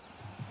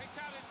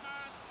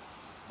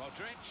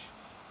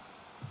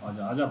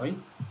 आजा भाई.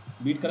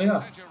 Beat करेगा.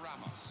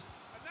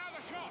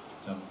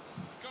 चलो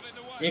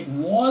एक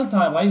wall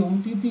था भाई.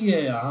 उमटीती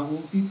है यहाँ.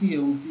 उमटीती.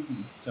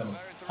 चलो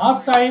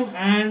हाफ टाइम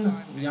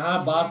एंड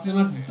यहाँ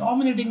Barcelona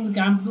dominating the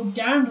Camp Nou.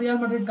 Can real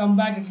Madrid come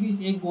back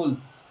at least एक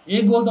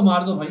गोल तो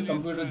मार दो भाई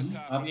कंप्यूटर जी.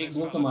 आप एक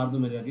गोल तो मार दो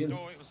मेरे अगेंस्ट.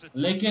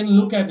 लेकिन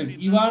look at it.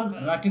 Ivan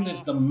राकिटिच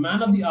the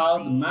man of the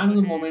our, the man of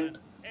the moment.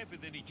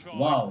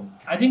 Wow,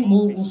 I think वो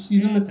उस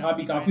सीजन में था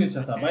भी काफी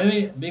अच्छा था. By the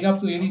way, big up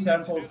to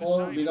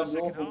 8744, big up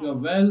bro, hope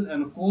you're well,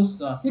 and of course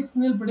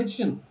 6-0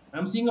 prediction.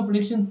 I'm seeing a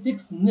prediction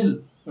 6-0.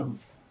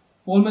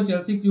 पोल में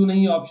Chelsea क्यों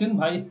नहीं है ऑप्शन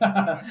भाई.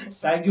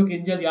 थैंक यू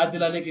किंजल याद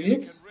दिलाने के लिए.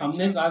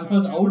 हमने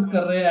ट्रांसफर्स आउट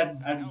कर रहे हैं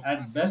at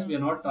best. We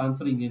are not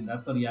transferring in.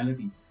 That's a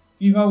reality.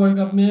 FIFA world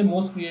cup में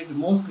मोस्ट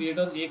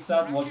क्रिएटर एक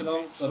साथ वॉच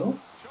अलाउंग करो.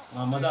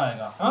 मजा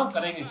आएगा. हाँ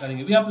करेंगे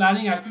करेंगे. We are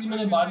planning. एक्चुअली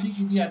मैंने बात भी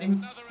की थी I think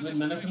with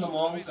मेनेसन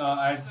among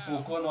eight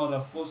पोकन और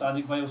ऑफ कोर्स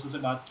आदिक भाई उससे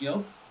बात किया हो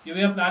कि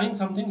we are planning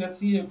something. Let's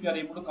see if you are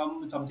able to come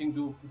with something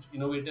जो कुछ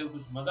इनोवेटिव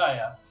कुछ मजा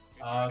आया.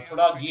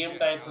 थोड़ा गेम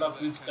टाइप थोड़ा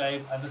quiz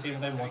type at the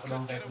same time watch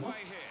along type no.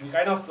 We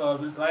kind of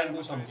will try and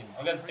do something.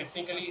 Again,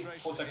 technically,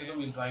 हो सके तो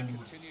we'll try and do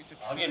it.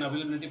 Again,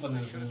 availability पर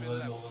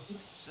निर्भर होगा कि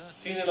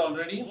 3-0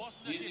 already.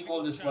 Easy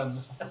goal this one.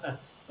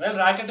 Well,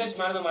 Rakitic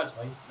man of the match,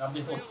 भाई. आप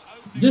देखो.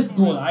 This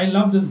goal, I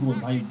love this goal,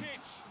 भाई.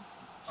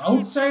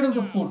 Outside of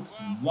the foot.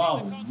 Wow,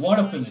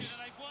 what a finish.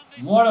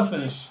 What a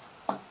finish.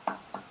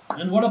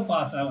 And what a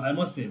pass, I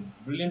must say.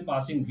 Brilliant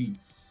passing B.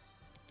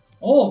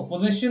 Oh,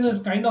 possession is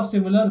kind of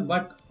similar,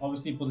 but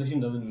obviously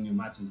possession doesn't win you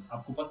matches.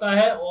 आपको पता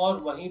है और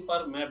वहीं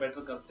पर मैं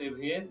better करते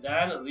हुए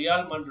than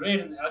Real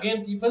Madrid.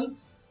 Again, people,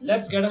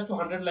 let's get us to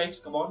 100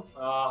 likes. Come on.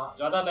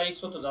 ज़्यादा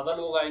likes हो तो ज़्यादा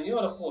लोग आएंगे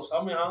और of course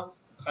हम यहाँ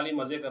खाली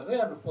मजे कर रहे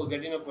हैं. And of course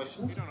getting a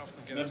question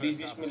मैं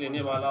बीच में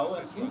लेने वाला हूँ.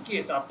 In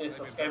case आपने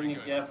सब्सक्राइब नहीं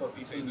किया है for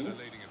people new,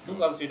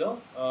 do consider.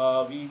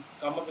 We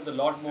come up with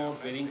a lot more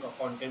varying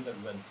content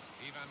as well.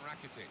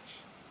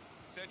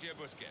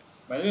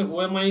 By the way, who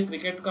am I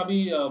cricket का भी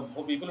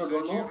for people who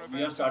don't know,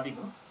 we are starting.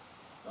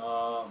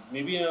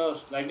 Maybe a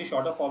slightly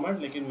shorter format,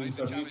 लेकिन we'll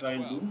certainly try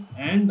and do.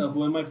 And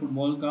who am I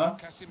football का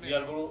we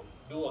are going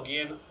to do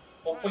again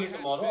hopefully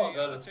tomorrow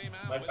अगर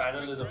my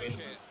panel is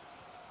available.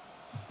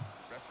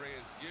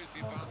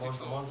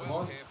 Come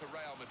on.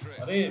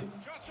 अरे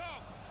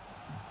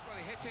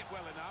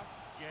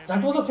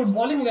that was a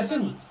footballing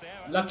lesson.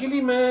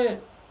 Luckily मैं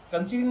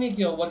concede नहीं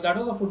किया, but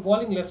that was a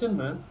footballing lesson,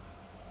 man.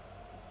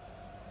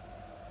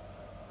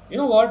 You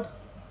know what?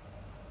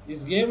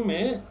 इस game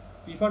में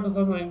FIFA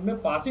 2009 में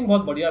passing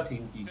बहुत बढ़िया थी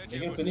इनकी,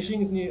 लेकिन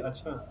फिनिशिंग इतनी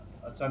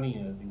अच्छा नहीं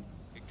है. I think.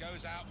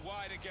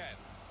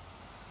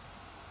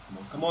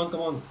 Come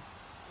on.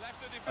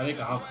 अरे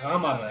कहाँ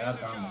मार रहा है यार.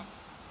 कहाँ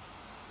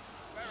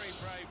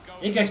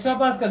एक एक्स्ट्रा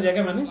पास कर दिया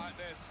क्या मैंने?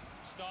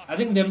 आई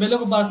थिंक डेम्बेले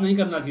को पास नहीं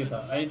करना चाहिए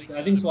था.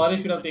 I think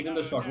Suarez should have taken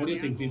the shot. What do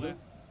you think people?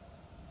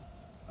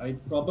 I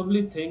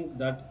probably think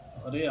that.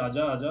 अरे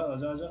आजा.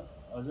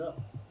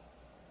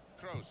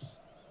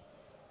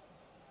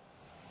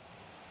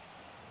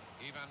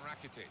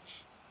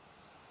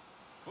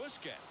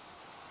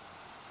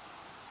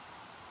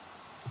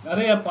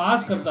 अरे यार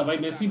पास करता भाई.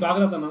 मेसी भाग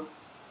रहा था ना.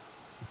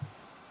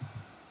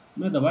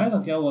 मैं दबाया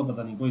था क्या हुआ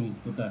पता नहीं. कोई नहीं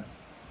होता है.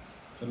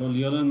 चलो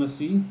लियोनेल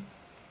मेसी.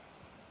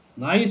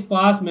 नाइस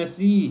पास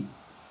मेसी.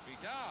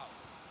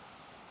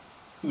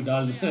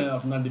 डाल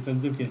अपना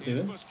डिफेंसिव खेलते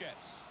हुए.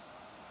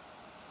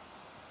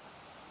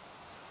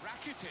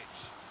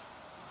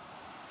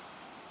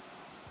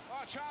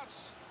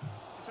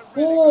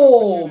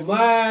 Oh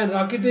man,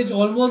 Rakitic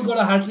almost got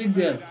a hat-trick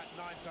there.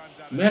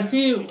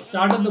 Messi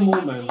started the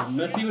move, man.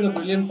 Messi with a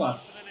brilliant pass.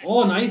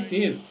 Oh, nice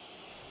save.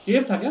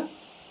 Save था क्या?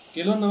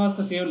 केलोन नवाज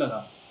का सेव लगा.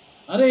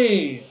 अरे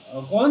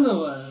कौन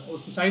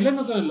उस साइडलाइन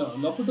में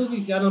कौन?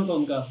 लोपेटेगी क्या नाम था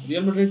उनका?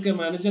 रियल मैड्रिड के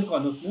मैनेजर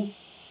कौन है उसमें?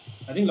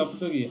 I think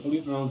लोपेटेगी. How do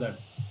you pronounce that?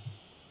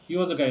 He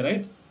was a guy,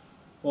 right?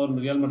 For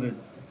Real Madrid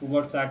who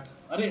got sacked.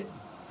 अरे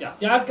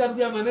क्या कर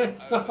दिया मैंने?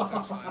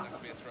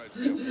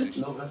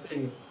 No,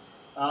 nothing.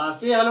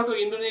 Say hello to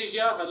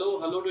Indonesia.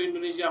 Hello to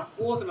Indonesia. Of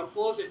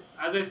course,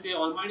 as I say,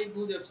 Almighty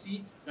Booth FC.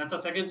 That's a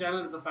second channel.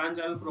 It's a fan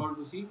channel for all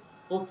to see.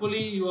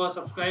 Hopefully, you are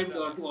subscribed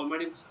to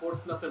Almighty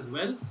Sports Plus as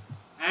well.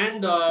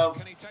 And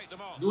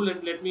do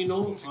let me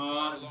know.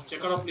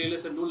 Check out our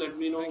playlist and do let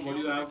me know what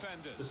you have.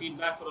 The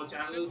feedback for our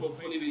channel.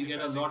 Hopefully, we'll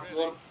get a lot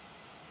more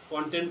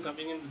content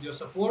coming in with your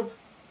support.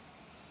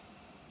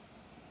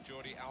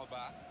 Jordi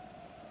Alba.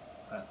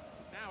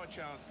 Now a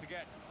chance to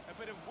get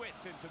a bit of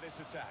width into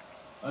this attack.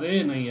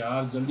 अरे नहीं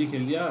यार जल्दी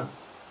खेल दिया.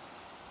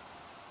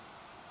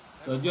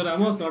 Sergio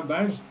Ramos not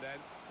bad.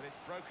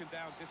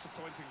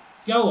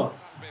 क्या हुआ?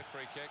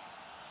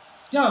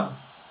 क्या?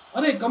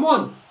 अरे come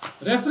on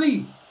referee.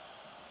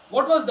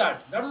 What was that?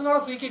 That was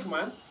not a free kick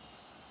man.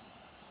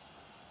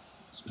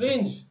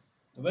 Strange.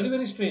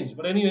 Very strange.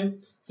 But anyway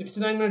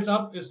 69 minutes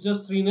up. It's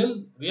just 3-0.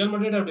 Real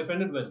Madrid have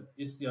defended well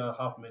इस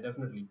half में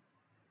definitely.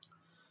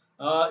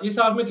 इस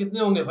half में कितने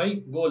होंगे भाई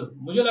गोल?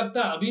 मुझे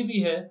लगता है अभी भी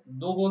है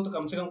 2 गोल तो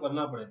कम से कम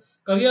करना पड़े.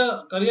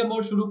 करियर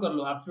मोड शुरू कर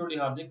लो. एब्सोल्युटली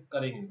हार्दिक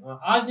करेंगे.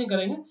 आज नहीं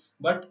करेंगे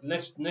बट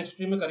नेक्स्ट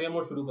स्ट्रीम में करियर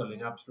मोड शुरू कर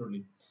लेंगे.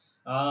 एब्सोल्युटली.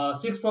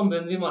 6 from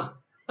Benzema.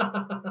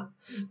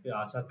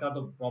 यार छक्का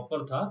तो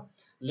प्रॉपर था.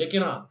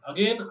 लेकिन हाँ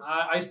again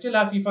I still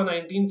have FIFA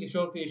 19.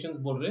 Kishore creations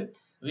बोल रहे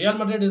Real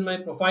Madrid is my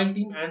profile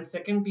team and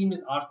second team is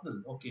Arsenal.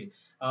 Okay.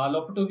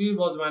 Lopetegui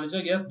was manager.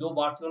 Yes, though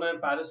Barcelona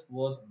and Paris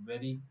was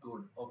very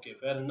good. Okay,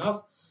 fair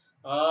enough.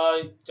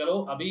 चलो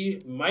अभी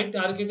my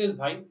target is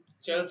भाई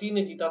Chelsea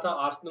ने जीता था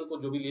Arsenal को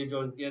जो भी ले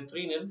ज्वाइन किया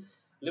 3-0.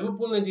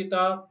 लिवरपूल ने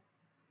जीता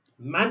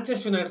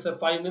मैनचेस्टर यूनाइटेड से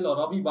 5-0 और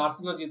अभी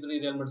बार्सिलोना जीत रही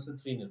रियल मैड्रिड से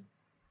 3-0।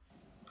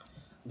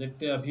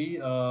 देखते हैं अभी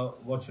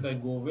what should I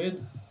go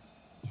with,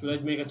 should I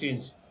make a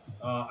change,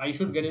 I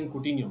should get in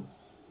कुटिन्यो,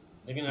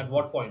 लेकिन at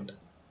what point,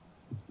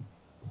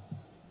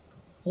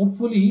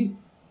 hopefully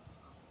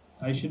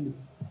I should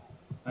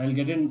I will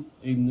get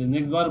in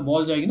next bar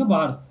ball जाएगी ना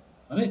बाहर।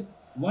 अरे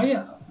वाई,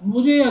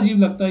 मुझे अजीब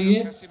लगता है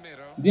ये,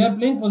 they are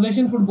playing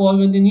possession football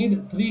when they need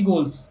 3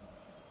 goals,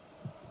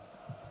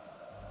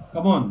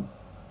 come on,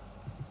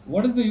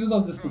 what is the use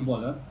of this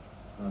football यार।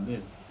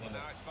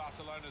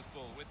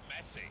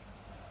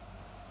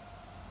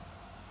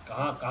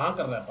 कहाँ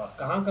कर रहा है पास,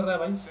 कहाँ कर रहा है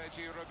भाई।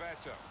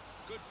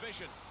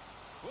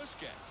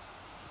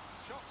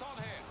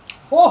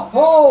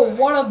 ओहो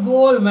व्हाट अ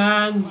गोल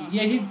मैन,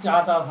 यही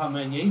चाहता था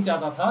मैं, यही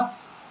चाहता था।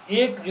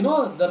 एक you know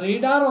the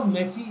radar of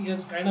Messi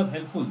is kind of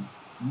helpful,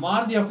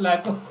 मार दिया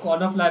फ्लैग को,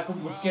 कॉर्नर फ्लैग को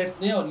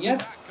बुस्केट्स ने, और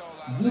yes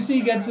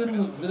Bussy gets in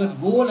with a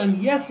goal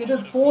and yes it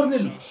is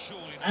 4-0।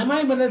 M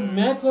आई मतलब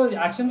मैं को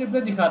एक्शन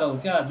रिप्ले दिखा रहा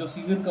हूँ क्या जो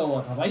सीजन का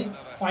हुआ था भाई,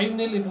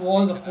 5-0 it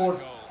was of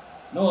course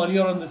no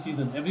earlier on the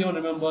season, everyone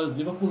remembers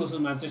Liverpool versus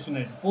Manchester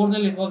United,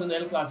 4-0 it was in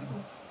El Clasico,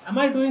 am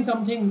I doing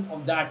something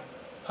of that?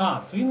 हाँ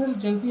 3-0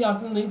 Chelsea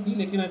Arsenal नहीं थी,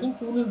 लेकिन I think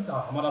 2-0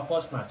 था हमारा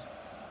first match,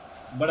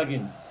 but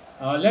again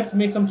let's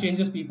make some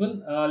changes people,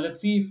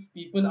 let's see if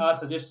people are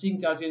suggesting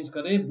क्या change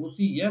करें।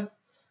 Busi yes,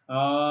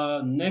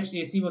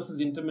 next AC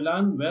versus Inter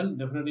Milan, well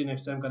definitely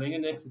next time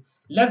करेंगे। Next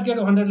let's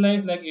get 100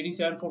 likes like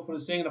 87 for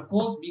saying, and of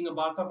course being a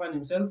Barca fan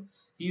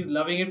himself he is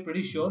loving it,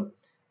 pretty sure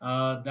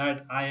that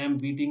I am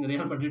beating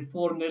Real Madrid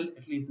 4-0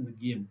 at least in the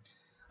game.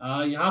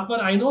 यहाँ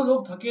पर I know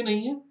लोग थके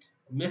नहीं हैं,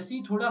 Messi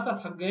थोड़ा सा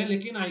थक गए,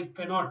 लेकिन I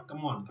cannot,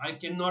 come on, I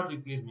cannot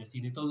replace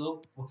Messi, नहीं तो लोग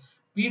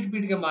पीट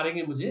पीट के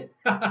मारेंगे मुझे।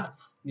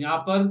 यहाँ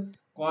पर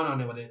कौन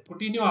आने वाले,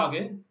 कुटिन्यो आ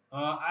गए,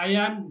 I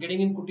am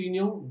getting in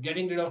कुटिन्यो,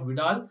 getting rid of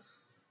Widal.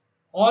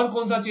 और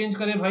कौन सा चेंज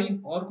करें भाई,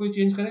 और कोई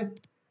चेंज करें?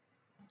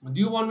 Do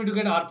you want me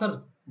to get Arthur?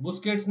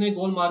 Busquets ने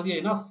गोल मार दिया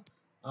enough,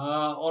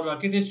 or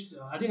Rakitic,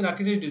 I think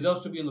Rakitic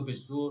deserves to be on the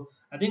pitch, so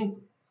I think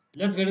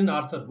let's get in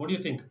Arthur. What do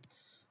you think?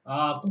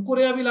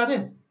 कुकुरेया भी ला दे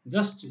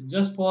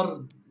just for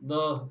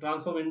the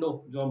transfer window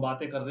जो हम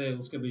बातें कर रहे हैं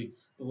उसके भी,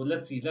 तो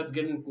let's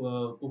get in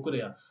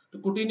कुकुरेया। तो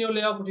कुटिन्यो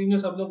ले आओ, कुटिन्यो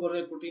सब लोग बोल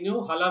रहे हैं कुटिन्यो।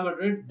 हाला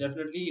Madrid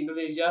definitely,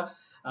 Indonesia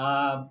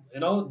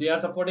you know they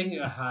are supporting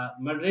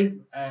Madrid,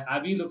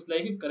 Abby looks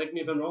like it, correct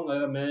me if I'm wrong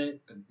अगर मैं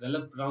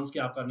गलत प्रोनाउंस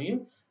किया आपका name,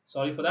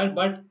 sorry for that,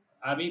 but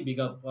Abby big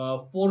up।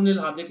 4-0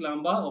 Hardik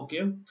Lamba, okay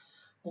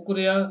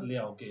कुकुरेया ले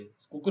आओ, ओके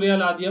कुकुरेया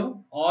ला दिया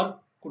और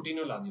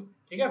कुटिन्यो ला दियो,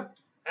 ठीक है।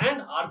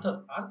 एंड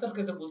आर्थर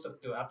कैसे भूल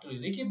सकते हो,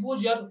 एब्सोल्युटली। देखिए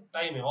बोझ यार,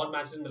 टाइम है और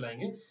मैचेस में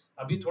लाएंगे,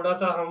 अभी थोड़ा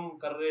सा हम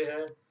कर रहे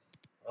हैं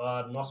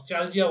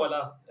नॉस्टैल्जिया वाला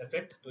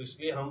इफेक्ट, तो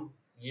इसलिए हम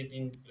ये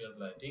 3 प्लेयर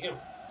लाए, ठीक है।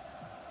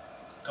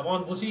 कम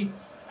ऑन बुसी,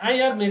 एंड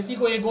यार मेसी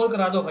को एक गोल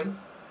करा दो भाई,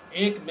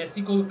 एक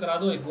मेसी को करा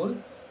दो एक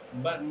गोल।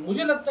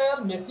 मुझे लगता है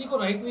यार मेसी को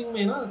राइट विंग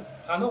में ना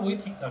था ना, वही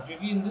ठीक था,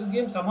 क्योंकि इन दिस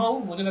गेम समहाउ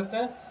मुझे लगता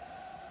है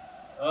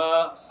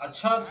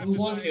अच्छा थ्रू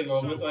बॉल खेल रहा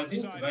हूँ, तो आई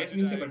थिंक राइट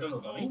विंग से बेटर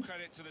होता नहीं,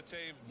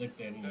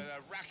 देखते हैं।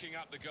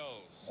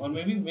 और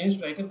मे बी मेन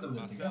स्ट्राइकर कर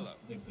देते क्या,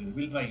 देखते हैं,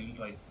 will try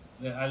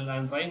I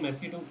am trying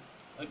Messi to.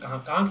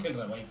 कहाँ खेल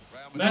रहा है भाई,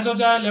 मैं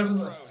सोचा लेफ्ट,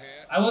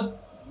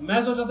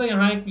 मैं सोचा था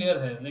यहाँ एक प्लेयर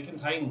है, लेकिन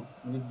था ही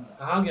नहीं,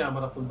 कहाँ गया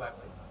हमारा फुल बैक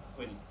भाई,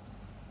 कोई नहीं।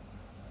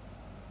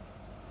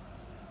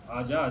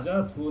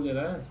 आजा थ्रू दे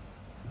रहा है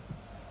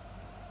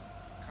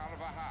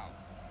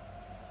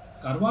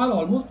Carval,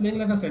 almost playing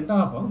like a centre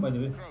half, by the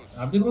way.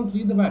 Have they gone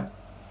 3 in the back?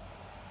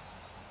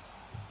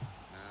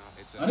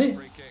 अरे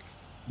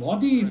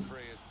बहुत ही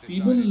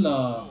feeble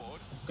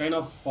kind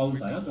of foul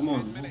था यार, come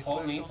on, वो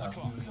foul नहीं था, to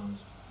be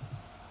honest.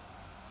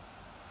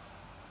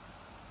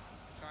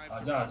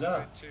 आजा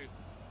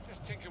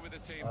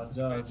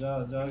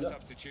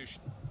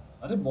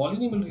अरे बॉल ही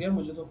नहीं मिल रही है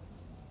मुझे तो।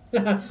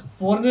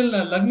 4-0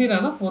 लग नहीं रहा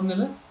ना, 4-0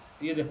 है,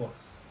 ये देखो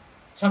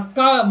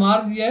छक्का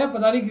मार दिया है,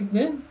 पता नहीं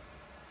किसने।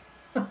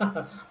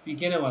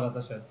 पीके ने मारा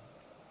था शायद,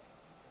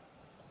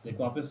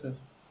 देखो वापस से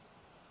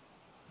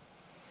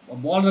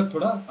बॉल रख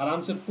थोड़ा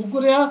आराम से।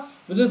 कुकुरेया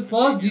with his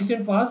first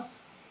decent pass,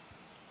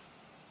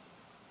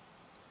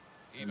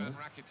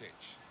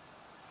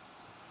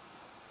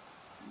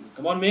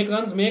 come on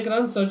make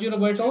runs Sergio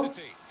Roberto,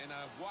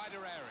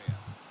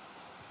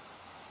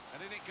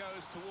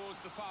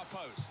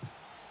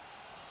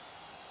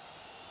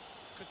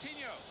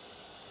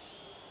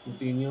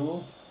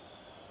 कुटिन्यो।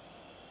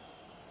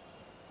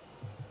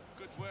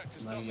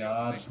 नहीं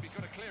यार,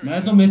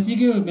 मैं तो मेसी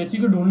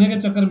को ढूंढने के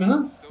चक्कर में ना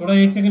थोड़ा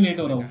 1 सेकंड लेट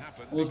हो रहा हूँ,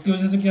 उसकी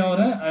वजह से क्या हो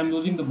रहा है, I am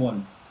losing the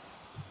ball.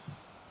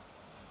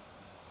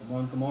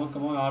 Come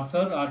on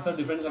Arthur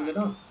defend कर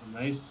देना,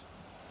 नाइस।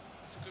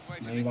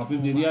 नहीं वापस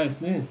दे दिया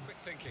इसने,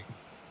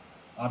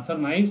 आर्थर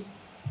नाइस,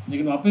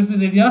 लेकिन वापस से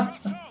दे दिया।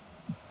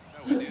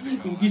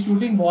 इनकी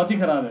शूटिंग बहुत ही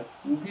खराब है,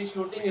 इनकी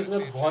शूटिंग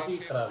इसमें बहुत ही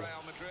खराब है।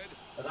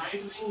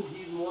 Right wing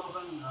he is more of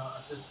N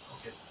assist,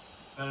 okay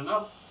fair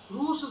enough.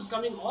 Cruz is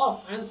coming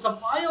off and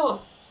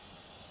Ceballos,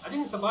 I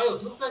think Ceballos,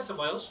 looks like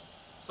Ceballos,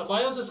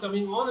 Ceballos is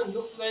coming on and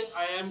looks like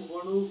I am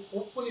going to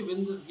hopefully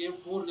win this game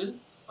 4-0.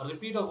 A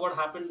repeat of what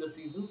happened this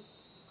season.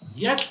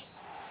 Yes,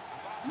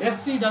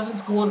 Messi doesn't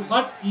score,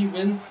 but he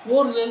wins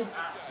 4-0.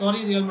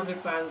 Sorry, Real Madrid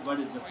fans, but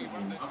it's just a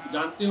game. आप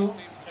जानते हो,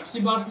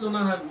 FC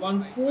Barcelona has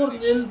won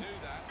 4-0,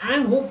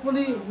 and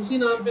hopefully उसी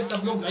नाम पे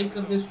सब लोग like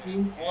कर दे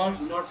stream और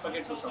do not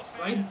forget to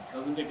subscribe.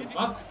 Doesn't take a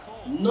buck.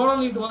 Not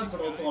only to us,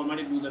 but also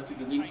Almighty Blues FC.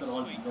 The links are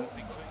all below.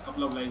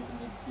 Couple of lines in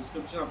the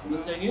description आपको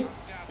मिल जाएंगे.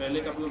 पहले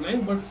couple of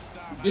lines, but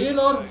Bale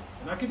और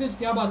Rakitic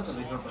क्या बात कर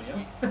रहे हैं यहाँ पर यार?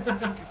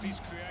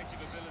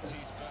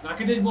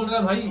 Rakitic बोल रहा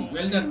है भाई,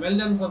 well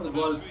done for the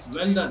goal,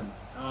 well done.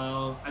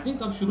 I think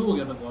कब शुरू हो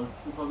गया था बॉल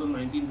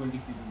 2019-20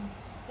 सीजन में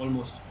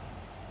almost.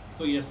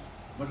 So yes,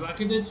 but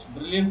Rakitic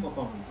brilliant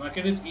performance.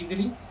 Rakitic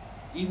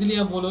easily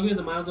आप बोलोगे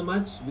the man of the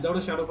match without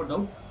a shadow of a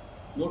doubt.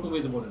 No two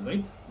ways about it,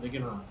 right?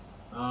 लेकिन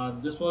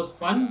हाँ, this was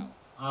fun.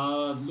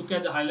 Look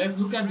at the highlights,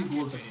 look at the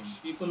goals again.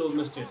 People who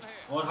missed it.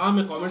 और हाँ,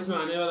 मैं comments में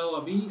आने वाला हूँ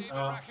अभी.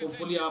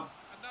 Hopefully आप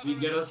we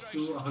get us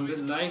to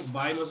 100 likes.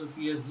 Bayern versus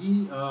PSG.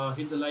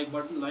 Hit the like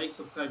button, like,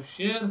 subscribe,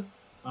 share.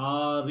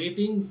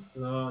 Ratings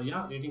या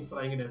रेटिंग्स पर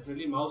आएंगे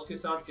डेफिनेटली. माउस के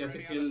साथ कैसे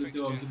खेल लेते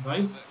हो अंकित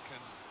भाई?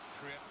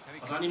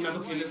 पता नहीं, मैं तो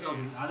खेल लेता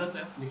हूँ, आदत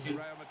है. लेकिन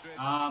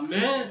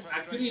मैं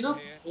एक्चुअली ना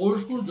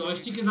ओल्ड स्कूल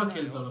जॉयस्टिक के साथ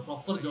खेलता था,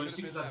 प्रॉपर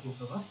जॉयस्टिक के साथ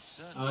खेलता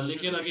था.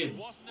 लेकिन अगेन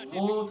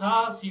वो था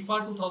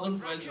FIFA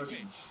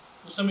 2012-13,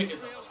 उस समय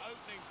खेलता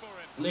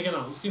था. लेकिन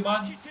उसके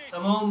बाद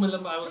somehow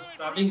मतलब आई वाज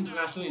ट्रैवलिंग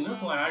इंटरनेशनली ना,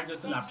 तो I had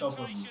just a laptop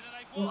for me,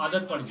 तो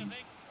आदत पड़ गई.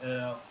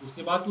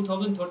 उसके बाद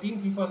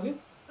 2013 FIFA से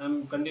I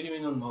am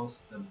continuing on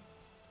mouse.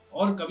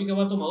 और कभी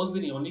कभार तो माउस भी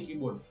नहीं, only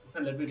keyboard.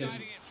 Let me tell you.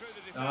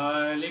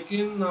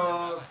 लेकिन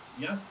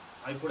या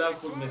I could have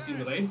put Messi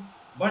in right,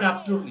 but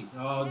absolutely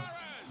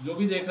जो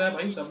भी देख रहा है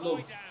भाई, सब लोग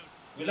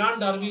मिलान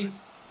डार्बी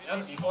यार,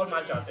 एक और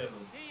मैच चाहते हैं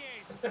लोग.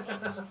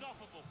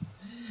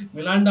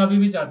 मिलान डार्बी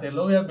भी चाहते हैं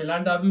लोग यार,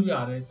 मिलान डार्बी भी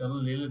आ रहे हैं. चलो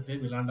ले लेते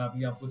हैं मिलान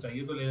डार्बी, आपको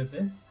चाहिए तो ले लेते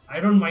हैं.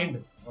 I don't mind.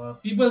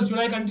 People should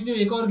I continue,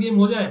 एक और गेम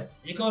हो जाए,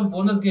 एक और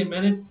बोनस गेम.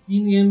 मैंने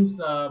 3 गेम्स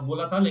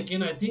बोला था,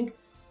 लेकिन I think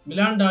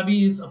Milan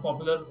Derby is a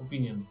popular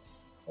opinion.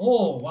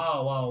 ओह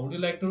वाह, वुड यू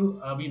लाइक टू?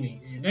 अभी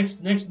नहीं,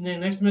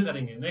 नेक्स्ट में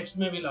करेंगे, नेक्स्ट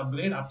में विल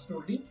अपग्रेड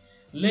एब्सोल्युटली.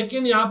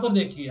 लेकिन यहाँ पर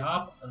देखिए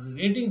आप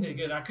रेटिंग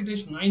देखिए,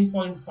 रैकिटिच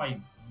 9.5.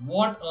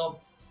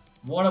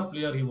 What a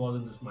player he was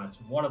in this match,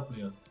 what a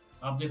player.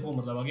 आप देखो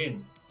मतलब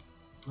again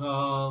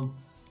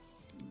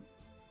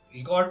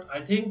he got, I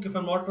think if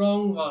I'm not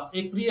wrong,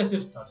 एक प्री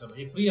असिस्ट था. चलो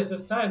एक प्री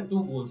असिस्ट था and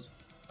 2 goals.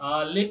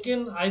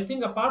 लेकिन I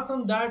think apart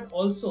from that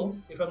also,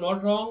 if I'm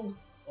not wrong,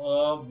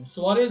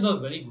 Suarez was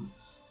very good.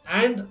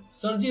 And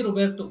Sergi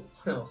Roberto,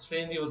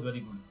 strangely was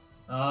very good.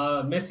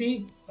 Messi,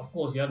 of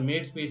course, यार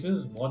made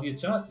spaces, बहुत ही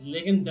अच्छा.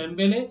 लेकिन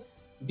Dembele,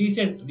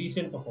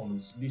 decent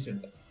performance,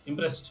 decent.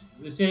 Impressed.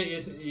 इसे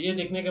ये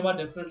देखने के बाद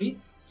definitely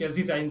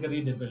Chelsea sign कर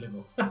रही Dembele को.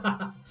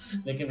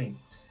 लेकिन नहीं.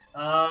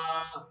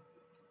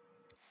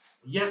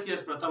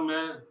 Yes, प्रथम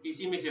मैं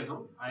PC में खेल रहा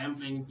हूँ. I am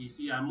playing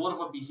PC. I am more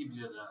of a PC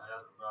player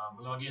यार.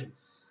 मतलब again,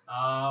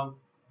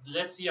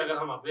 लेट्स सी अगर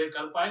हम अपग्रेड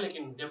कर पाए.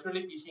 लेकिन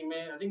डेफिनेटली पीसी में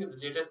I think it's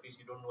latest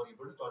PC, don't worry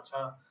about it. तो अच्छा,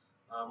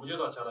 मुझे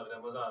तो अच्छा लग रहा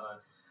है, मजा आ रहा है.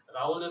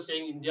 Rahul is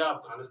saying India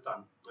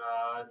Afghanistan.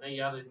 नहीं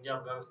यार, इंडिया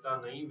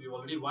अफगानिस्तान नहीं, we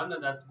already one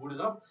and that's good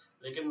enough.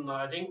 लेकिन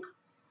I think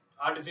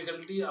are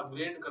difficulty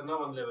upgrade करना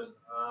 1 लेवल.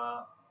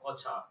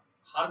 अच्छा,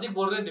 हार्दिक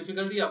बोल रहे हैं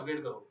डिफिकल्टी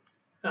अपग्रेड करो.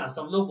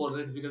 सब लोग बोल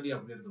रहे हैं डिफिकल्टी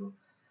अपग्रेड करो.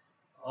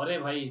 अरे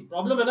भाई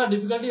प्रॉब्लम है ना,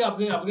 डिफिकल्टी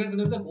अपग्रेड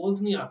करने से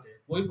गोल्स नहीं आते,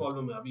 वही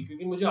प्रॉब्लम है अभी,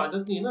 क्योंकि मुझे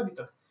आदत नहीं है ना अभी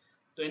तक.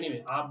 तो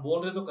एनीवे, आप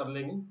बोल रहे तो कर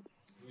लेंगे,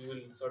 we will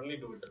certainly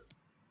do it.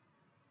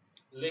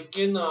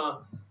 लेकिन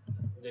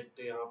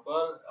देखते हैं यहाँ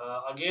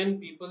पर अगेन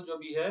पीपल जो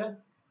भी है.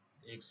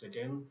 एक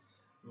सेकेंड,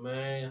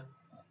 मैं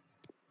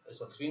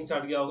ऐसा स्क्रीन से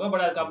हट गया होगा,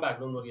 but I come back,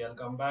 don't worry, I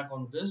come back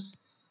on this.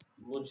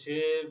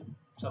 मुझे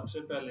सबसे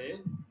पहले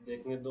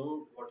देखने दो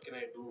what can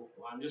I do.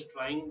 I am just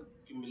trying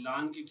कि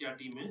मिलान की क्या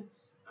टीम है.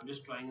 I am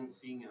just trying and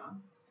seeing. यहाँ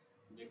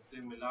देखते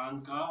हैं मिलान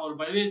का. और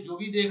बाय द वे जो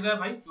भी देख रहा है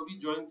भाई, जो भी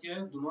ज्वाइन किया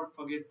है, do not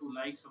forget to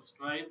like,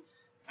 subscribe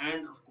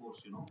end of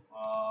course you know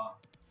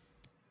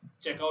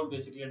check out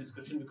basically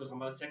description, because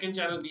हमारा सेकंड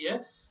चैनल भी है.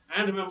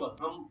 एंड रिमेंबर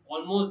हम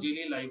ऑलमोस्ट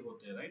डेली लाइव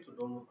होते हैं, right? So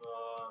don't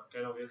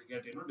kind of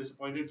get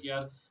disappointed कि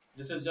यार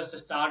this is just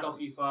start of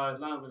FIFA,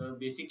 इतना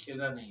basic खेल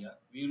रहा नहीं यार.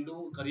 We will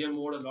do career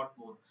mode a lot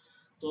more.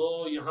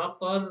 तो यहाँ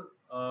पर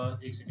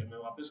एक सेकेंड, मैं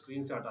वापस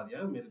स्क्रीन से हटा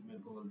दिया मेरे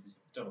को गलती से.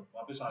 चलो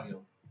वापस आ गया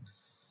हूँ.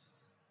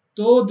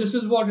 तो this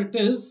is what it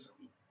is.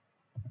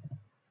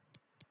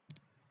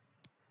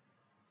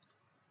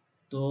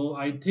 तो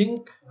I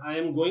think I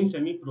am going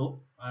semi pro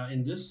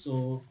in this. सो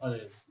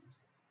अरे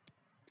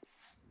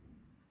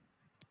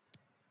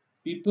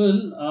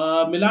पीपल,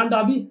 मिलान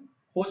डार्बी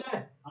हो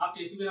जाए, आप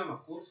एसी में ना.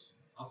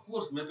 ऑफ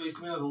कोर्स मैं तो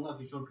इसमें रहूंगा,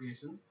 किशोर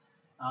क्रिएशंस.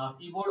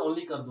 कीबोर्ड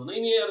ओनली कर दो.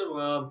 नहीं यार,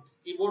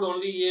 कीबोर्ड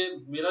ओनली. ये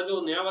मेरा जो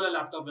नया वाला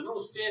लैपटॉप है ना,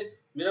 उससे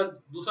मेरा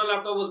दूसरा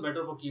laptop was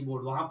better for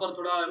keyboard. वहां पर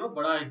थोड़ा है ना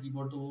बड़ा है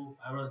कीबोर्ड, तो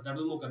दैट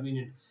वाज मोर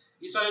कन्वीनियंट.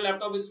 इस वाले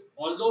laptop is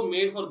although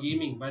made for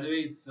gaming. By the way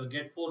it's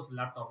get force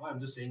laptop. I am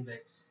just saying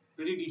that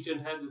pretty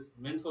decent है. This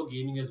meant for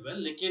gaming as well.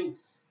 लेकिन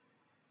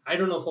I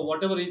don't know for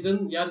whatever reason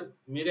यार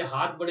मेरे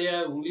हाथ बड़े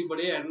हैं उंगली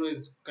बड़े हैं I don't know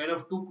it's kind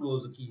of too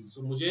close the keys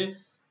so मुझे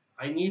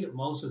I need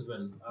mouse as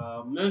well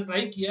मैंने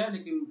ट्राई किया है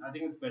लेकिन I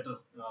think it's better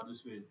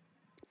this way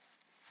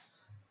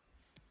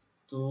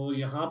तो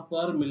यहाँ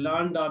पर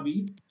मिलान डाबी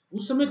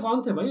उस समय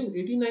कौन थे भाई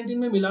 18-19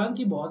 में मिलान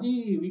की बहुत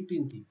ही वीक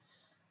टीम थी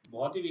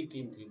बहुत ही वीक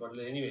टीम थी but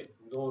anyway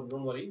don't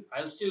worry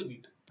I will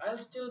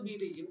still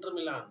beat Inter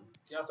Milan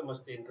क्या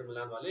समझते हैं इंटर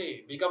मिलान वाले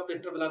big up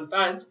Inter Milan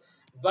fans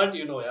but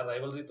you know यार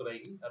राइवलरी तो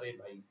रहेगी अरे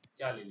भाई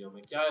क्या ले लिया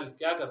मैं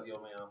क्या कर दिया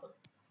मैं यहाँ पर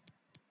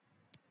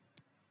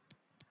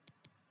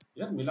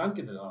यार मिलान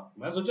की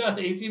तरह मैं सोचा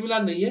एसी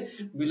मिलान नहीं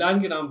है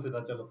मिलान के नाम से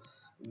था चलो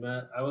मैं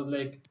आई वाज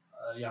लाइक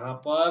यहाँ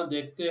पर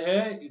देखते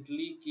हैं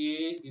इटली के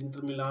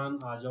इंटर मिलान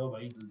आ जाओ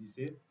भाई जल्दी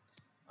से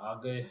आ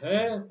गए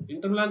हैं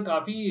इंटर मिलान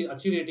काफी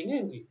अच्छी रेटिंग है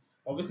इनकी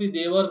obviously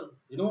they were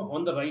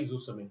on the rise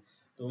उस समय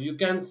तो you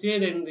can say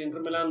that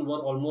Inter Milan were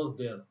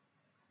almost there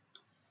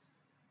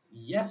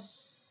yes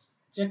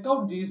check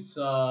out this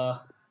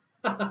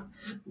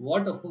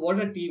what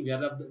a team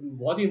यार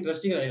बहुत ही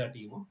इंटरेस्टिंग रहेगा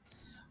team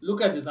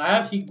look at this I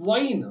have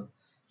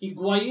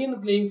Higuain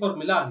playing for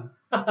Milan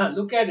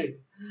look at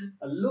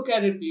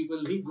it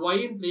people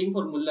Higuain playing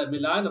for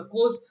Milan of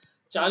course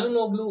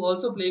Calhanoglu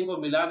also playing for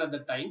Milan at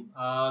the time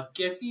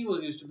Kessie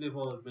was used to play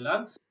for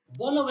Milan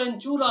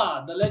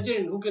Bonaventura, the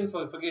legend, who can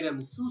forget him?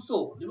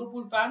 Suso,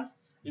 Liverpool fans,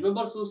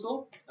 remember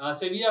Suso?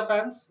 Sevilla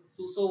fans,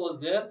 Suso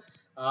was there.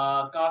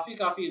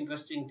 काफी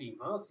interesting team.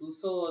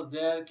 Suso was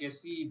there.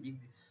 Kessie,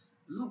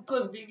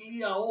 Lucas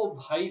Biglia, oh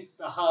भाई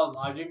साहब,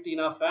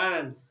 Argentina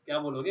fans, क्या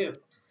बोलोगे?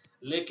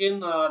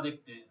 लेकिन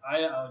देखते,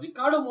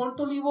 Ricardo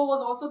Montolivo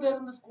was also there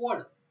in the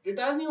squad.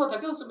 Retire नहीं हुआ था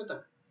क्या उस समय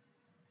तक?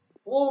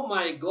 Oh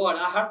my God,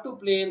 I have to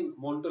play in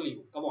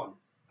Montolivo. Come on,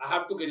 I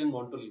have to get in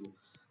Montolivo.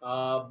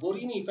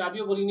 बोरिनी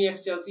Fabio बोरिनी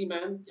x Chelsea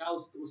man क्या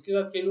उसके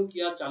साथ खेलूं कि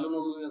यार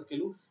चालोनोग्लू के साथ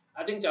खेलूं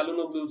I think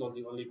चालोनोग्लू is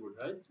only good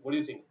right what do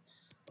you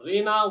think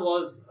Raina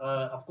was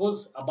of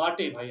course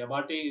अबाटे भाई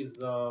अबाटे is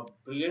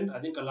brilliant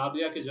I think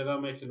कलाब्रिया की जगह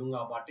मैं खेलूंगा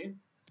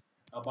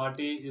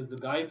अबाटे is the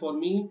guy for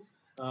me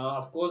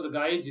of course the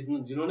guy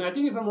जिन्होंने I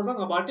think if I am not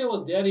wrong अबाटे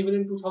was there even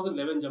in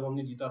 2011 जब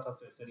हमने जीता था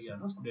सेरिया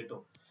ना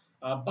स्कुडेटो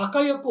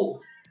बाकायोको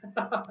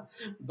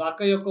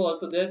बाकायोको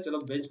आल्सो देयर चलो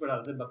बेंच पे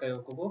डालते हैं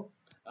बाकायोको को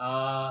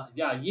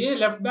ये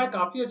लेफ्ट बैक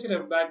काफी अच्छे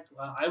left back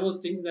I was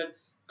thinking that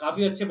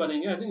काफी अच्छे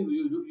बनेंगे आई थिंक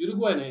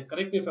यूरुग्वायन है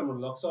correct me if I am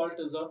not लॉक्सॉल्ट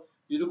is a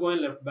यूरुग्वायन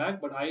left back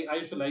but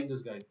I should like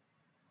this guy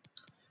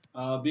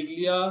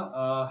बिगलिया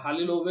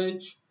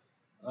हालिलोविच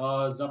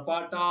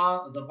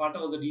Zapata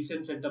was a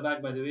decent centre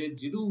back by the way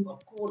Giroud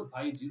of course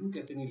भाई Giroud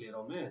कैसे नहीं ले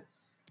रहा हूँ मैं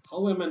how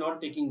am I not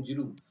taking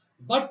Giroud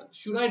but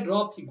should I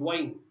drop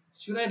Higuain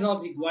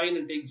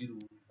and take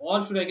Giroud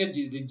or should I get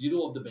Giroud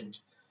off the bench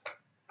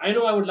I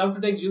know I would love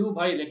to take Giroud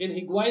bhai lekin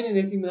Higuain in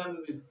AC Milan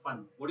is fun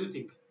what do you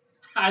think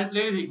I'll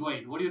play with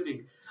Higuain what do you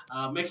think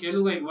मैं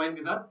खेलूंगा Higuain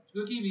के साथ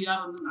क्योंकि we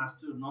are on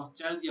the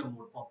nostalgia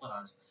mode proper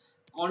आज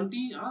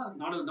Conti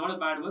not a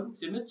bad one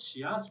Simic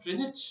yeah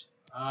Skriniar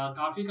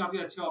काफी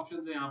अच्छे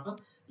options हैं यहाँ पर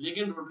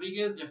लेकिन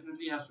Rodriguez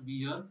definitely has to be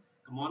here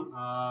come on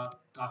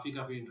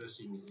काफी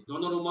इंटरेस्टिंग है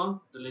Donnarumma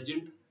the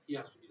legend he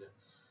has to be there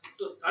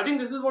तो I think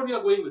this is what we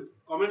are going with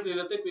comments ले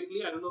लेते हैं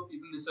quickly I don't know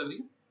people disagree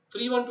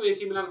 3-1 to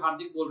AC Milan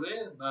हार्दिक बोल रहे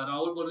हैं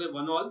राहुल बोल रहे हैं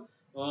 1 all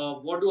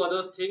what do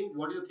others think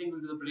what do you think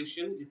will be the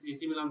prediction if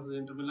AC Milan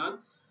versus Inter Milan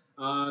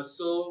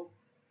so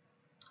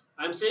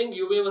I am saying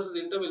यूवे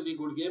versus inter will be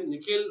good game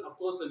Nikhil of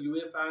course a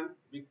यूवे fan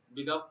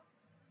big up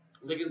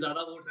लेकिन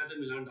ज्यादा votes आए थे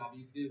मिलान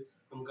डाबी इसलिए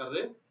हम कर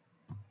रहे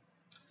हैं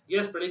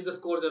yes predict the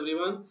scores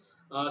everyone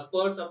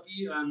स्पर्स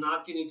अपनी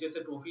नाक के नीचे से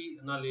ट्रॉफी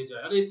ना ले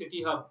जाए अरे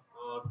city hub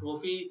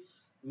trophy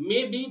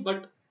may be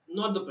but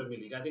not the Premier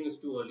League I think it's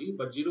too early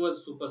but Giroud as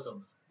a super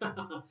sub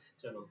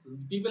chalo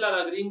people are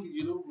agreeing that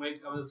Giroud might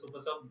come as a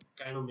super sub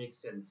kind of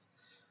makes sense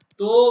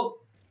so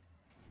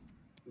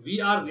we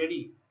are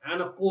ready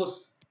and of course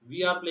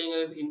we are playing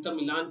as Inter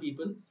Milan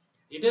people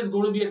it is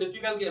going to be a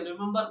difficult game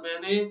remember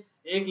मैंने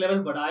एक level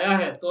बढ़ाया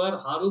है तो यार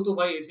हारू तो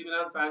भाई AC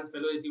Milan fans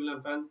fellow AC Milan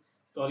fans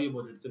sorry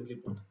about it simply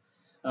put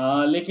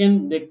लेकिन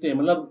देखते हैं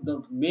मतलब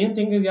द मेन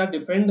थिंग इज यार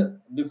defend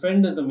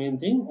is the main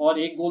thing और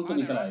एक गोल तो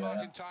निकल आएगा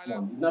यार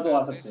इतना तो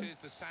आ सकते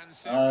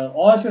हैं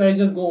और should I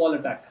just go all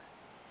attack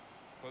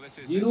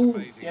zero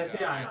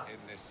कैसे आया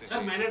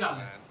यार मैंने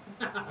डाला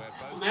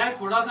मैं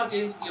थोड़ा सा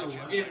चेंज किया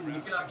हूं अगेन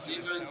निकल आप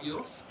ये ज्वाइन कियो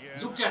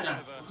look at that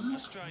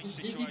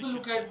people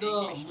look at the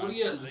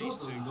Morial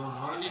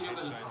Ronaldinho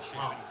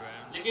का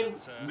लेकिन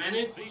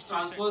मैंने कुछ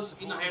transverse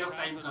in ahead of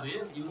time करे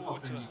even for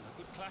friendlies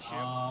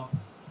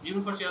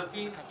even for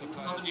Chelsea in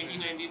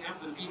 2018-19 है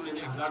फिर भी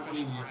मैंने 1000 को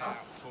नहीं लिया था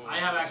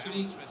I have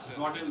actually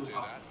gotten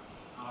Luka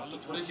तो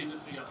थोड़े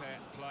changes किया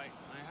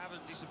I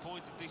haven't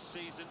disappointed this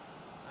season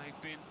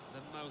they've been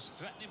the most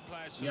threatening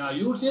players for yeah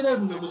you would say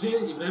that मुझे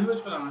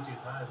इब्राहिमोविच को लाना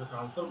चाहिए था as a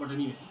transfer but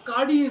anyway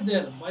Icardi is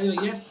there by the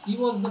way yes he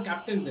was the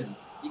captain then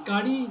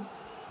Icardi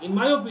in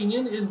my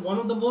opinion is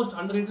one of the most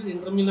underrated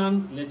Inter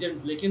Milan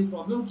legends लेकिन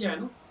problem क्या है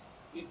ना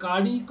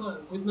Icardi को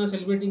इतना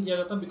celebrate नहीं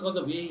किया जाता because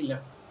the way he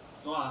left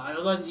तो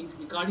otherwise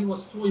Icardi was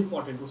so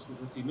important उस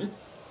टीम में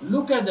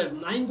Look at that.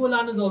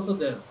 Nainggolan is also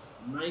there.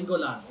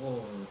 Nainggolan. Oh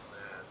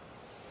man.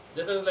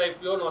 This is like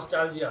pure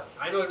nostalgia.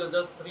 I know it was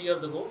just 3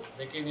 years ago.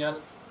 लेकिन यार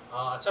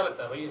अच्छा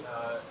लगता है भाई.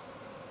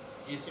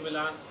 AC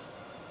Milan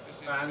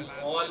fans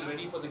all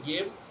ready for the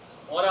game.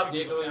 और आप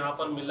देख रहे हो यहाँ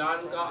पर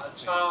मिलान का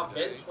अच्छा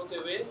बेंच होते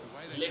हुए,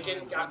 लेकिन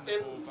कैप्टन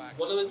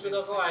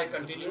बोनावेंचुरा को I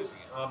continue.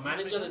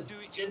 Manager is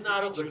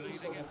Gennaro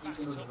Gattuso for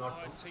people who do not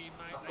know.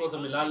 Of course, a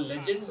Milan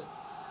legend.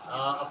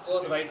 Of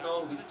course, right now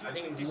I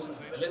think he's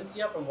moved to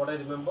Valencia from what I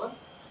remember.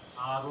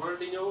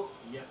 Ronaldinho,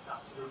 yes,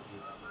 absolutely.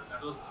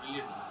 That was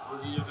brilliant.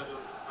 Ronaldinho का जो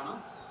था ना.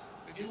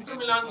 Inter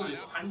Milan को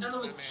देखो.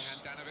 Handanovic,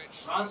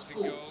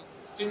 Rasko,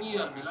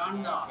 Skriniar,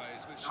 Miranda,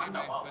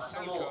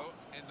 Papasamo,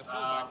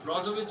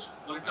 Brozovic,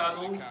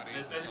 Politano,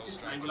 Perisic,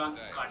 Nainggolan,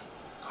 Icardi.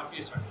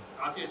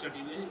 काफी अच्छा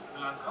team है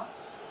मिलान का.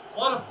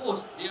 और of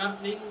course they are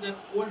playing in that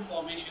old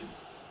formation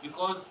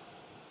because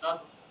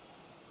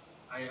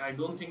I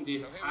don't think they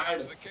had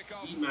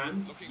key man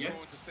yet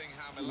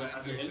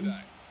at the helm.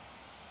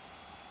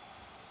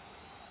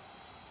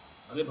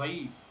 अरे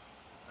भाई,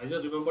 I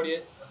just remember ये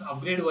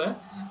upgrade हुआ है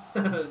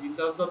in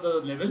terms of the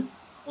level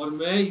और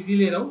मैं इजी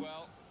ले रहा हूँ.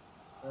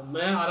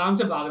 मैं आराम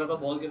से भाग रहा था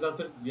बॉल के साथ,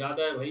 फिर याद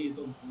आया भाई ये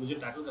तो मुझे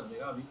टैकल कर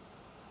देगा अभी.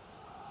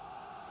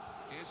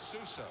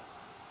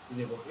 ये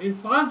देखो, ये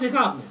पास देखा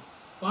आपने,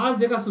 पास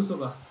देखा सुसो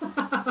का.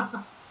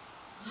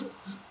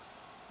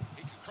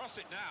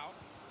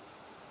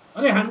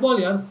 अरे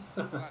हैंडबॉल यार.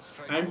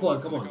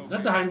 Handball, come on,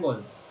 that's a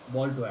handball.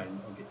 Ball to hand.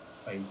 Okay,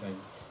 fine fine.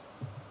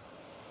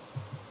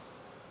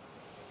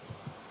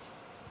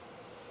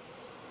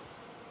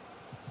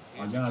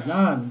 आजा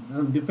आजा,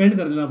 डिफेंड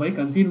कर लेना भाई,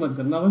 कंसीड मत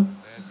करना बस.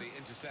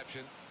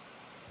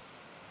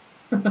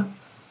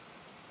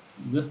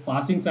 Just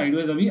passing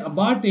sideways अभी.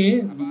 Abate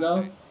the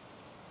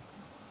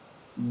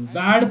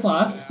bad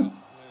pass.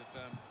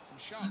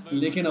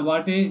 लेकिन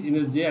Abate in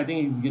his J, I think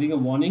he's getting a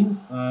warning.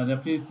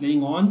 Referee is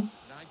playing on.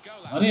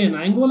 अरे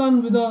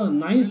Nainggolan with a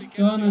nice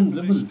turn and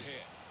dribble.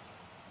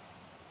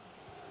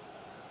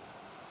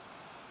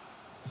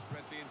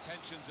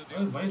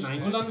 भाई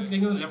Nainggolan is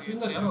playing on the left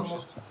winger यार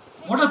almost.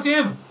 What a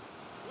save!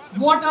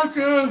 What a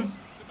save!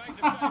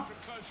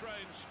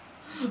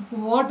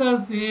 What a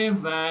save,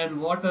 man!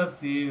 What a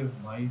save,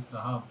 भाई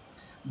साहब.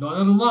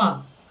 Donnarumma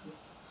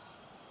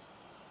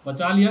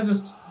बचा लिया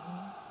just.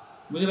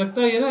 मुझे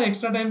लगता है ये ना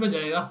एक्स्ट्रा टाइम में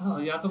जाएगा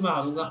या तो मैं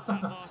हारूंगा.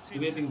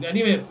 Great things.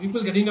 Anyway,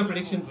 people getting their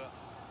predictions.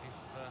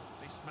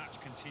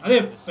 अरे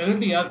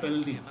पेनल्टी यार,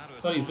 penalty.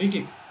 Sorry, free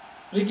kick.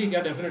 Free kick,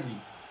 yeah, definitely.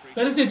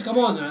 Perisic, come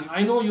on, man.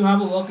 I know you have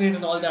a work rate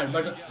and all that,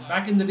 but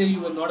back in the day you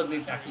were not a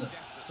great tackler.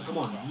 So come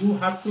on, you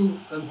have to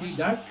concede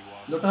that.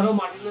 Lautaro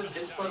Martinez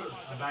bench पर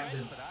back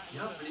then.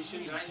 Yeah,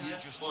 prediction guys,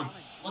 yes, come on.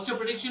 What's your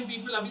prediction,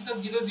 people? अभी तक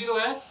 0-0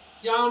 है.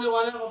 क्या होने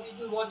वाला है? For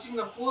people watching,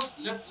 of course,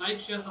 let's like,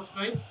 share,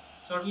 subscribe.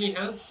 Certainly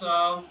helps.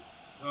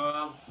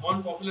 On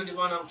popular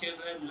demand हम खेल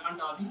रहे हैं Milan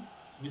Derby,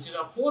 which is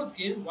our 4th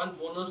game, one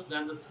bonus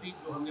than the 3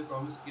 जो हमने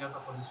promise किया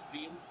था for the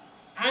stream,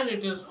 and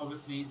it is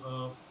obviously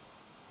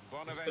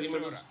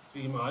experimental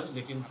stream आज,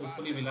 लेकिन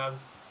hopefully we'll have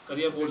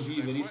career mode भी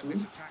very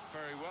soon.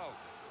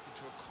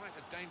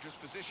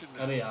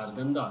 अरे यार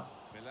गंदा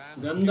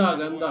गंदा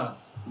गंदा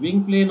wing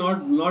play,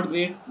 not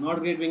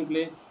great wing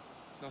play.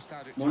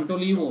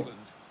 Montolivo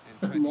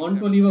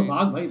Montolivo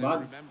भाग भाई भाग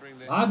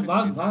भाग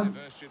भाग भाग.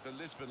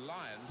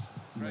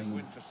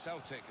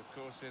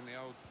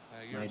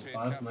 Nice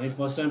pass, nice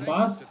first time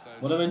pass.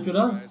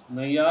 बोनावेंचुरा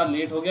नहीं यार,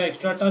 लेट हो गया.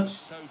 एक्स्ट्रा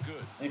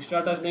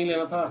टच नहीं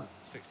लेना था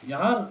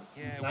यार.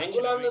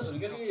 नाइंगोलान is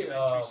really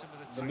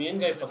the main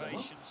guy for them.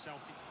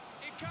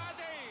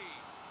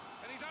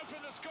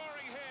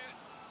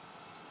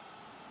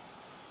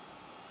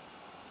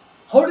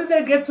 How did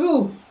that get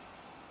through?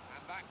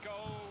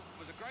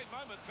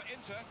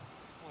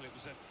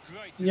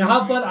 यहाँ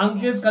पर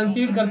अंकित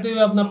कंसीड करते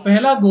हुए अपना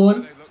पहला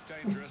गोल.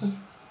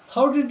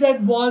 How did that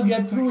ball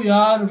get through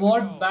यार?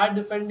 What bad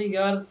defending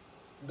यार.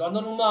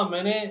 Donnarumma,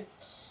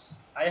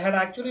 I had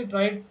actually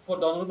tried for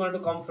Donnarumma to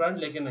come front,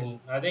 लेकिन नहीं.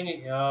 I think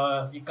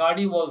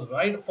Icardi was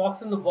right,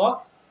 fox in the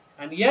box.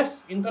 And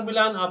yes, Inter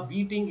Milan are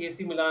beating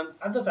AC Milan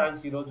at the San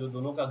Siro, जो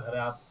दोनों का घर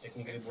है आप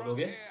technically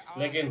बोलोगे.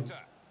 लेकिन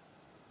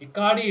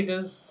Icardi it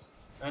is,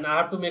 and I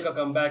have to make a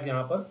comeback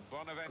यहाँ पर.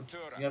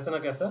 कैसा ना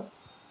कैसा.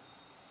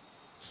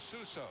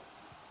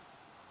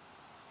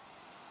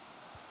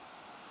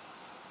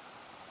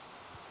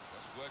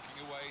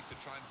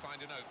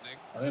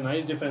 अरे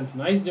nice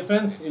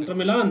defense Inter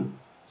Milan.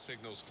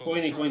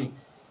 कोई नहीं.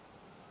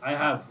 I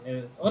have.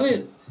 अरे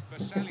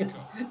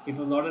it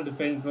was not a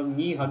defense, it was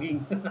me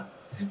hugging.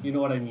 You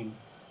know what I mean.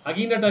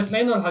 Hugging the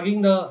touchline or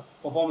hugging the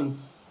performance.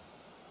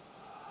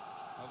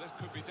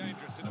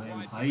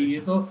 अरे भाई ये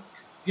तो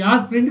क्या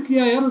स्प्रिंट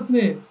किया यार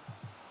उसने.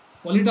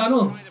 पोलिटानो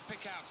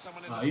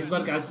इस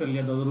बार कैच कर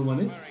लिया डोनारुमा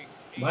ने.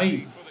 भाई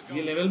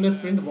ये लेवल में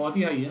स्प्रिंट बहुत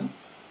ही हाई है,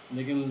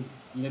 लेकिन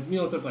let me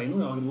also try.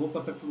 No, अगर वो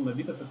कर सकता हूँ मैं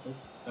भी कर सकता हूँ.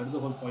 That is the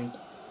whole point.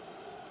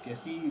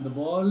 कैसी द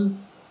बॉल.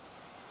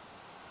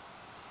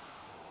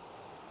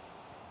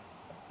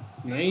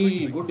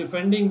 नहीं, good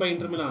defending bye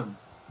Inter Milan.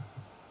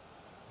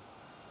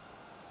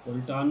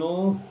 Politano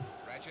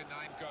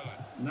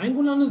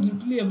नाइंगोलान is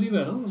literally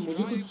everywhere.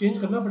 मुझे कुछ चेंज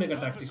करना पड़ेगा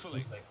टैक्टिक्स में.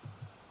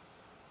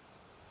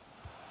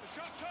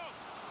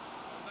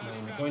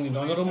 नहीं कोई नहीं.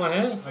 डोनारुमा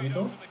है अभी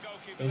तो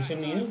टेंशन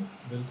नहीं है.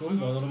 बिल्कुल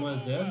Donnarumma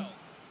is there.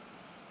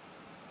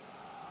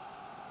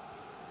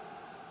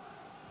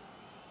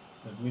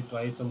 Let me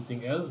try something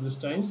else this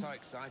time.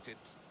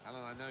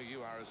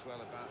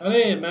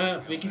 अरे मैं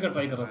फ्री किक का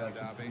ट्राई कर रहा था.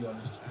 To be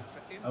honest,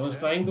 I was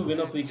trying to win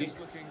a free kick,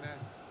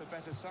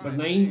 but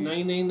नहीं.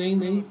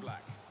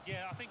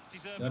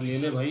 यार ले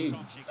ले भाई.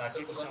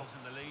 टैकल तो कर.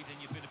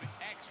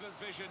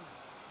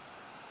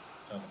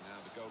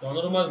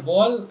 Donnarumma's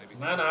ball.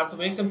 Man, I have to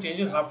make some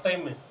changes half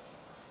time में.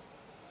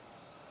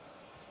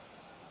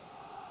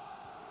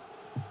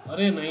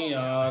 अरे नहीं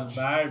यार.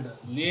 Bad.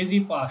 Lazy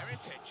pass.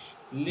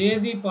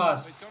 Lazy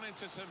pass.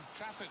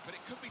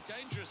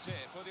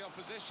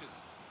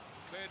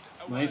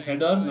 Nice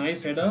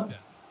header.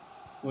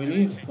 कोई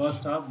नहीं.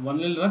 First half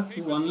 1-0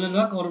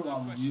 रख और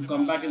you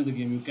come back in the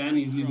game. You can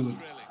easily do it.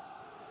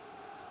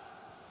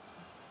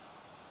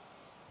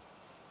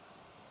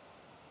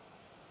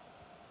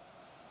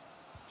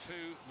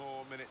 Two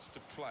more minutes to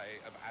play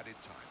of added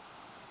time.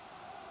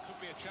 Could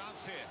be a chance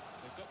here.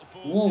 They've got the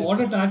ball. Whoa, what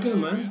a tackle,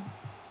 man.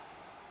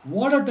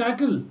 What a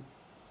tackle.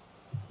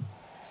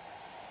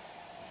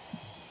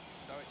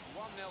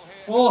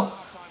 Oh,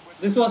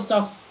 this was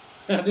tough.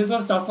 This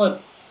was tougher.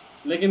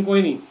 लेकिन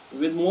कोई नहीं.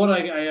 With more, I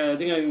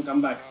think I can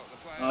come back.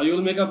 You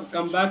will make a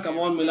comeback. Come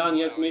on, Milan.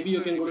 Yes, maybe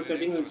you can go to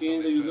settings and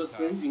change the user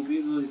sprint,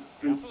 increase the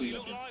sprint speed.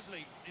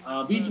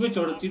 बीच में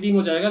cheating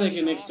हो जाएगा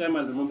लेकिन next time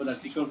I'll remember that.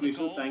 Kishore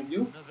Patience, thank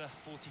you.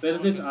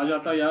 Perisic आ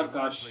जाता यार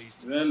काश.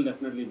 Well,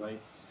 definitely भाई.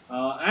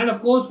 And of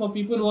course, for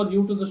people who are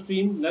new to the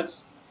stream,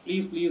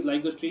 please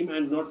like the stream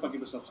and do not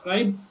forget to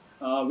subscribe.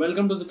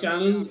 Welcome to the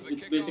channel.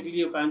 It's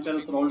basically a fan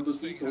channel for all to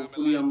see. So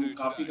hopefully हम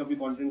काफी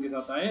content के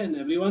साथ आए. And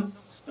everyone,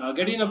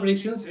 getting your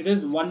predictions. It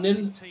is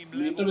 1-0.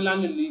 Inter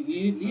Milan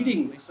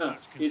leading.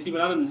 AC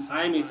Milan.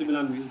 I am AC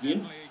Milan in this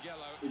game.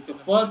 It's the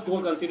first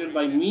goal conceded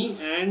by me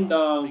and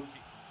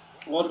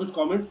और कुछ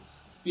comment.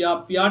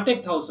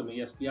 Piatek था उस समय.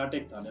 Yes,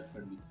 Piatek था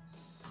definitely.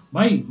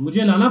 भाई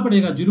मुझे लाना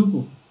पड़ेगा जिरू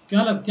को.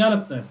 क्या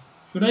लगता है?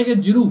 Should I get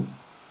जिरू?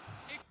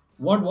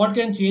 What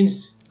can change?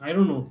 I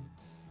don't know.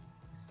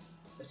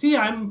 See,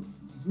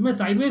 मैं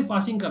साइडवेज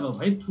पासिंग कर रहा हूँ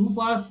भाई. थ्रू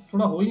पास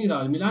थोड़ा हो ही नहीं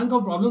रहा. मिलान का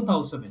प्रॉब्लम था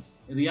उस समय.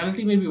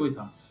 रियलिटी में भी वही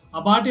था.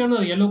 अबाटे on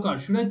a yellow card.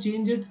 Should I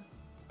change it?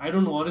 I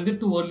don't know. और is it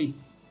too early?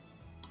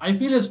 I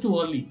feel it's too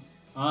early.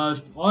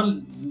 और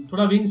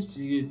थोड़ा विंग्स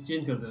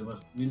चेंज कर दे बस.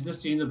 Will just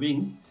change the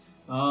wings.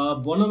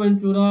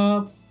 बोनावेंचुरा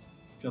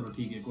चलो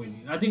ठीक है कोई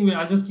नहीं. I think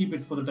I just keep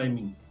it for the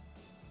timing.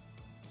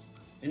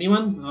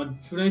 Anyone?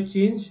 Should I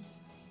change?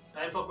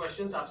 Time for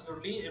questions,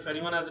 absolutely. If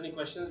anyone has any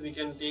questions, we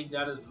can take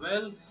that as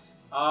well.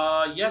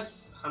 Yes,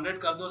 100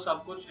 कर दो सब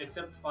कुछ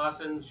except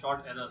pass and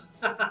shot error.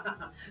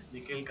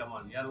 Nikhil, come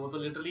on, यार वो तो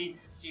literally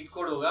cheat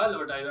code होगा,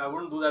 but I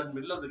won't do that in the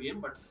middle of the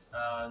game. But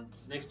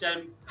next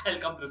time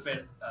I'll come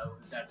prepared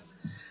with that.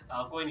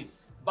 कोई नहीं.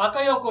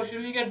 Bakayoko,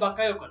 should we get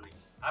Bakayoko? नहीं,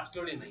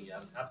 absolutely नहीं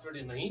यार,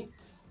 absolutely नहीं.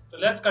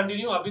 So let's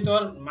continue. अभी तो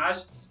और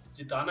match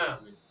जिताना है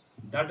हमें.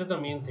 That is the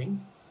main thing.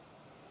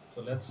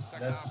 So let's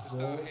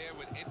go here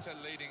with Inter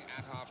leading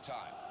at half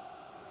time.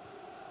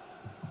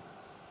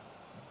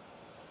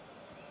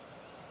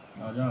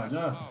 आजा.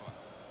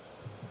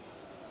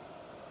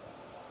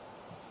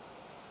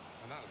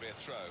 And that'll be a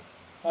throw.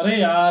 अरे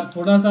यार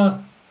थोड़ा सा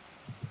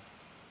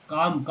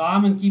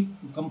calm and keep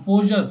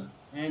composure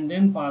and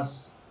then pass.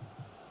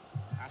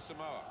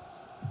 Asamoah.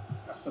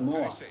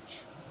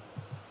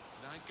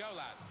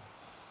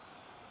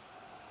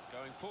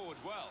 Going forward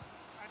well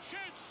and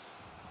shoots.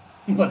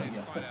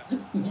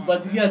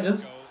 बच गया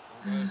just.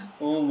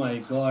 Oh my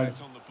god.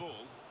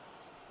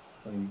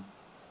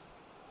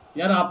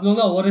 यार आप लोग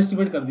ना ओवर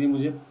एस्टिमेट कर दिए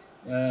मुझे.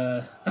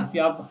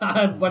 आप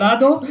बढ़ा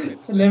दो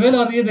लेवल.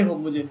 और ये देखो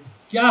मुझे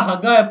क्या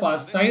हगा है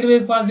पास.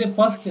 साइडवेज पास ये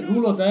फर्स्ट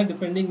रूल होता है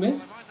डिफेंडिंग में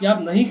कि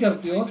आप नहीं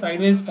करते हो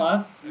साइडवेज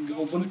पास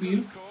ओपन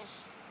फील्ड.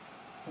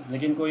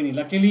 लेकिन कोई नहीं.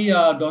 Luckily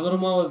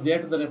Donnarumma was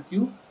there to the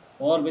rescue.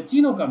 और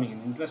वेचिनो कमिंग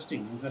इन.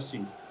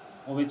 इंटरेस्टिंग.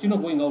 और वेचिनो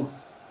going out.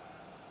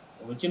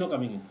 वेचिनो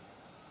coming in.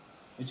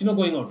 Vicino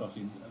going out of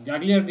it.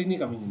 Gagliardini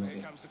coming in.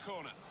 Okay.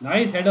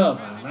 Nice header,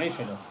 man. Nice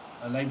header.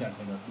 I like that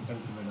header.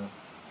 Defensive header.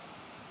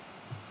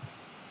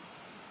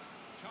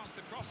 Chance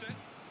to cross it.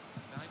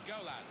 Now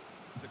Golan.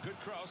 It's a good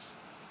cross.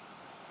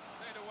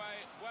 Cleared away,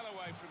 well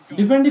away from goal.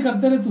 Defend ही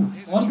करते रहे तू.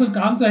 और कुछ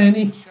काम तो है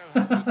नहीं.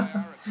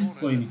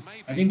 कोई नहीं.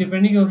 I think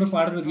defending is also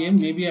part of the game.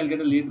 Maybe I'll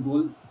get a late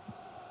goal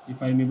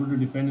if I'm able to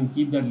defend and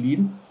keep that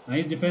lead.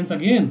 Nice defense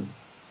again.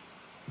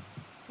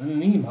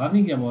 नहीं बाहर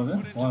नहीं किया बॉल है.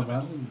 और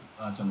बाहर नहीं.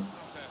 हाँ चलो.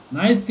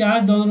 Nice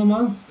catch Donnarumma.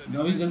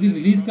 अभी जल्दी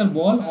रिलीज कर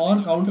बॉल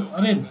और काउंटर.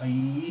 अरे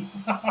भाई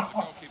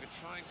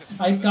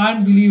आई कांट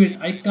बिलीव इट.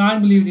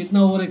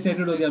 इतना ओवर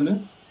एक्साइटेड हो गया मैं.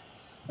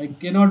 I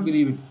can not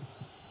believe it.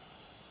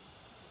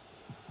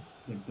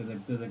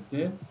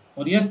 देखते.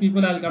 और yes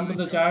people I will come to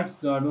the chats.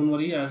 Don't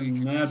worry.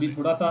 मैं अभी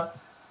थोड़ा सा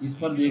इस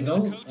पर देख रहा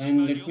हूँ and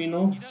let me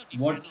know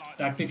what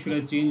tactics should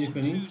I change if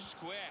any.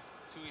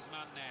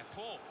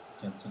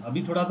 चल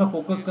अभी थोड़ा सा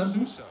फोकस कर.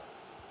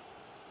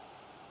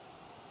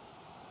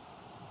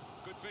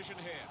 vision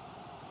here.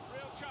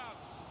 Real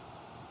chance.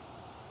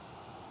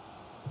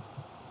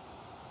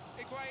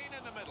 Higuain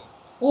in the middle.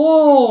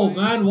 Oh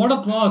man, what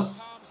a cross!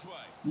 Harm's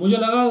way. मुझे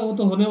लगा वो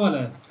तो होने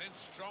वाला है. Comes in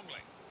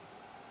strongly.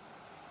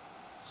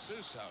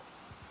 Suso.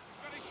 He's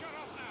got his shot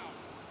off now.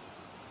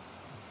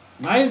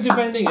 Nice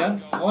defending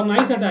यार और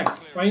nice attack.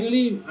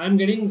 Finally, I'm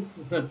getting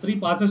 3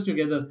 passes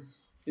together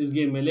इस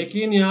गेम में.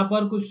 लेकिन यहाँ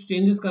पर कुछ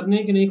changes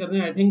करने कि नहीं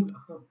करने, I think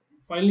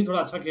finally थोड़ा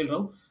अच्छा खेल रहा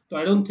हूँ. तो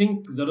I don't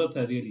think जरूरत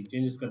है really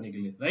changes करने के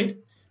लिए, right?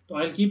 तो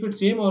I'll keep it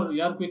same और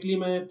यार quickly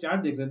मैं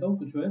chat देख लेता हूँ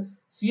कुछ है.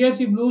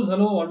 CFC Blues,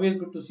 hello, always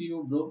good to see you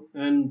bro.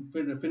 And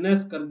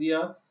finesse कर दिया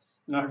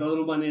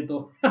Donnarumma ने तो.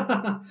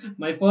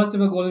 My first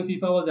ever goal in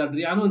FIFA was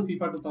Adriano in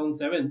FIFA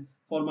 2007.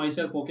 For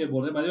myself, okay,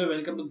 बोल रहे. By the way,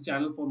 welcome to the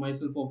channel for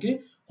myself, okay.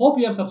 Hope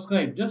you have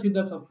subscribed. Just hit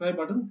that subscribe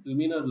button. It'll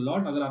mean a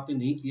lot अगर आपने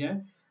नहीं किया है.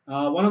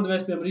 One of the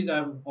best memories I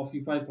have of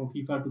FIFA is from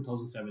FIFA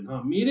 2007.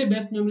 हाँ, मेरे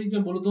best memories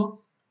में बोलो तो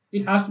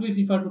it has to be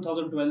FIFA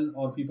 2012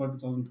 or FIFA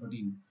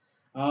 2013.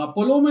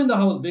 Polomo in the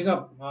house, big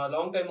up.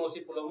 Long time no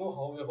see Polomo.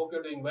 Hope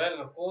you're doing well.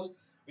 And of course,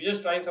 we're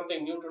just trying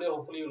something new today.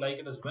 Hopefully you like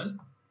it as well.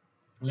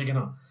 लेकिन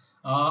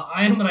हाँ,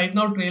 I am right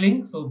now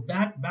trailing. So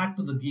back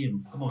to the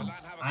game. Come on,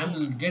 I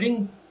am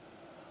getting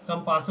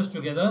some passes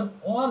together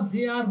or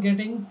they are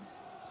getting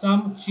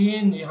some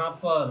change यहाँ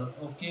पर.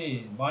 Okay,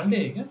 Balde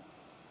है क्या?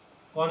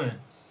 कौन है?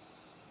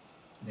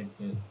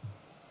 देखते हैं.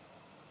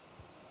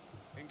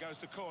 In goes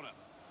the corner.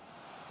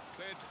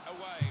 Cleared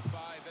away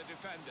by the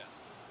defender.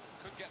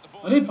 Could get the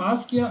ball. अरे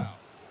पास किया.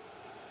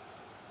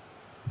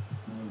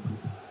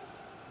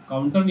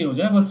 काउंटर नहीं हो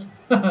जाए बस.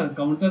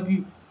 काउंटर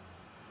की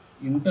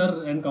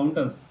inter and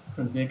counter.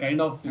 They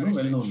kind of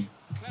well known.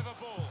 Clever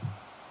ball.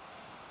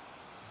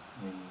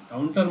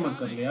 Counter मत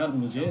कर ले यार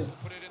मुझे.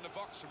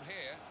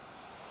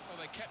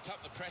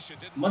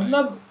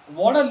 मतलब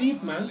what a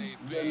leap man.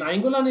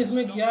 नाइंगोला ने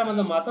इसमें किया है,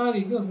 मतलब माता आ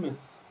गई क्या उसमें.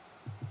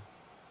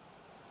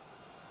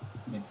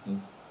 देखते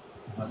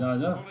आजा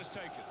आजा.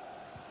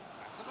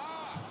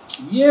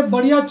 ये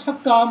बढ़िया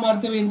छक्का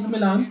मारते हुए इंटर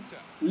मिलान.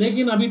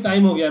 लेकिन अभी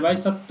टाइम हो गया है भाई.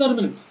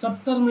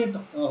 70 मिनट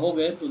हो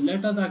गए. तो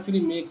let us actually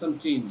make some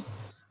change.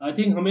 I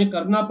think हमें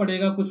करना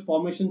पड़ेगा कुछ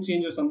फॉर्मेशन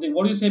चेंज और समथिंग.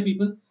 व्हाट डू यू से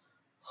पीपल?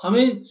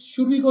 हमें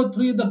should we go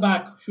 3 at the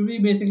back? Should we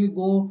basically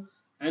go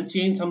and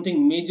change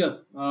something major?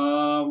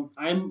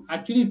 I'm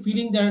actually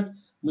feeling that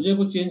मुझे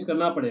कुछ change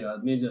करना पड़ेगा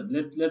major.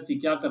 Let's see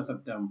क्या कर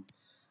सकते हैं हम.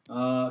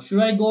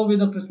 Should I go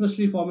with the Christmas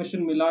tree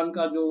formation मिलान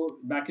का जो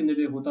back in the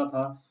day होता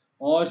था,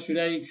 or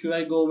should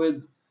I go with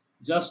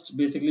just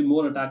basically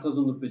more attackers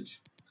on the pitch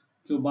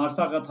जो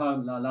बारसा का था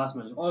last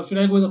match, or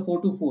should I go with a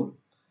 4-2-4?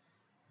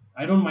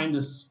 I don't mind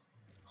this.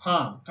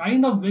 हाँ,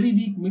 kind of very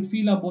weak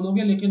midfield आप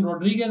बोलोगे, लेकिन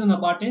Rodriguez and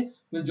Abate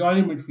will join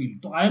in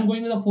midfield. तो I am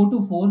going with a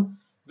 4-2-4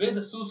 with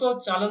Suso,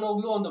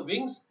 Çalhanoğlu on the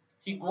wings,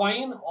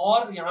 Higuain,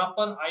 और यहाँ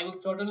पर I will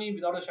certainly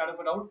without a shadow of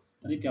a doubt.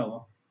 अरे क्या हुआ?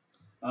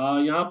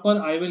 यहाँ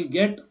पर I will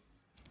get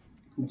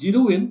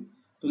Giroud in.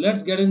 तो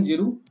let's get in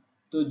Giroud.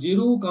 तो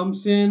Giroud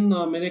comes in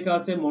मेरे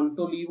ख्याल से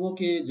Montolivo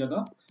के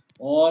जगह,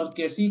 और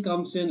Kessie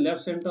comes in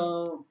left center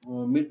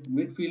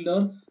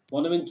midfielder,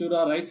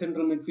 Bonaventura right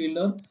central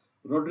midfielder,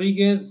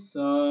 Rodriguez,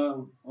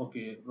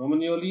 okay,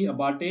 Romagnoli,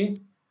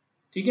 Abate,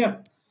 ठीक है.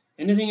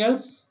 Anything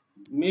else?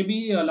 Maybe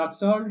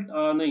Laxalt,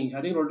 नहीं.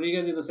 I think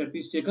Rodriguez is a set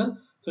piece taker,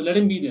 so let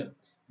him be there.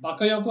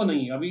 Bakayoko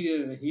नहीं. अभी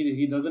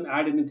he doesn't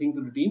add anything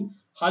to the team.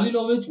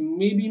 Halilovic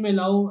maybe मैं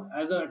लाऊं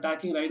as a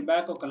attacking right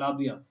back or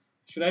Calabria.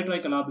 Should I try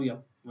Calabria?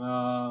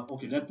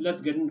 Okay,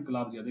 let's get into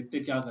Calabria. देखते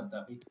हैं क्या करता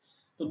है भाई.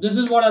 So this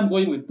is what I'm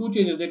going with. 2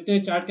 changes. देखते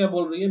हैं chat क्या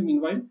बोल रही है.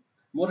 Meanwhile,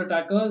 more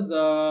attackers.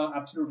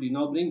 Absolutely.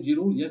 Now bring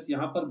Giroud. Yes,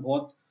 यहाँ पर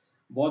बहुत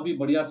भी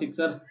बढ़िया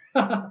sixer.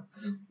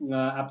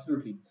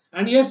 Absolutely.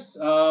 And yes,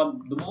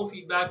 the more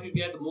feedback we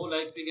get, the more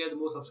likes we get, the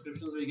more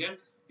subscriptions we get,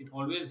 it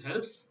always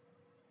helps.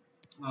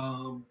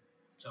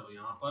 चलो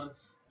यहाँ पर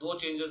 2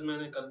 changes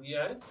मैंने कर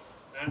दिया है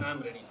and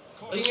I'm ready.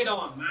 Bring it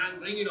on, man,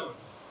 bring it on.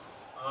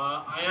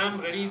 I am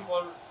ready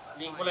for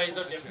the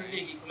equalizer.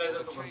 Definitely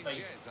equalizer तो बनता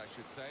ही. I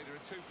should say there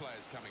are 2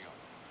 players coming on.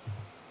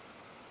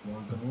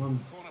 Come on.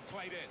 Corner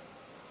played in.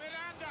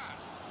 Miranda.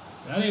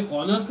 यार ये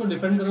corners को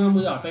defend करना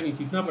मुझे आता ही नहीं,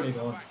 सीखना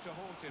पड़ेगा. और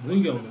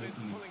भूल गया हूँ मैंने.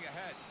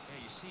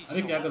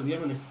 अरे क्या कर दिया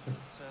मैंने.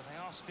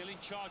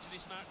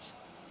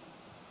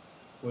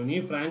 कोई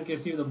नहीं. फ्रैंक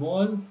कैसी विद द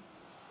बॉल.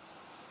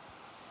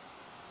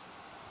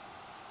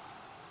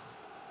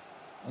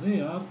 अरे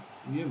यार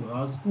ये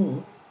Roscoe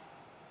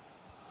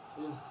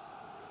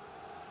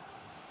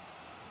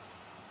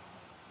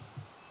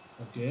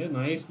okay.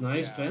 Nice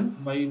strength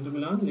by Inter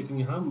Milan. लेकिन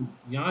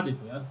यहाँ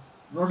देखो यार,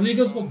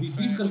 रोड्रिगेज को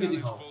बीट करके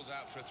दिखाओ.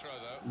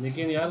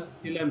 लेकिन यार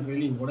still I am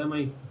trailing. What am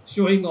I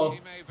showing off?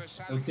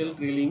 I am still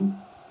trailing.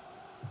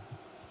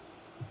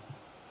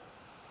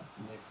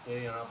 देखते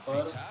हैं यहाँ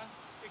पर.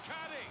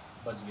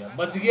 बच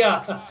गया.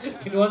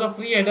 It was a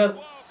free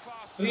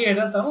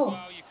header था वो.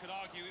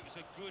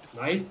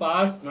 Nice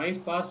pass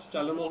to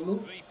Çalhanoğlu.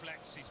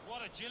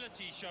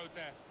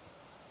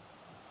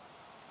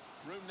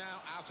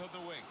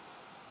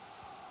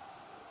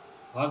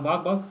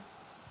 भाग.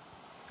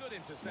 Good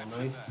interception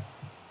there.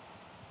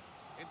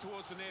 In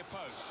towards the near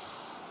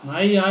post.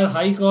 भाई यार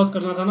हाई क्रॉस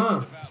करना था ना,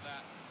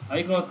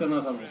 हाई क्रॉस करना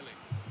था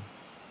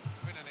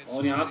वो।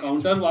 और यहाँ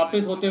काउंटर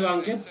वापस होते हुए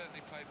अंकित,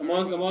 कम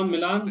ऑन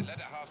मिलान।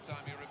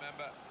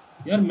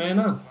 यार मैं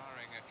ना,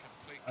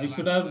 I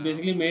should have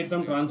basically made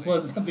some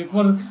transverse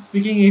before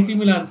picking AC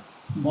Milan.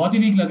 बहुत ही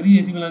वीक लग रही है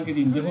एसी मिलान की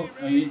टीम,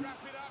 देखो ये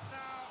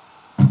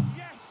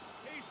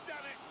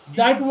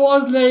दैट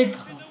वाज लाइक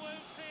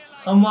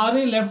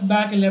हमारे left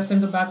back left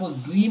centre back was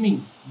dreaming,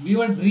 we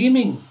were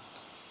dreaming.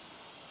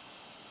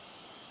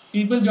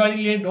 People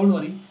joining late, don't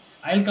worry,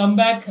 I will come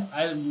back,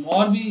 आई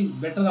और भी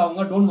बेटर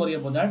आऊंगा, don't worry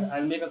about that, I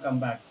will make a come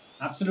back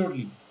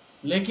absolutely.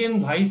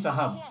 लेकिन भाई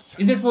साहब,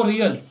 is it for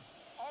real?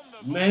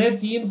 मैंने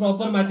 3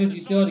 proper matches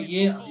जीते और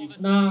ये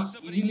इतना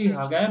इजीली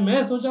आ गया है।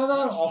 मैं सोच रहा था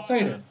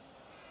ऑफसाइड है,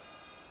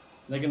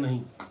 लेकिन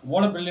नहीं।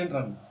 What a brilliant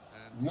run,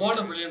 what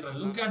a brilliant run,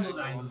 look at those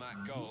angles man,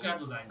 look at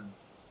those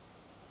angles.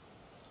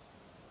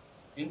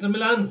 Inter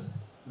Milan,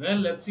 well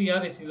let's see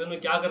यार इस सीजन में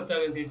क्या करते हैं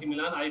against AC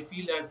Milan. I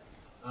feel that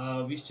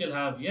we still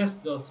have, yes,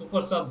 the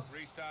super sub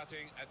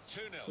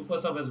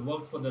has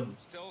worked for them.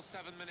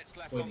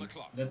 कोई नहीं,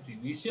 let's see,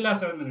 we still have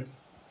 7 minutes.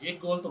 एक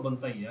गोल तो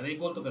बनता ही है यार, एक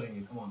गोल तो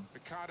करेंगे, कम ऑन।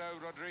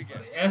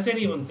 ऐसे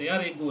नहीं बनते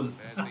यार एक गोल।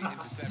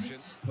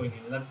 कोई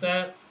नहीं, लगता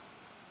है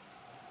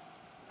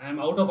I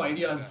am out of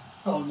ideas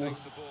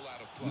almost,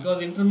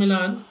 because Inter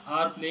Milan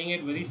are playing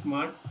it very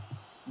smart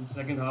in the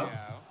second half.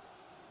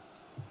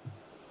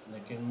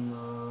 लेकिन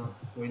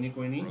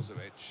कोई नहीं।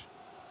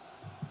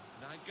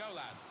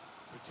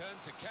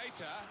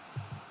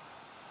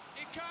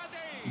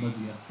 बच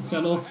गया,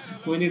 चलो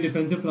कोई नहीं,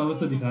 डिफेंसिव प्रॉब्स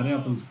तो दिखा रहे हैं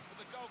अपन।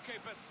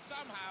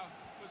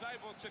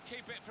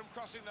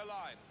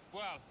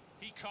 Well,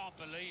 he can't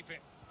believe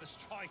it. The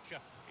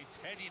striker, it's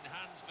head in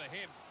hands for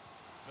him.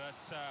 But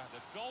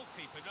the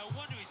goalkeeper, no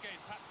wonder he's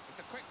getting packed.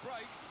 It's a quick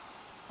break.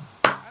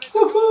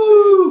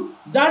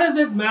 That is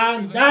it,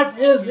 man. That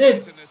is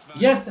it.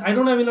 Yes, I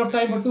don't have enough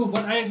time for 2,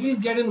 but I at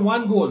least get in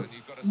 1 goal.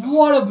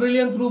 What a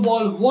brilliant through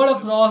ball, what a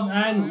cross,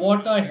 and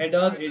what a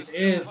header it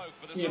is.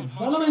 ये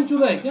ballman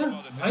चुरा है क्या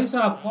भाई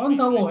साहब? कौन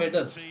था वो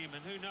header?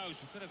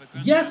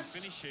 Yes,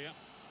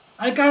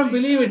 I can't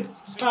believe it.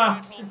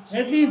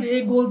 At least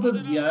एक गोल तो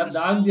दिया,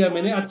 दाग दिया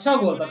मैंने, अच्छा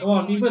गोल था। कम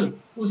ऑन पीपल,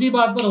 उसी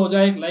बात पर हो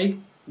जाए एक like.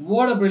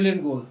 What a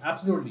brilliant goal,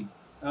 absolutely.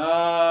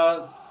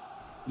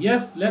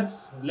 Yes,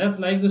 let's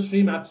like the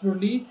stream,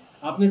 absolutely.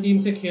 अपनी टीम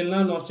से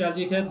खेलना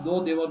नॉस्टैल्जिक है, दो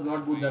दे were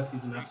not good that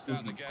season,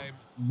 absolutely.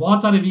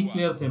 बहुत सारे वीक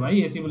प्लेयर्स थे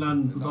भाई एसी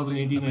मिलान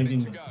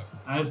 2018-19 में।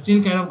 I have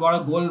still kind of got a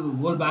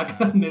goal back.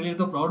 मेरे लिए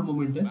तो प्राउड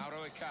मोमेंट है।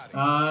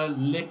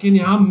 लेकिन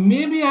यहाँ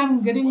may B I am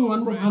getting one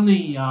more.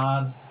 नहीं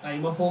यार,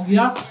 टाइम अप हो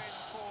गया,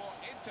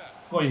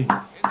 कोई नहीं।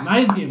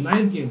 Nice game,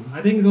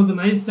 I think it was a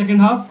nice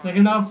second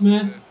half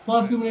में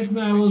फर्स्ट फ्यू मिनट्स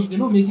में I was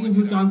making a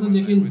few chances,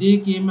 लेकिन दे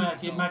came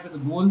back with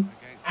the goal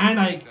and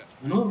I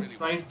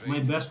tried my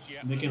best.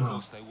 लेकिन हाँ,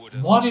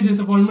 बहुत ही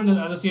disappointment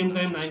at the same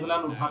time.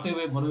 नाइंगोलान उठाते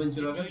हुए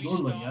बोनावेंचुरा के,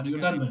 don't worry यार, यू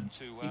डन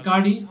वेल।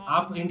 इकार्डी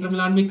आप इंटर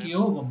मिलान में किए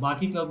हो,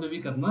 बाकी क्लब में भी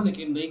करना,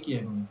 लेकिन नहीं किया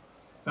इन्होंने,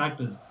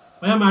 फैक्ट इज।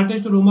 भैया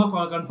मैटिच to Roma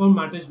confirm,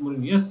 मैटिच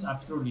Mourinho, yes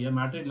absolutely,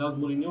 मैटिच loves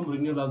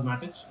Mourinho loves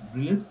मैटिच,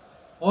 brilliant.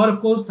 और of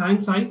course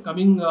thanks Sai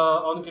coming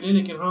on के लिए।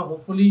 लेकिन हाँ,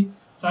 hopefully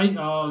Sai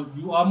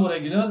you are more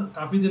regular,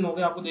 काफी दिन हो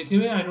गए आपको देखे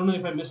हुए। I don't know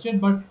if I missed it,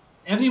 but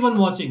everyone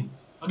watching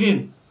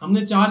again,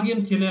 हमने 4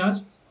 गेम्स खेले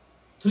आज,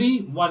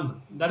 3-1,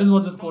 that is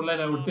what the score line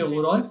I would say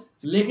overall.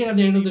 लेकिन at the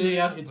end of the day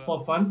यार, it's for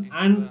fun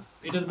and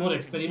it is more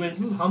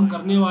experimental. हम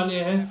करने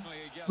वाले हैं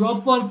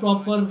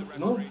proper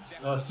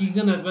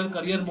season as well,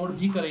 career mode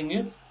भी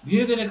करेंगे,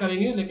 धीरे धीरे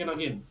करेंगे। लेकिन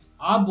अगेन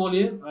आप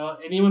बोलिए,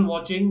 anyone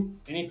watching,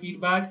 any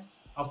feedback?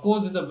 Of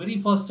course it's the very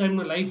first time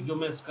in life जो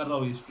मैं कर रहा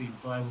हूँ ये स्ट्रीम,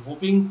 तो I am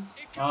hoping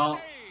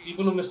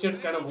people who missed it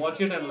kind of watch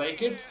it and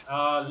like it.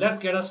 Let's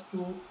get us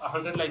to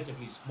 100 likes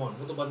at least. Come on,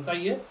 वो तो बनता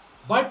ही है,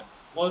 but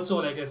also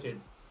like I said,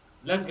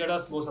 let's get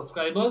us more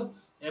subscribers.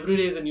 Every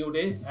day is a new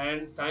day,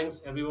 and thanks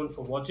everyone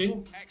for watching.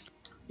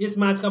 इस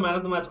match का man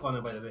of the match कौन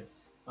है by the way?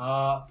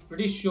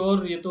 Pretty sure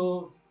ये तो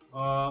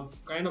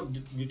kind of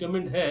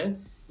determined है,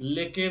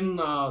 लेकिन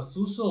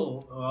सूसो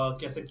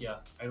कैसे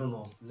किया? I don't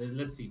know.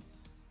 Let's see.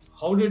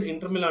 How did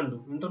Inter Milan do?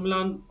 Inter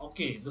Milan,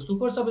 okay, the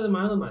super sub is the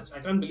man of the match.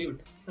 I can't believe it.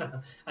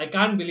 I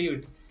can't believe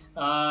it.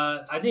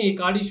 I think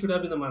Icardi should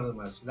have been the man of the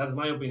match. That's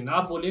my opinion.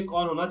 आप बोलिए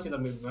कौन होना चाहिए था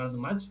man of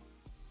the match?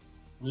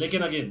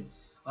 लेकिन again,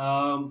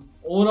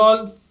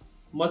 overall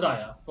मजा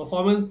आया,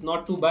 performance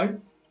not too bad.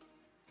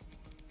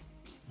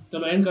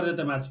 चलो एंड कर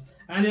देते हैं मैच।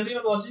 एंड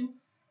एवरीवन वाचिंग,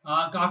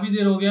 काफी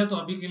देर हो गया, तो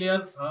अभी के लिए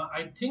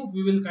I think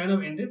we will kind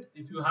of and it.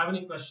 If you have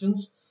any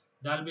questions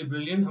that will be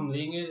brilliant, हम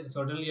लेंगे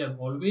सर्टेनली एज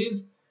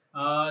ऑलवेज।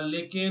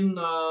 लेकिन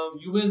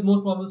यूवे's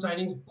most probable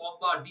signings,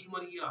 Pogba, Di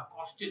Maria,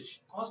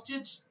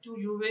 कॉस्टिच to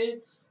यूवे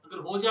अगर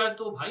हो जाए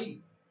तो भाई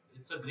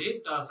इट्स अ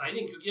ग्रेट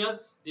साइनिंग, क्योंकि यार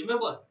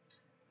रिमेंबर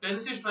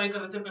पेरिसिच ट्राई कर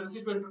रहे थे,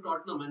 Perisic went to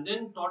Tottenham and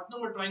then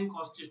Tottenham were trying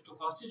कॉस्टिच, तो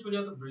कॉस्टिच हो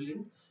जाए तो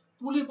ब्रिलियंट।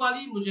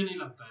 कूलिबाली मुझे नहीं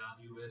लगता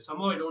यार यूवे,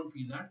 somehow I don't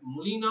feel that.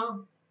 Molina,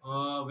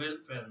 well,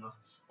 fair enough.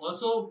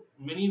 Also,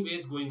 many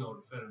ways going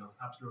out, fair enough,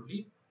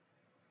 absolutely.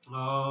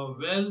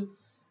 Well,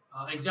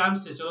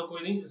 exams थे, चलो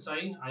कोई नहीं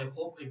Sai, I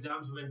hope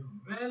exams went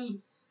well,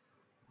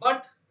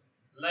 but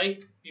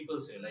like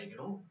people say, like,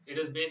 it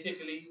is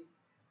basically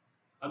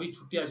अभी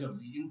छुट्टियां चल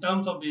रही in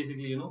terms of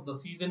basically the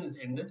season is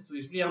ended, so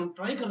इसलिए हम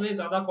try कर रहे हैं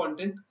ज़्यादा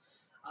content.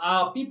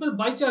 People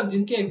by chance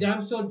जिनके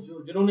एग्जाम्स और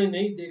जिन्होंने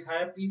नहीं देखा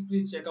है,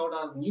 please check out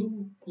our new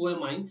Who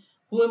Am I.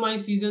 Who Am I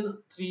season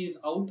 3 is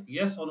out,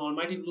 yes, on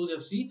Almighty Blues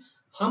FC.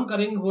 हम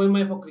करेंगे Who Am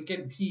I for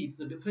cricket भी. It's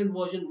a different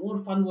version, more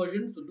fun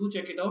version, so do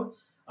check it out.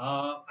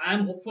 I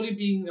am hopefully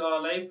being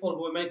live for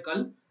Who Am I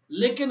कल,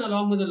 लेकिन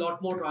along with a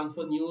lot more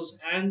transfer news,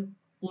 and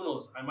who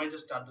knows, I might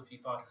just start the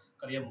FIFA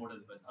career mode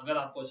as well. अगर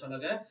आपको अच्छा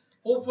लगा है,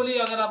 hopefully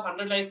अगर आप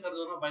 100 likes कर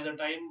दो ना बाय द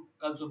टाइम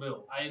कल सुबह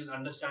हो, आई विल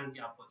अंडरस्टैंड कि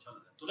आपको अच्छा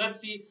लगा. तो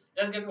let's see,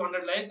 let's get to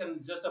 100 likes and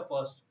just a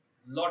first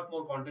lot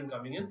more content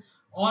coming in.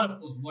 Or of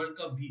course World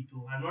Cup भी,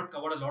 तो I have not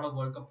covered a lot of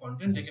World Cup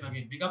content, लेकिन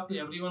again big up to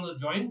everyone who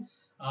joined.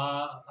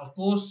 Of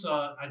course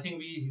I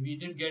think we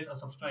did get a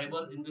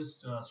subscriber in this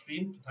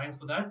stream,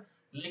 thanks for that.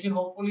 लेकिन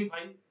hopefully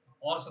भाई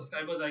और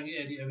subscribers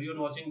आएंगे.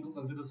 Everyone watching, do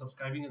consider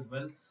subscribing as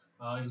well.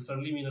 It will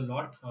certainly mean a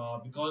lot,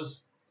 because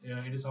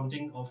it is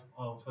something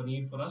of a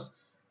need for us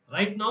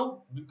right now,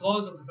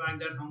 because of the fact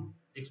that हम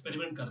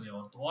experiment कर रहे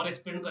हैं, और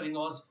experiment करेंगे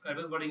और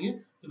subscribers बढ़ेंगे,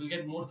 तो will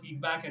get more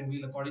feedback and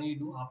we'll accordingly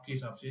do आपके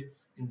हिसाब से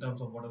in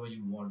terms of whatever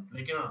you want.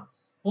 लेकिन हाँ,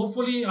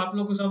 होपफुली आप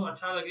लोग को सब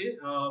अच्छा लगे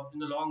in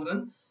the long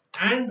run.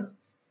 And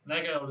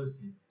like I always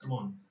say, come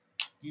on,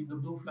 keep the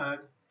blue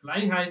flag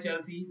flying high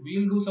Chelsea.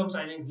 We'll do some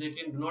signings,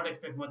 लेकिन do not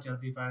expect much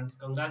Chelsea fans.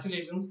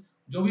 Congratulations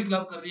जो भी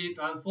क्लब कर रही है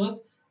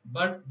transverse,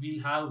 but we'll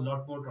have a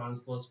lot more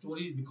transfer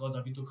stories, because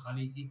अभी तो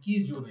खाली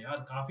 21 जून है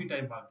यार, काफी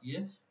टाइम बाकी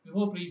है.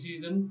 Before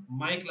pre-season,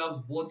 my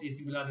clubs both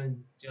AC Milan and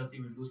Chelsea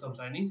will do some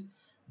signings,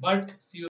 but see you